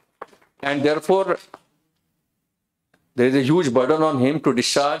 And therefore, there is a huge burden on him to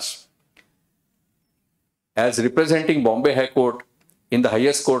discharge as representing Bombay High Court in the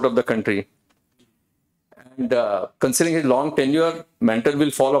highest court of the country. And considering his long tenure, mantle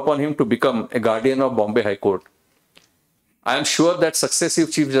will fall upon him to become a guardian of Bombay High Court. I am sure that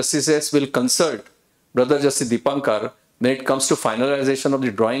successive Chief Justices will consult Brother Justice Dipankar when it comes to finalization of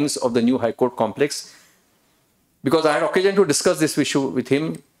the drawings of the new High Court complex. Because I had occasion to discuss this issue with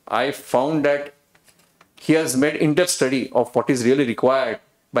him, I found that he has made in-depth study of what is really required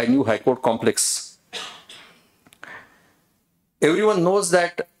by new High Court complex. Everyone knows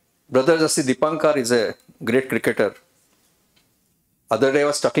that Brother Justice Dipankar is a great cricketer. Other day I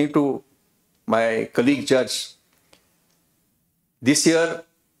was talking to my colleague judge. This year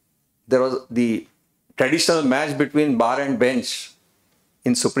there was the traditional match between bar and bench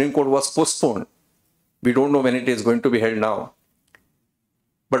in Supreme Court was postponed. We don't know when it is going to be held now.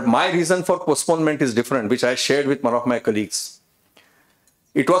 But my reason for postponement is different, which I shared with one of my colleagues.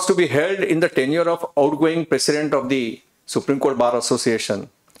 It was to be held in the tenure of outgoing president of the Supreme Court Bar Association.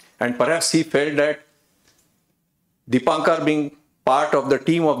 And perhaps he felt that Dipankar being part of the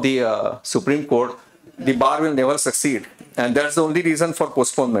team of the Supreme Court, the bar will never succeed. And that's the only reason for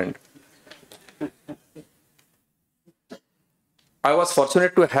postponement. I was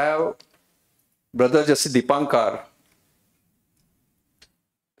fortunate to have Brother Justice Dipankar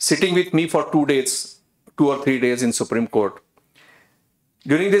sitting with me for 2 days, 2 or 3 days in Supreme Court.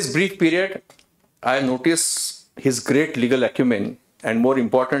 During this brief period, I noticed his great legal acumen and more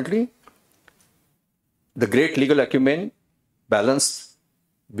importantly, the great legal acumen balanced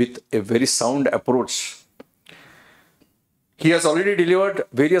with a very sound approach. He has already delivered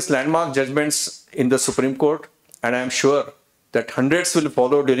various landmark judgments in the Supreme Court, and I am sure that hundreds will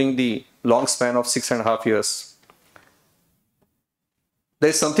follow during the long span of 6.5 years. There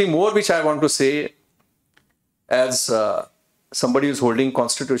is something more which I want to say as somebody who is holding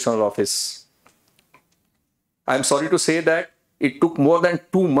constitutional office. I am sorry to say that it took more than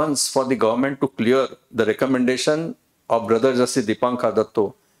 2 months for the government to clear the recommendation of Brother Justice Dipankar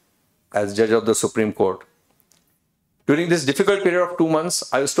Datta as judge of the Supreme Court. During this difficult period of 2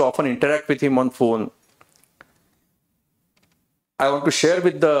 months, I used to often interact with him on phone. I want to share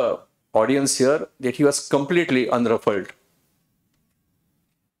with the audience here that he was completely unruffled.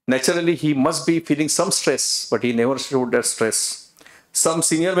 Naturally, he must be feeling some stress, but he never showed that stress. Some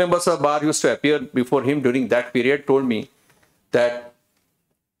senior members of bar used to appear before him during that period told me that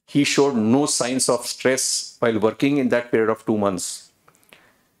he showed no signs of stress while working in that period of 2 months.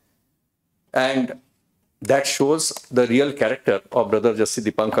 And that shows the real character of Brother Justice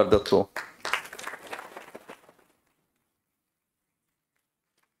Dipankar Datta.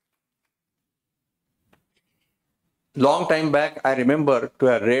 Long time back, I remember to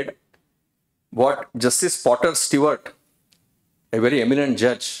have read what Justice Potter Stewart, a very eminent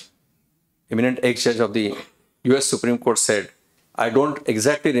judge, eminent ex-judge of the US Supreme Court said. I don't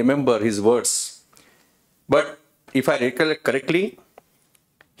exactly remember his words, but if I recollect correctly,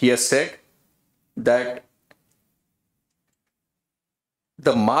 he has said that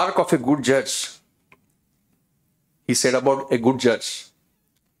the mark of a good judge, he said about a good judge,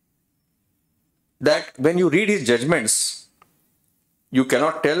 that when you read his judgments, you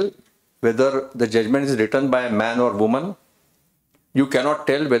cannot tell whether the judgment is written by a man or woman. You cannot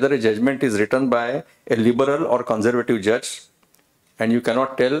tell whether a judgment is written by a liberal or conservative judge. And you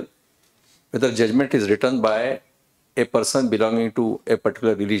cannot tell whether judgment is written by a person belonging to a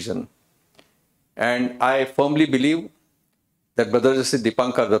particular religion. And I firmly believe that Brother Justice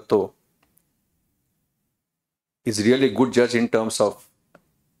Dipankar Datta is really a good judge in terms of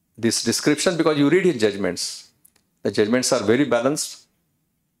this description, because you read his judgments. The judgments are very balanced,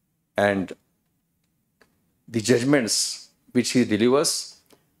 and the judgments which he delivers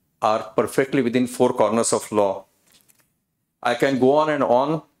are perfectly within 4 corners of law. I can go on and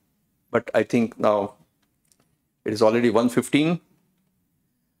on, but I think now it is already 1:15.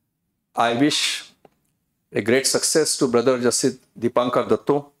 I wish a great success to Brother Justice Dipankar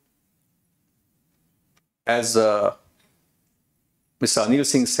Datta. As Mr. Anil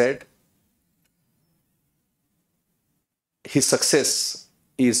Singh said, his success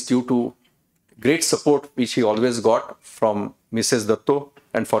is due to great support which he always got from Mrs. Datta,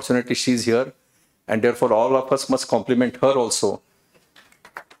 and fortunately she is here, and therefore all of us must compliment her also.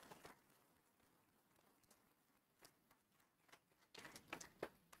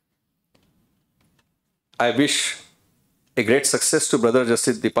 I wish a great success to Brother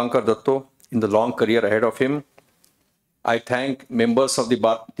Justice Dipankar Datta in the long career ahead of him. I thank members of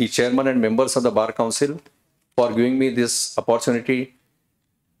the chairman and members of the Bar Council for giving me this opportunity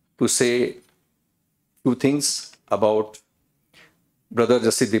to say few things about Brother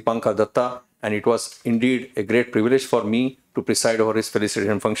Justice Dipankar Datta, and it was indeed a great privilege for me to preside over his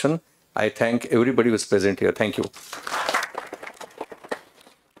felicitation function. I thank everybody who is present here. Thank you.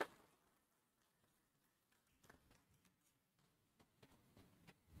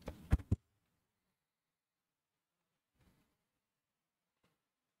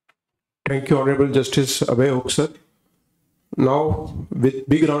 Thank you, Honorable Justice Abhay Oak, sir. Now, with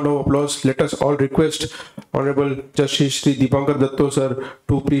big round of applause, let us all request Honorable Justice Shri Dipankar Datta, sir,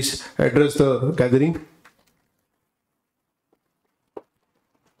 to please address the gathering.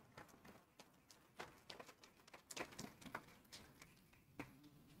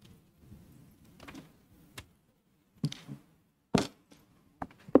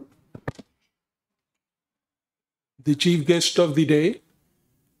 The chief guest of the day,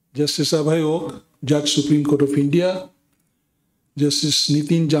 Justice Abhay Oak, Judge Supreme Court of India, Justice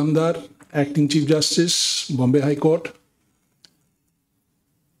Nitin Jamdar, Acting Chief Justice, Bombay High Court,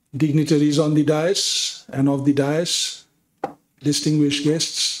 dignitaries on the dais and off the dais, distinguished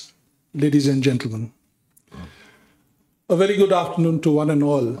guests, ladies and gentlemen. A very good afternoon to one and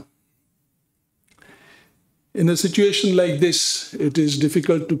all. In a situation like this, it is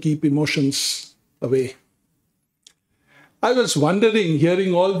difficult to keep emotions away. I was wondering,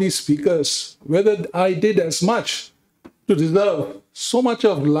 hearing all these speakers, whether I did as much to deserve so much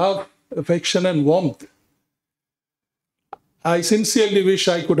of love, affection, and warmth. I sincerely wish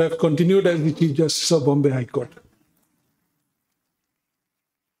I could have continued as the Chief Justice of Bombay High Court.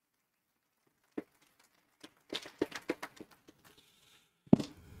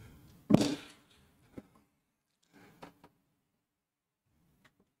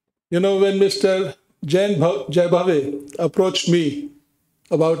 You know, when Mr. Jai Bhave approached me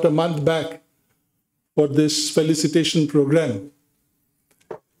about a month back for this felicitation program,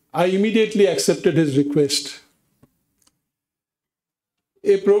 I immediately accepted his request.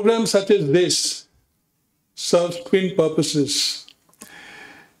 A program such as this serves twin purposes.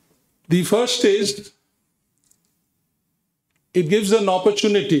 The first is, it gives an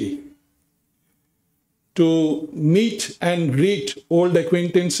opportunity to meet and greet old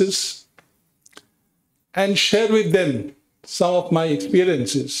acquaintances and share with them some of my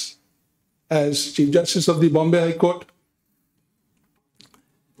experiences as Chief Justice of the Bombay High Court.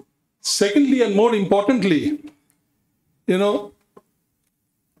 Secondly, and more importantly, you know,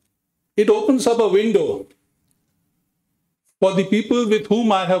 it opens up a window for the people with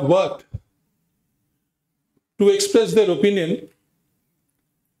whom I have worked to express their opinion,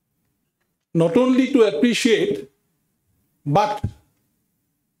 not only to appreciate, but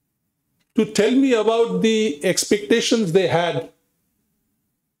to tell me about the expectations they had,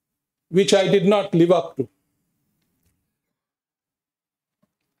 which I did not live up to.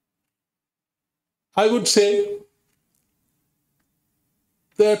 I would say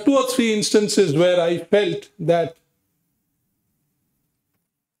there are 2 or 3 instances where I felt that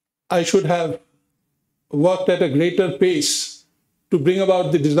I should have worked at a greater pace to bring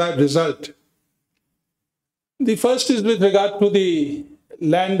about the desired result. The first is with regard to the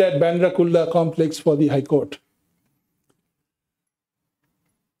land at Bandra Kurla complex for the High Court.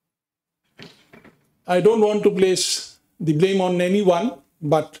 I don't want to place the blame on anyone,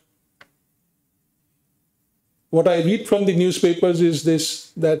 but what I read from the newspapers is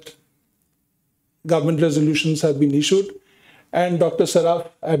this, that government resolutions have been issued, and Dr. Saraf,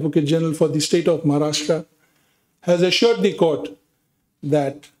 Advocate General for the state of Maharashtra, has assured the court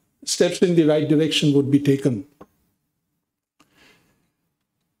that steps in the right direction would be taken.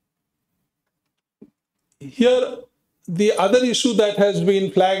 Here, the other issue that has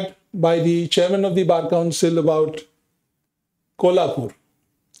been flagged by the chairman of the Bar Council about Kolhapur,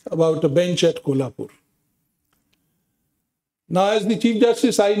 about a bench at Kolhapur. Now, as the Chief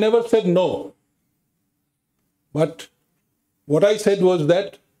Justice, I never said no. But what I said was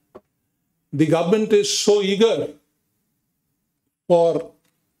that the government is so eager for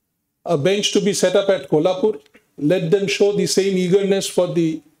a bench to be set up at Kolhapur, let them show the same eagerness for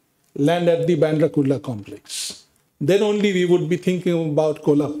the land at the Bandra Kurla complex. Then only we would be thinking about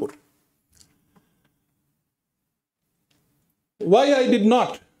Kolhapur. why I did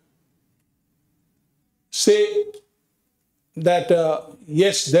not say that,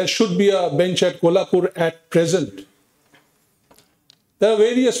 yes, there should be a bench at Kolhapur at present. There are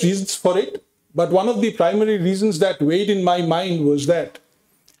various reasons for it, but one of the primary reasons that weighed in my mind was that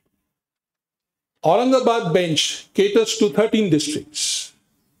Aurangabad bench caters to 13 districts.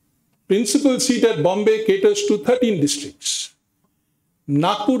 Principal seat at Bombay caters to 13 districts.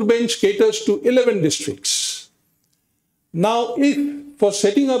 Nagpur bench caters to 11 districts. Now, if for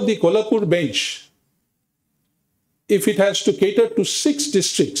setting up the Kolhapur bench, if it has to cater to 6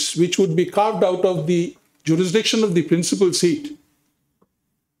 districts, which would be carved out of the jurisdiction of the principal seat,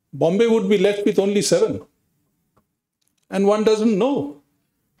 Bombay would be left with only 7. And one doesn't know.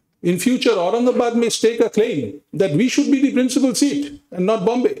 In future, Aurangabad may stake a claim that we should be the principal seat and not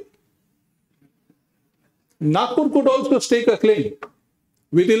Bombay. Nagpur could also stake a claim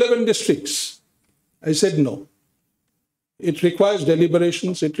with 11 districts. I said no. It requires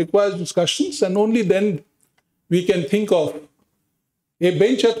deliberations, it requires discussions, and only then we can think of a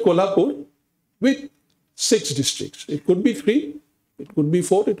bench at Kolhapur with 6 districts. It could be 3, it could be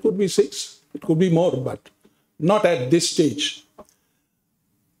 4, it could be 6, it could be more, but not at this stage.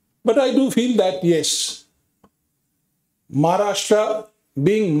 But I do feel that, yes, Maharashtra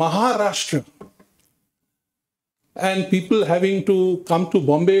being Maharashtra and people having to come to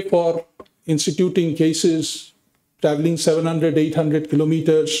Bombay for instituting cases, traveling 700, 800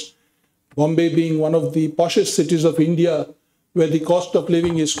 kilometers, Bombay being one of the poshest cities of India, where the cost of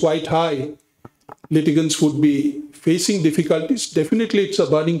living is quite high, litigants would be facing difficulties. Definitely, it's a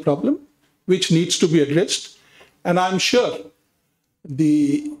burning problem which needs to be addressed. And I'm sure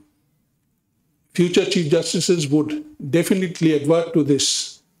the future Chief Justices would definitely advert to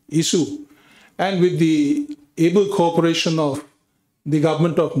this issue, and with the able cooperation of the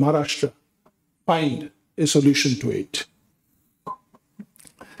government of Maharashtra, find a solution to it.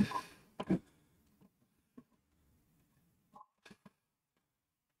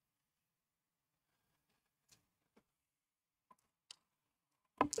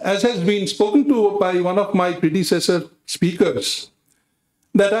 As has been spoken to by one of my predecessor speakers,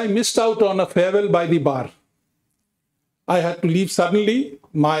 that I missed out on a farewell by the bar. I had to leave suddenly.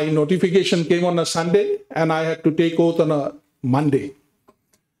 My notification came on a Sunday and I had to take oath on a Monday.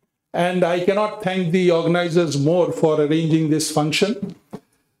 And I cannot thank the organizers more for arranging this function.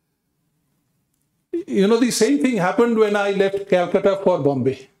 You know, the same thing happened when I left Calcutta for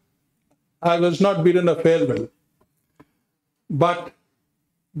Bombay. I was not bidden a farewell. But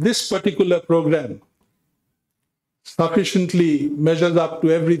this particular program sufficiently measures up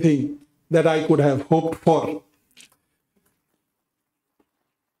to everything that I could have hoped for.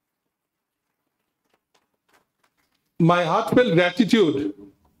 My heartfelt gratitude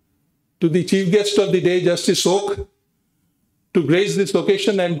to the chief guest of the day, Justice Oak, to grace this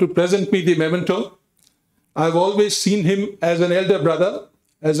occasion and to present me the memento. I've always seen him as an elder brother,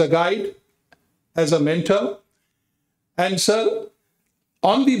 as a guide, as a mentor. And sir,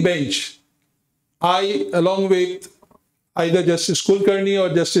 on the bench, I, along with either Justice Kulkarni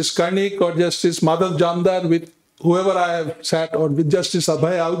or Justice Karnik or Justice Madhav Jamdar, with whoever I have sat, or with Justice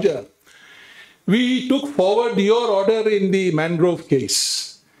Abhay Ahuja, we took forward your order in the Mangrove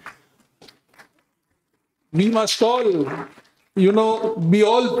case. We must all, be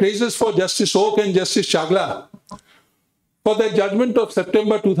all praises for Justice Oak and Justice Chagla for their judgment of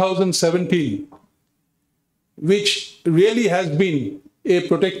September 2017, which really has been a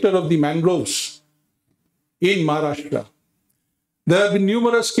protector of the mangroves in Maharashtra. There have been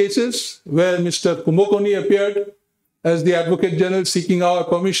numerous cases where Mr. Kumbhakoni appeared as the Advocate General seeking our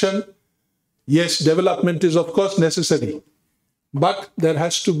permission. Yes, development is of course necessary, but there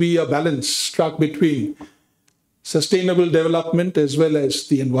has to be a balance struck between sustainable development as well as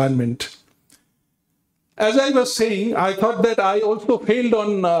the environment. As I was saying, I thought that I also failed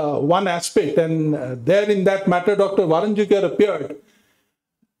on one aspect, and there in that matter, Dr. Varanjikar appeared.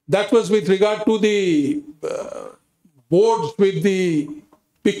 That was with regard to the boards with the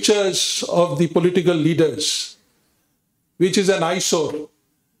pictures of the political leaders, which is an eyesore,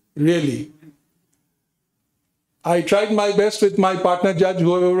 really. I tried my best with my partner judge,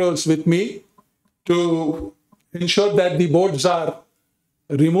 whoever was with me, to ensure that the boards are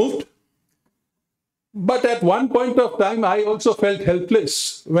removed. But at one point of time, I also felt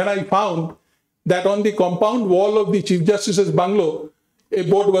helpless when I found that on the compound wall of the Chief Justice's bungalow, a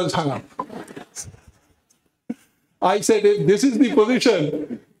board was hung up. I said, if this is the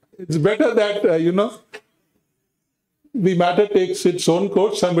position, it's better that, the matter takes its own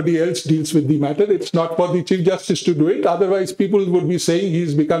course, somebody else deals with the matter. It's not for the Chief Justice to do it. Otherwise, people would be saying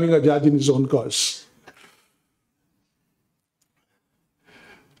he's becoming a judge in his own cause.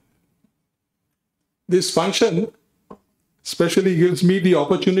 This function especially gives me the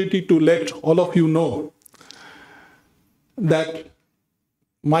opportunity to let all of you know that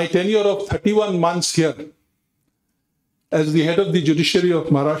my tenure of 31 months here as the head of the judiciary of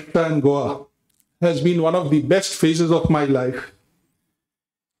Maharashtra and Goa has been one of the best phases of my life.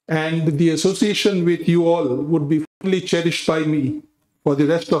 And the association with you all would be fully cherished by me for the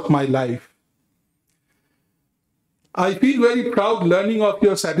rest of my life. I feel very proud learning of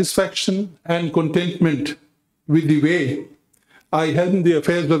your satisfaction and contentment with the way I helm the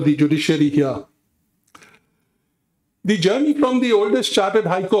affairs of the judiciary here. The journey from the oldest chartered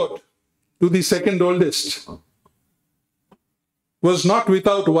high court to the second oldest was not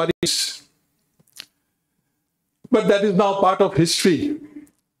without worries, but that is now part of history.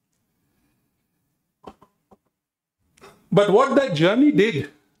 But what that journey did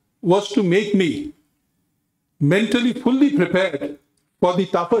was to make me mentally fully prepared for the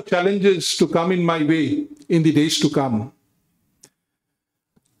tougher challenges to come in my way in the days to come.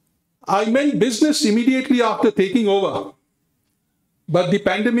 I meant business immediately after taking over, but the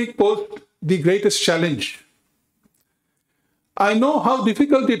pandemic posed the greatest challenge. I know how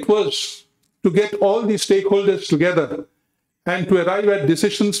difficult it was to get all the stakeholders together and to arrive at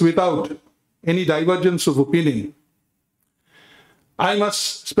decisions without any divergence of opinion. I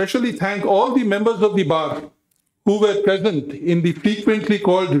must especially thank all the members of the bar who were present in the frequently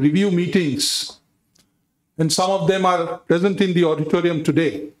called review meetings, and some of them are present in the auditorium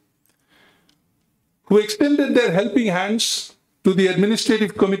today, who extended their helping hands to the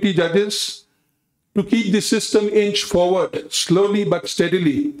administrative committee judges to keep the system inch forward slowly but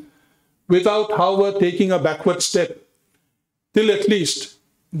steadily, without, however, taking a backward step, till at least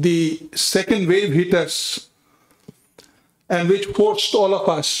the second wave hit us, and which forced all of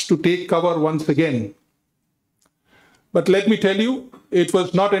us to take cover once again. But let me tell you, it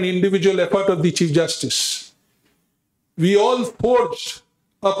was not an individual effort of the Chief Justice. We all forged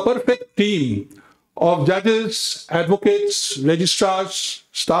a perfect team of judges, advocates, registrars,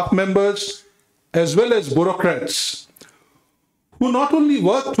 staff members, as well as bureaucrats, who not only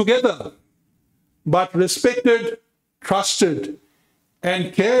worked together, but respected, trusted,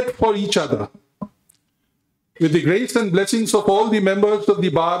 and cared for each other. With the grace and blessings of all the members of the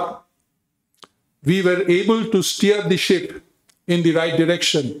bar, we were able to steer the ship in the right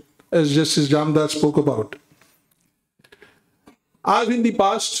direction, as Justice Jamdas spoke about. I've in the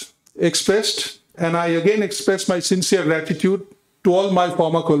past expressed, and I again express my sincere gratitude to all my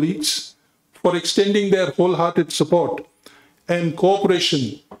former colleagues for extending their wholehearted support and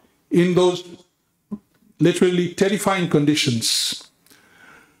cooperation in those literally terrifying conditions.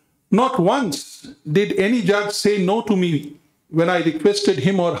 Not once did any judge say no to me when I requested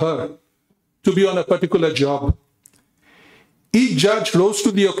him or her to be on a particular job. Each judge rose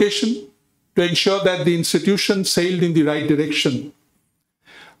to the occasion to ensure that the institution sailed in the right direction.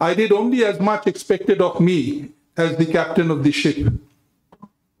 I did only as much expected of me as the captain of the ship.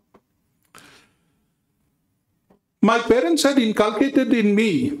 My parents had inculcated in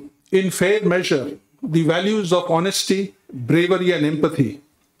me, in fair measure, the values of honesty, bravery, and empathy.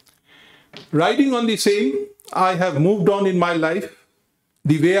 Riding on the same, I have moved on in my life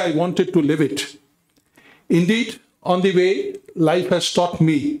the way I wanted to live it. Indeed, on the way, life has taught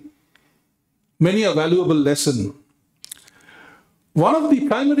me many a valuable lesson. One of the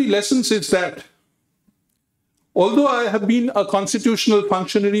primary lessons is that although I have been a constitutional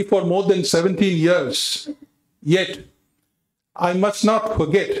functionary for more than 17 years, yet I must not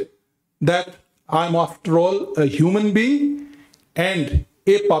forget that I'm after all a human being and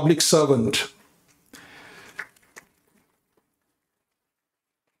a public servant.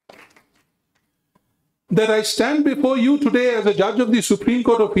 That I stand before you today as a judge of the Supreme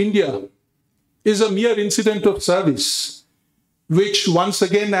Court of India is a mere incident of service, which once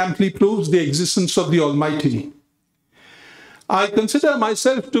again amply proves the existence of the Almighty. I consider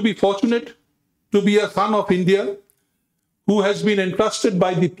myself to be fortunate to be a son of India who has been entrusted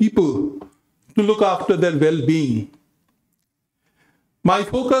by the people to look after their well-being. My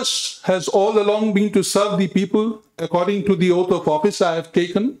focus has all along been to serve the people according to the oath of office I have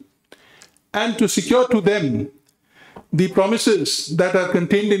taken and to secure to them the promises that are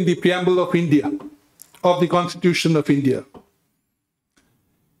contained in the preamble of India, of the Constitution of India.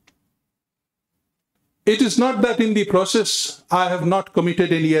 It is not that in the process I have not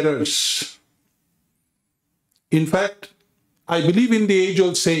committed any errors. In fact, I believe in the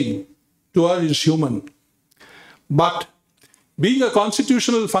age-old saying, to err is human. But being a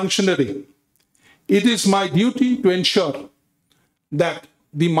constitutional functionary, it is my duty to ensure that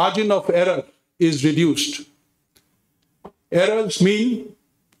the margin of error is reduced. Errors mean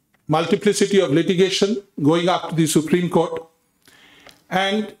multiplicity of litigation going up to the Supreme Court.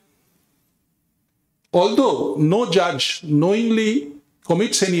 And although no judge knowingly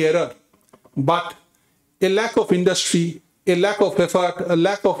commits any error, but a lack of industry, a lack of effort, a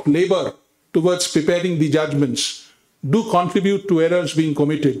lack of labor towards preparing the judgments do contribute to errors being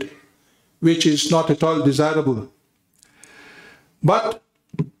committed, which is not at all desirable. But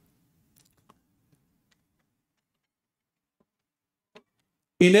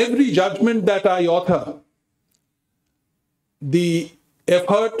in every judgment that I author, the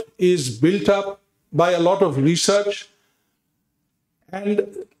effort is built up by a lot of research. And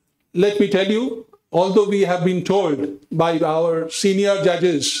let me tell you, although we have been told by our senior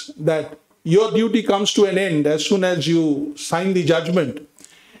judges that your duty comes to an end as soon as you sign the judgment,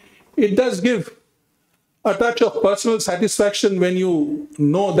 it does give a touch of personal satisfaction when you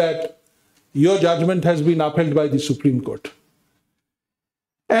know that your judgment has been upheld by the Supreme Court.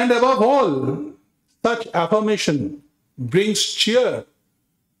 And above all, such affirmation brings cheer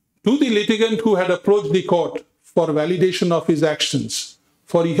to the litigant who had approached the court for validation of his actions,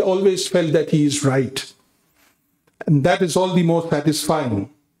 for he always felt that he is right. And that is all the more satisfying.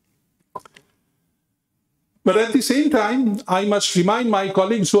 But at the same time, I must remind my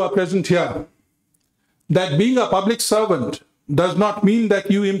colleagues who are present here that being a public servant does not mean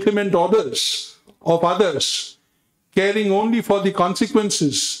that you implement orders of others, caring only for the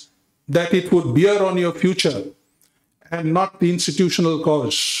consequences that it would bear on your future and not the institutional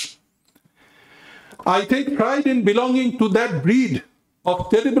cause. I take pride in belonging to that breed of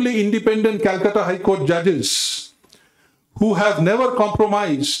terribly independent Calcutta High Court judges who have never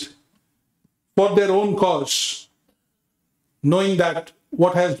compromised for their own cause, knowing that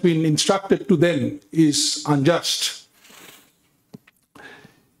what has been instructed to them is unjust.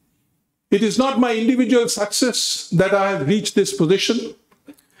 It is not my individual success that I have reached this position.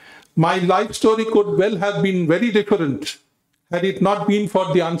 My life story could well have been very different had it not been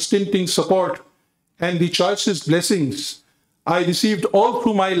for the unstinting support and the choicest blessings I received all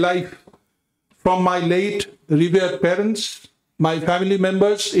through my life from my late revered parents, my family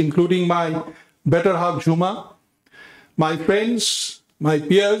members, including my better half Juma, my friends, my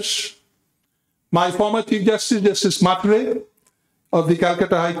peers, my former Chief Justice, Justice Matre of the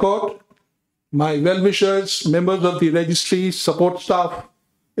Calcutta High Court, my well-wishers, members of the registry, support staff,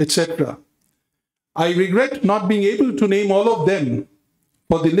 etc. I regret not being able to name all of them,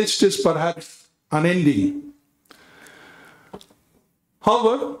 for the list is perhaps unending.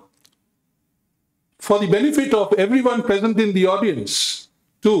 However, for the benefit of everyone present in the audience,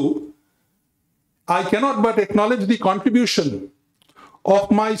 too, I cannot but acknowledge the contribution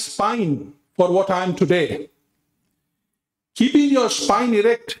of my spine for what I am today. Keeping your spine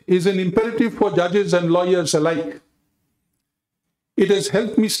erect is an imperative for judges and lawyers alike. It has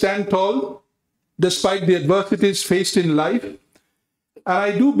helped me stand tall despite the adversities faced in life, and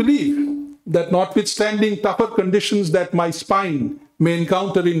I do believe that notwithstanding tougher conditions that my spine may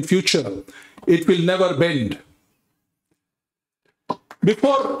encounter in future, it will never bend.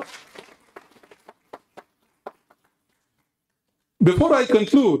 Before I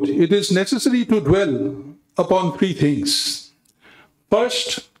conclude, it is necessary to dwell upon three things.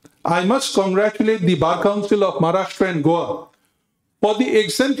 First, I must congratulate the Bar Council of Maharashtra and Goa for the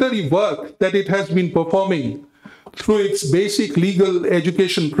exemplary work that it has been performing through its basic legal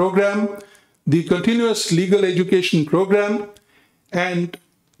education program, the continuous legal education program, and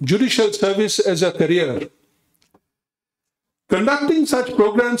judicial service as a career. Conducting such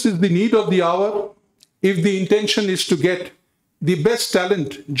programs is the need of the hour if the intention is to get the best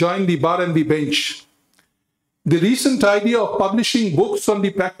talent join the bar and the bench. The recent idea of publishing books on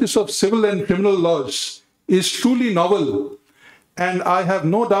the practice of civil and criminal laws is truly novel, and I have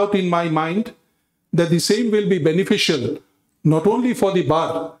no doubt in my mind that the same will be beneficial not only for the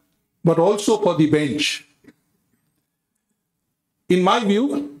bar, but also for the bench. In my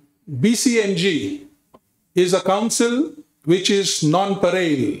view, BCMG is a council which is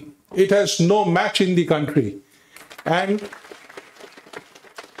non-pareil. It has no match in the country. And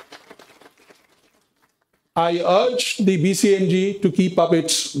I urge the BCMG to keep up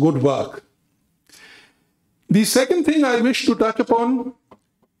its good work. The second thing I wish to touch upon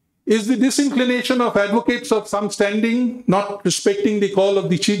is the disinclination of advocates of some standing not respecting the call of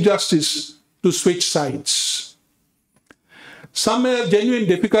the Chief Justice to switch sides. Some may have genuine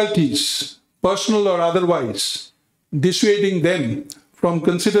difficulties, personal or otherwise, dissuading them from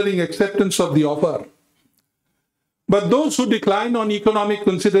considering acceptance of the offer. But those who decline on economic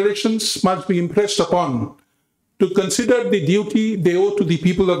considerations must be impressed upon to consider the duty they owe to the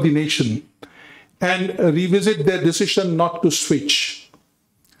people of the nation and revisit their decision not to switch.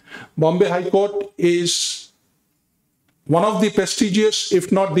 Bombay High Court is one of the prestigious,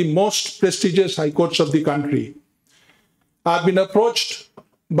 if not the most prestigious high courts of the country. I've been approached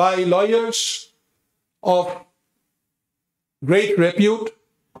by lawyers of great repute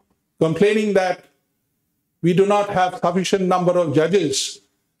complaining that we do not have sufficient number of judges.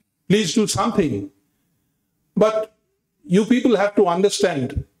 Please do something. But you people have to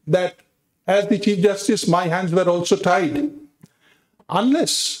understand that as the Chief Justice, my hands were also tied.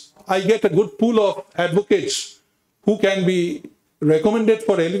 Unless I get a good pool of advocates who can be recommended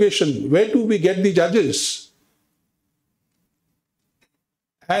for elevation, where do we get the judges?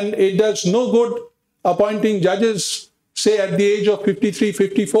 And it does no good appointing judges, say at the age of 53,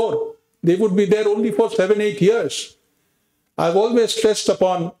 54. They would be there only for 7, 8 years. I've always stressed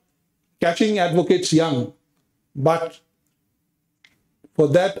upon catching advocates young, but for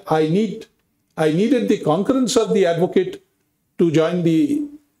that I needed the concurrence of the advocate to join the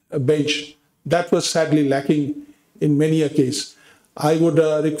bench. That was sadly lacking in many a case. I would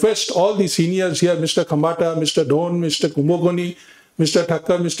request all the seniors here, Mr. Khambata, Mr. Don, Mr. Kumbhogoni, Mr.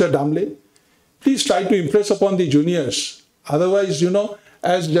 Thakkar, Mr. Damle, please try to impress upon the juniors. Otherwise,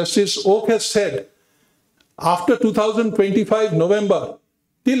 as Justice Oak has said, after 2025 November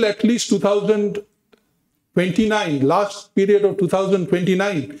till at least 2029, last period of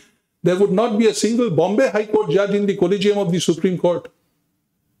 2029, there would not be a single Bombay High Court judge in the Collegium of the Supreme Court.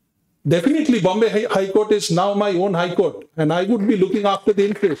 Definitely Bombay High Court is now my own High Court, and I would be looking after the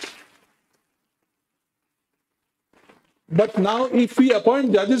interest. But now if we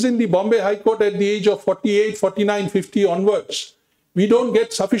appoint judges in the Bombay High Court at the age of 48, 49, 50 onwards, we don't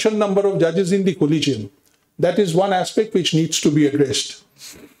get sufficient number of judges in the Collegium. That is one aspect which needs to be addressed.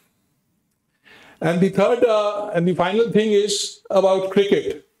 And the third and the final thing is about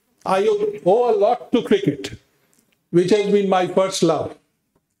cricket. I owe a lot to cricket, which has been my first love.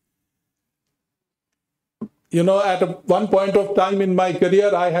 At one point of time in my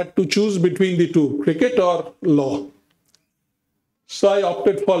career, I had to choose between the two, cricket or law. So I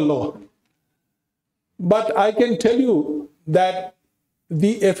opted for law. But I can tell you that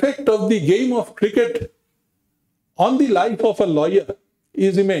the effect of the game of cricket on the life of a lawyer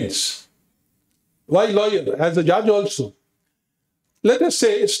is immense. Why lawyer? As a judge also. Let us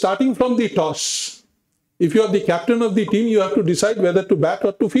say, starting from the toss, if you are the captain of the team, you have to decide whether to bat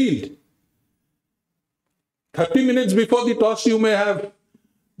or to field. 30 minutes before the toss, you may have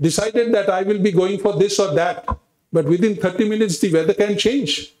decided that I will be going for this or that. But within 30 minutes, the weather can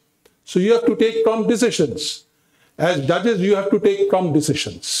change. So you have to take prompt decisions. As judges, you have to take prompt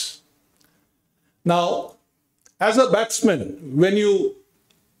decisions. Now, as a batsman, when you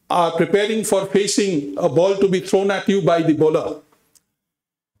are preparing for facing a ball to be thrown at you by the bowler,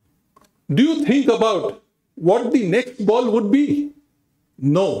 do you think about what the next ball would be?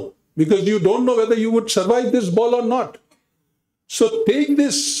 No, because you don't know whether you would survive this ball or not. So take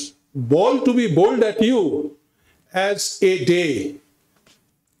this ball to be bowled at you as a day.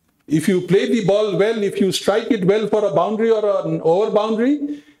 If you play the ball well, if you strike it well for a boundary or an over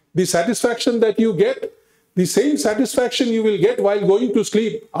boundary, the satisfaction that you get, the same satisfaction you will get while going to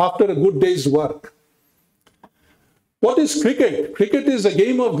sleep after a good day's work. What is cricket? Cricket is a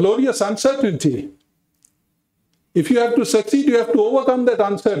game of glorious uncertainty. If you have to succeed, you have to overcome that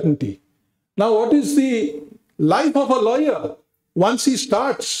uncertainty. Now, what is the life of a lawyer? Once he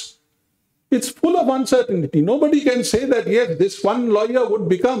starts, it's full of uncertainty. Nobody can say that, yes, this one lawyer would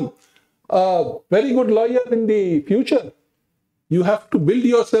become a very good lawyer in the future. You have to build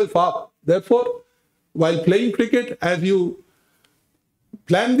yourself up. Therefore, while playing cricket, as you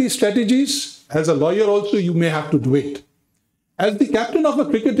plan these strategies, as a lawyer also, you may have to do it. As the captain of a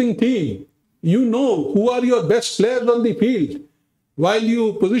cricketing team, you know who are your best players on the field. While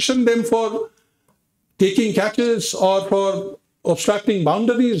you position them for taking catches or for obstructing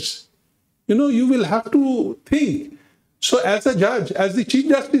boundaries, you will have to think. So as a judge, as the Chief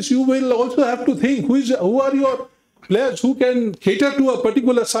Justice, you will also have to think who are your players who can cater to a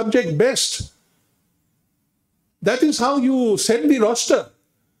particular subject best. That is how you set the roster.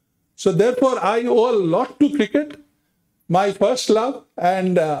 So therefore, I owe a lot to cricket, my first love,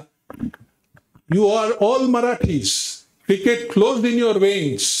 and you are all Marathis. Cricket flows in your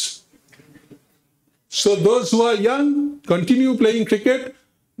veins. So those who are young, continue playing cricket.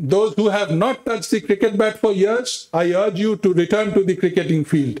 Those who have not touched the cricket bat for years, I urge you to return to the cricketing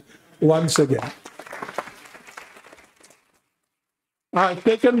field once again. I've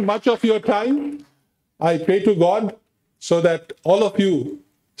taken much of your time. I pray to God so that all of you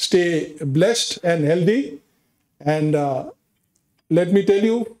stay blessed and healthy. And let me tell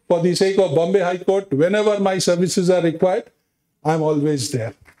you, for the sake of Bombay High Court, whenever my services are required, I'm always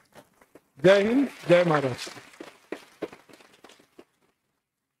there. Jai Hind, Jai Maharashtra.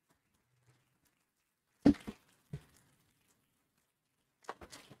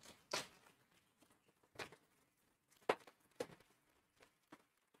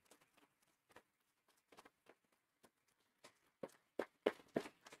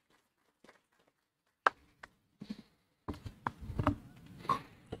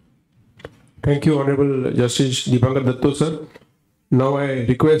 Thank you, Honorable Justice Dipankar Datta, sir. Now I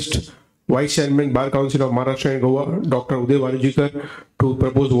request Vice Chairman Bar Council of Maharashtra and Goa, Dr. Uday Varujikar, to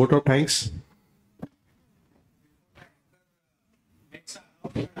propose vote of thanks.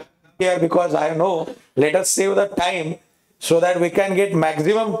 Here because I know, let us save the time so that we can get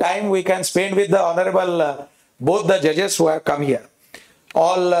maximum time we can spend with the honorable both the judges who have come here.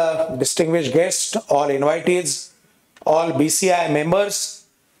 All distinguished guests, all invitees, all BCI members.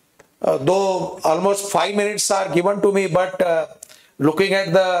 Though almost 5 minutes are given to me, but looking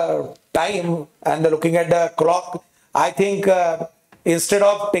at the time and looking at the clock, I think instead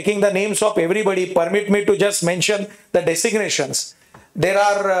of taking the names of everybody, permit me to just mention the designations. There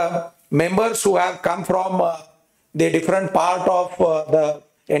are members who have come from the different part of the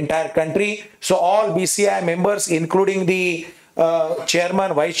entire country. So all BCI members, including the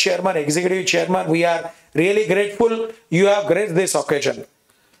chairman, vice chairman, executive chairman, we are really grateful you have graced this occasion.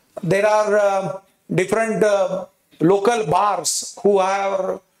 There are different local bars who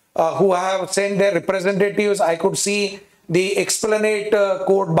have sent their representatives. I could see the Esplanade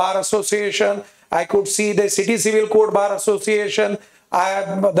Court Bar Association. I could see the City Civil Court Bar Association.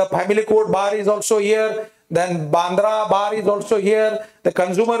 The Family Court Bar is also here. Then Bandra Bar is also here. The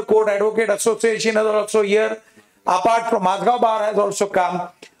Consumer Court Advocate Association is also here. Apart from Mazgaon Bar has also come.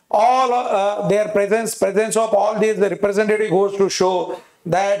 All their presence of all these representatives goes to show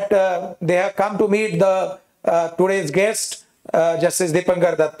that they have come to meet the today's guest, Justice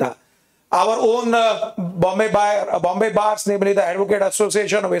Dipankar Datta. Our own Bombay Bars, namely the Advocate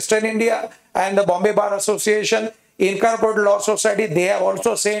Association of Western India and the Bombay Bar Association, Incorporated Law Society, they have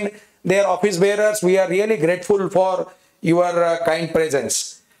also sent their office bearers. We are really grateful for your kind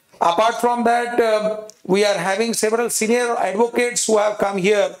presence. Apart from that, we are having several senior advocates who have come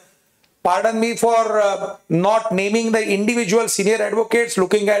here. Pardon me for not naming the individual senior advocates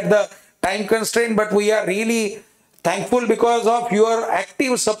looking at the time constraint, but we are really thankful because of your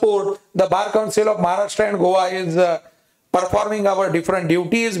active support. The Bar Council of Maharashtra and Goa is performing our different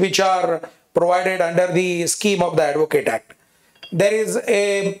duties which are provided under the scheme of the Advocate Act. There is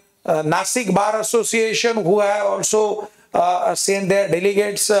a Nasik Bar Association who have also sent their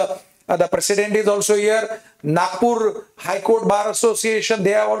delegates. The president is also here. Nagpur High Court Bar Association,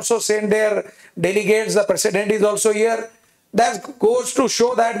 they have also sent their delegates. The president is also here. That goes to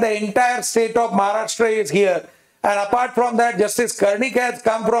show that the entire state of Maharashtra is here. And apart from that, Justice Karnik has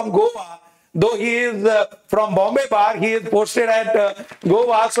come from Goa. Though he is from Bombay Bar, he is posted at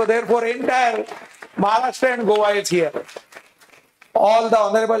Goa. So therefore, entire Maharashtra and Goa is here. All the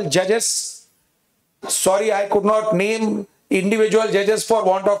honorable judges, sorry I could not name individual judges for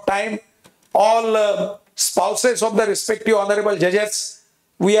want of time. All spouses of the respective honorable judges,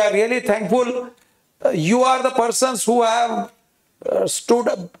 we are really thankful. You are the persons who have stood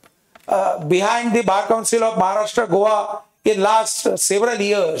behind the Bar Council of Maharashtra Goa in last several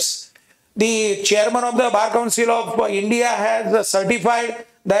years. The chairman of the Bar Council of India has certified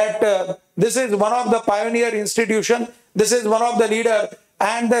that this is one of the pioneer institution, this is one of the leader,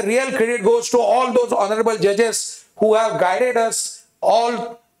 and the real credit goes to all those honorable judges who have guided us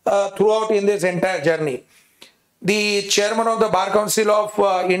all throughout in this entire journey. The chairman of the Bar Council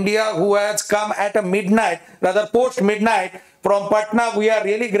of India, who has come at a midnight, rather post midnight from Patna, we are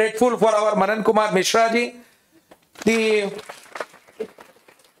really grateful for our Manan Kumar Mishra ji. The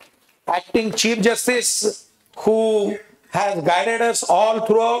acting Chief Justice who has guided us all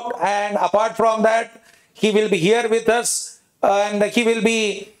throughout, and apart from that, he will be here with us and he will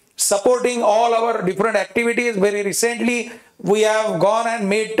be supporting all our different activities. Very recently, we have gone and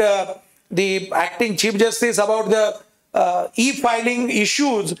met the acting Chief Justice about the e-filing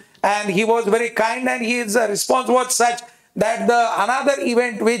issues, and he was very kind, and his response was such that another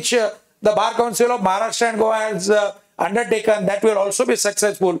event which the Bar Council of Maharashtra and Goa has undertaken, that will also be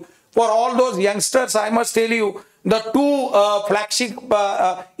successful. For all those youngsters, I must tell you, the two flagship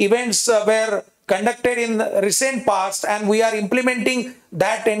events were conducted in recent past, and we are implementing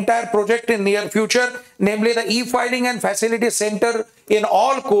that entire project in near future, namely the e-filing and facility center in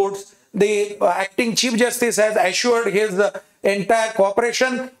all courts. The acting Chief Justice has assured his entire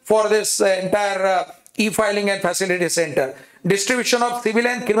cooperation for this entire e-filing and facility center. distribution of civil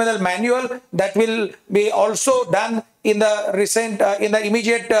and criminal manual that will be also done in the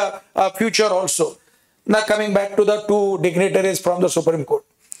immediate future also. Now coming back to the two dignitaries from the Supreme Court.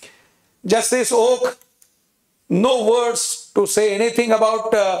 Justice Oak, no words to say anything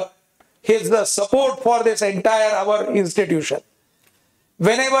about his support for this entire our institution.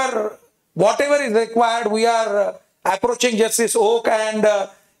 Whenever, whatever is required, we are approaching Justice Oak, and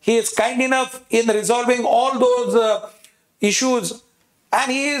he is kind enough in resolving all those issues,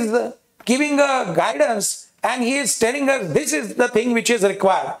 and he is giving a guidance, and he is telling us this is the thing which is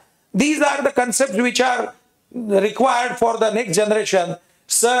required. These are the concepts which are required for the next generation.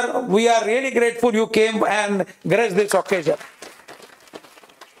 Sir, we are really grateful you came and graced this occasion.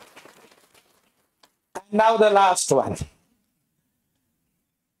 And now the last one.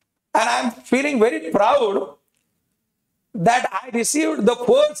 And I am feeling very proud that I received the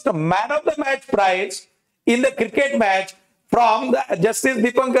first man of the match prize in the cricket match from Justice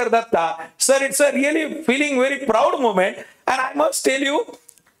Dipankar Datta. Sir, it's a really feeling very proud moment. And I must tell you,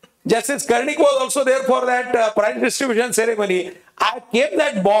 Justice Karnik was also there for that prize distribution ceremony. I kept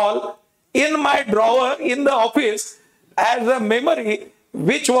that ball in my drawer in the office as a memory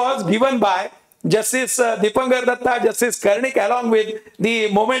which was given by Justice Dipankar Datta, Justice Karnik, along with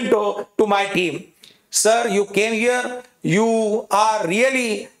the memento to my team. Sir, you came here. You are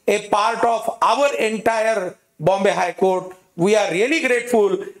really a part of our entire Bombay High Court. We are really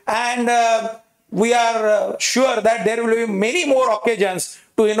grateful, and we are sure that there will be many more occasions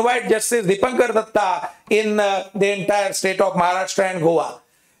to invite Justice Dipankar Datta in the entire state of Maharashtra and Goa.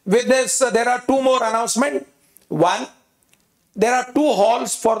 With this, there are two more announcements. One, there are two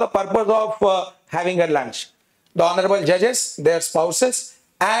halls for the purpose of having a lunch. The honorable judges, their spouses,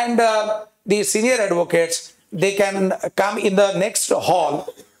 and the senior advocates, they can come in the next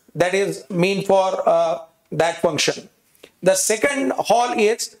hall that is meant for that function. The second hall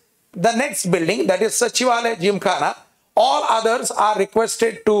is the next building, that is Sachivalaya Gymkhana. All others are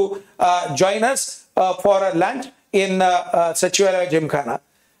requested to join us for a lunch in Sachivalaya Gymkhana.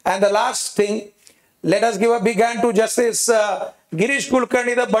 And the last thing, let us give a big hand to Justice Girish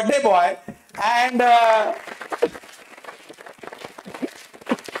Kulkarni, the birthday boy, and the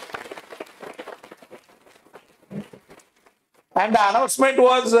announcement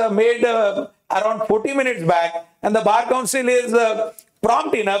was made around 40 minutes back, and the Bar Council is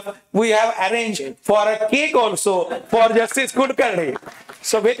prompt enough. We have arranged for a cake also for Justice Kulkarni.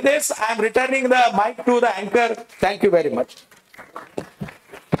 So with this, I am returning the mic to the anchor. Thank you very much.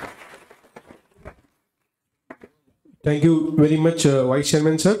 Thank you very much, Vice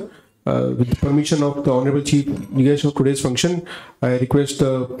Chairman, sir. With permission of the Honorable Chief Guest of today's function, I request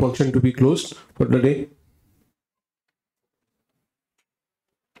the function to be closed for the day.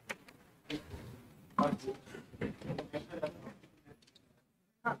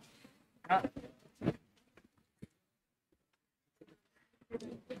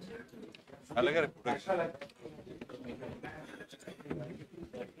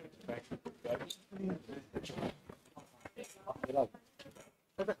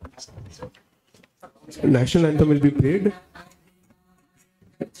 National anthem will be played.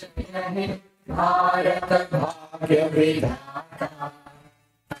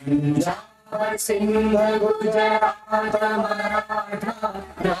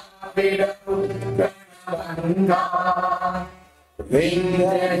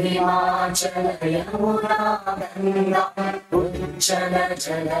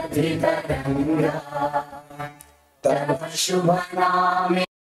 Tava Shubha Name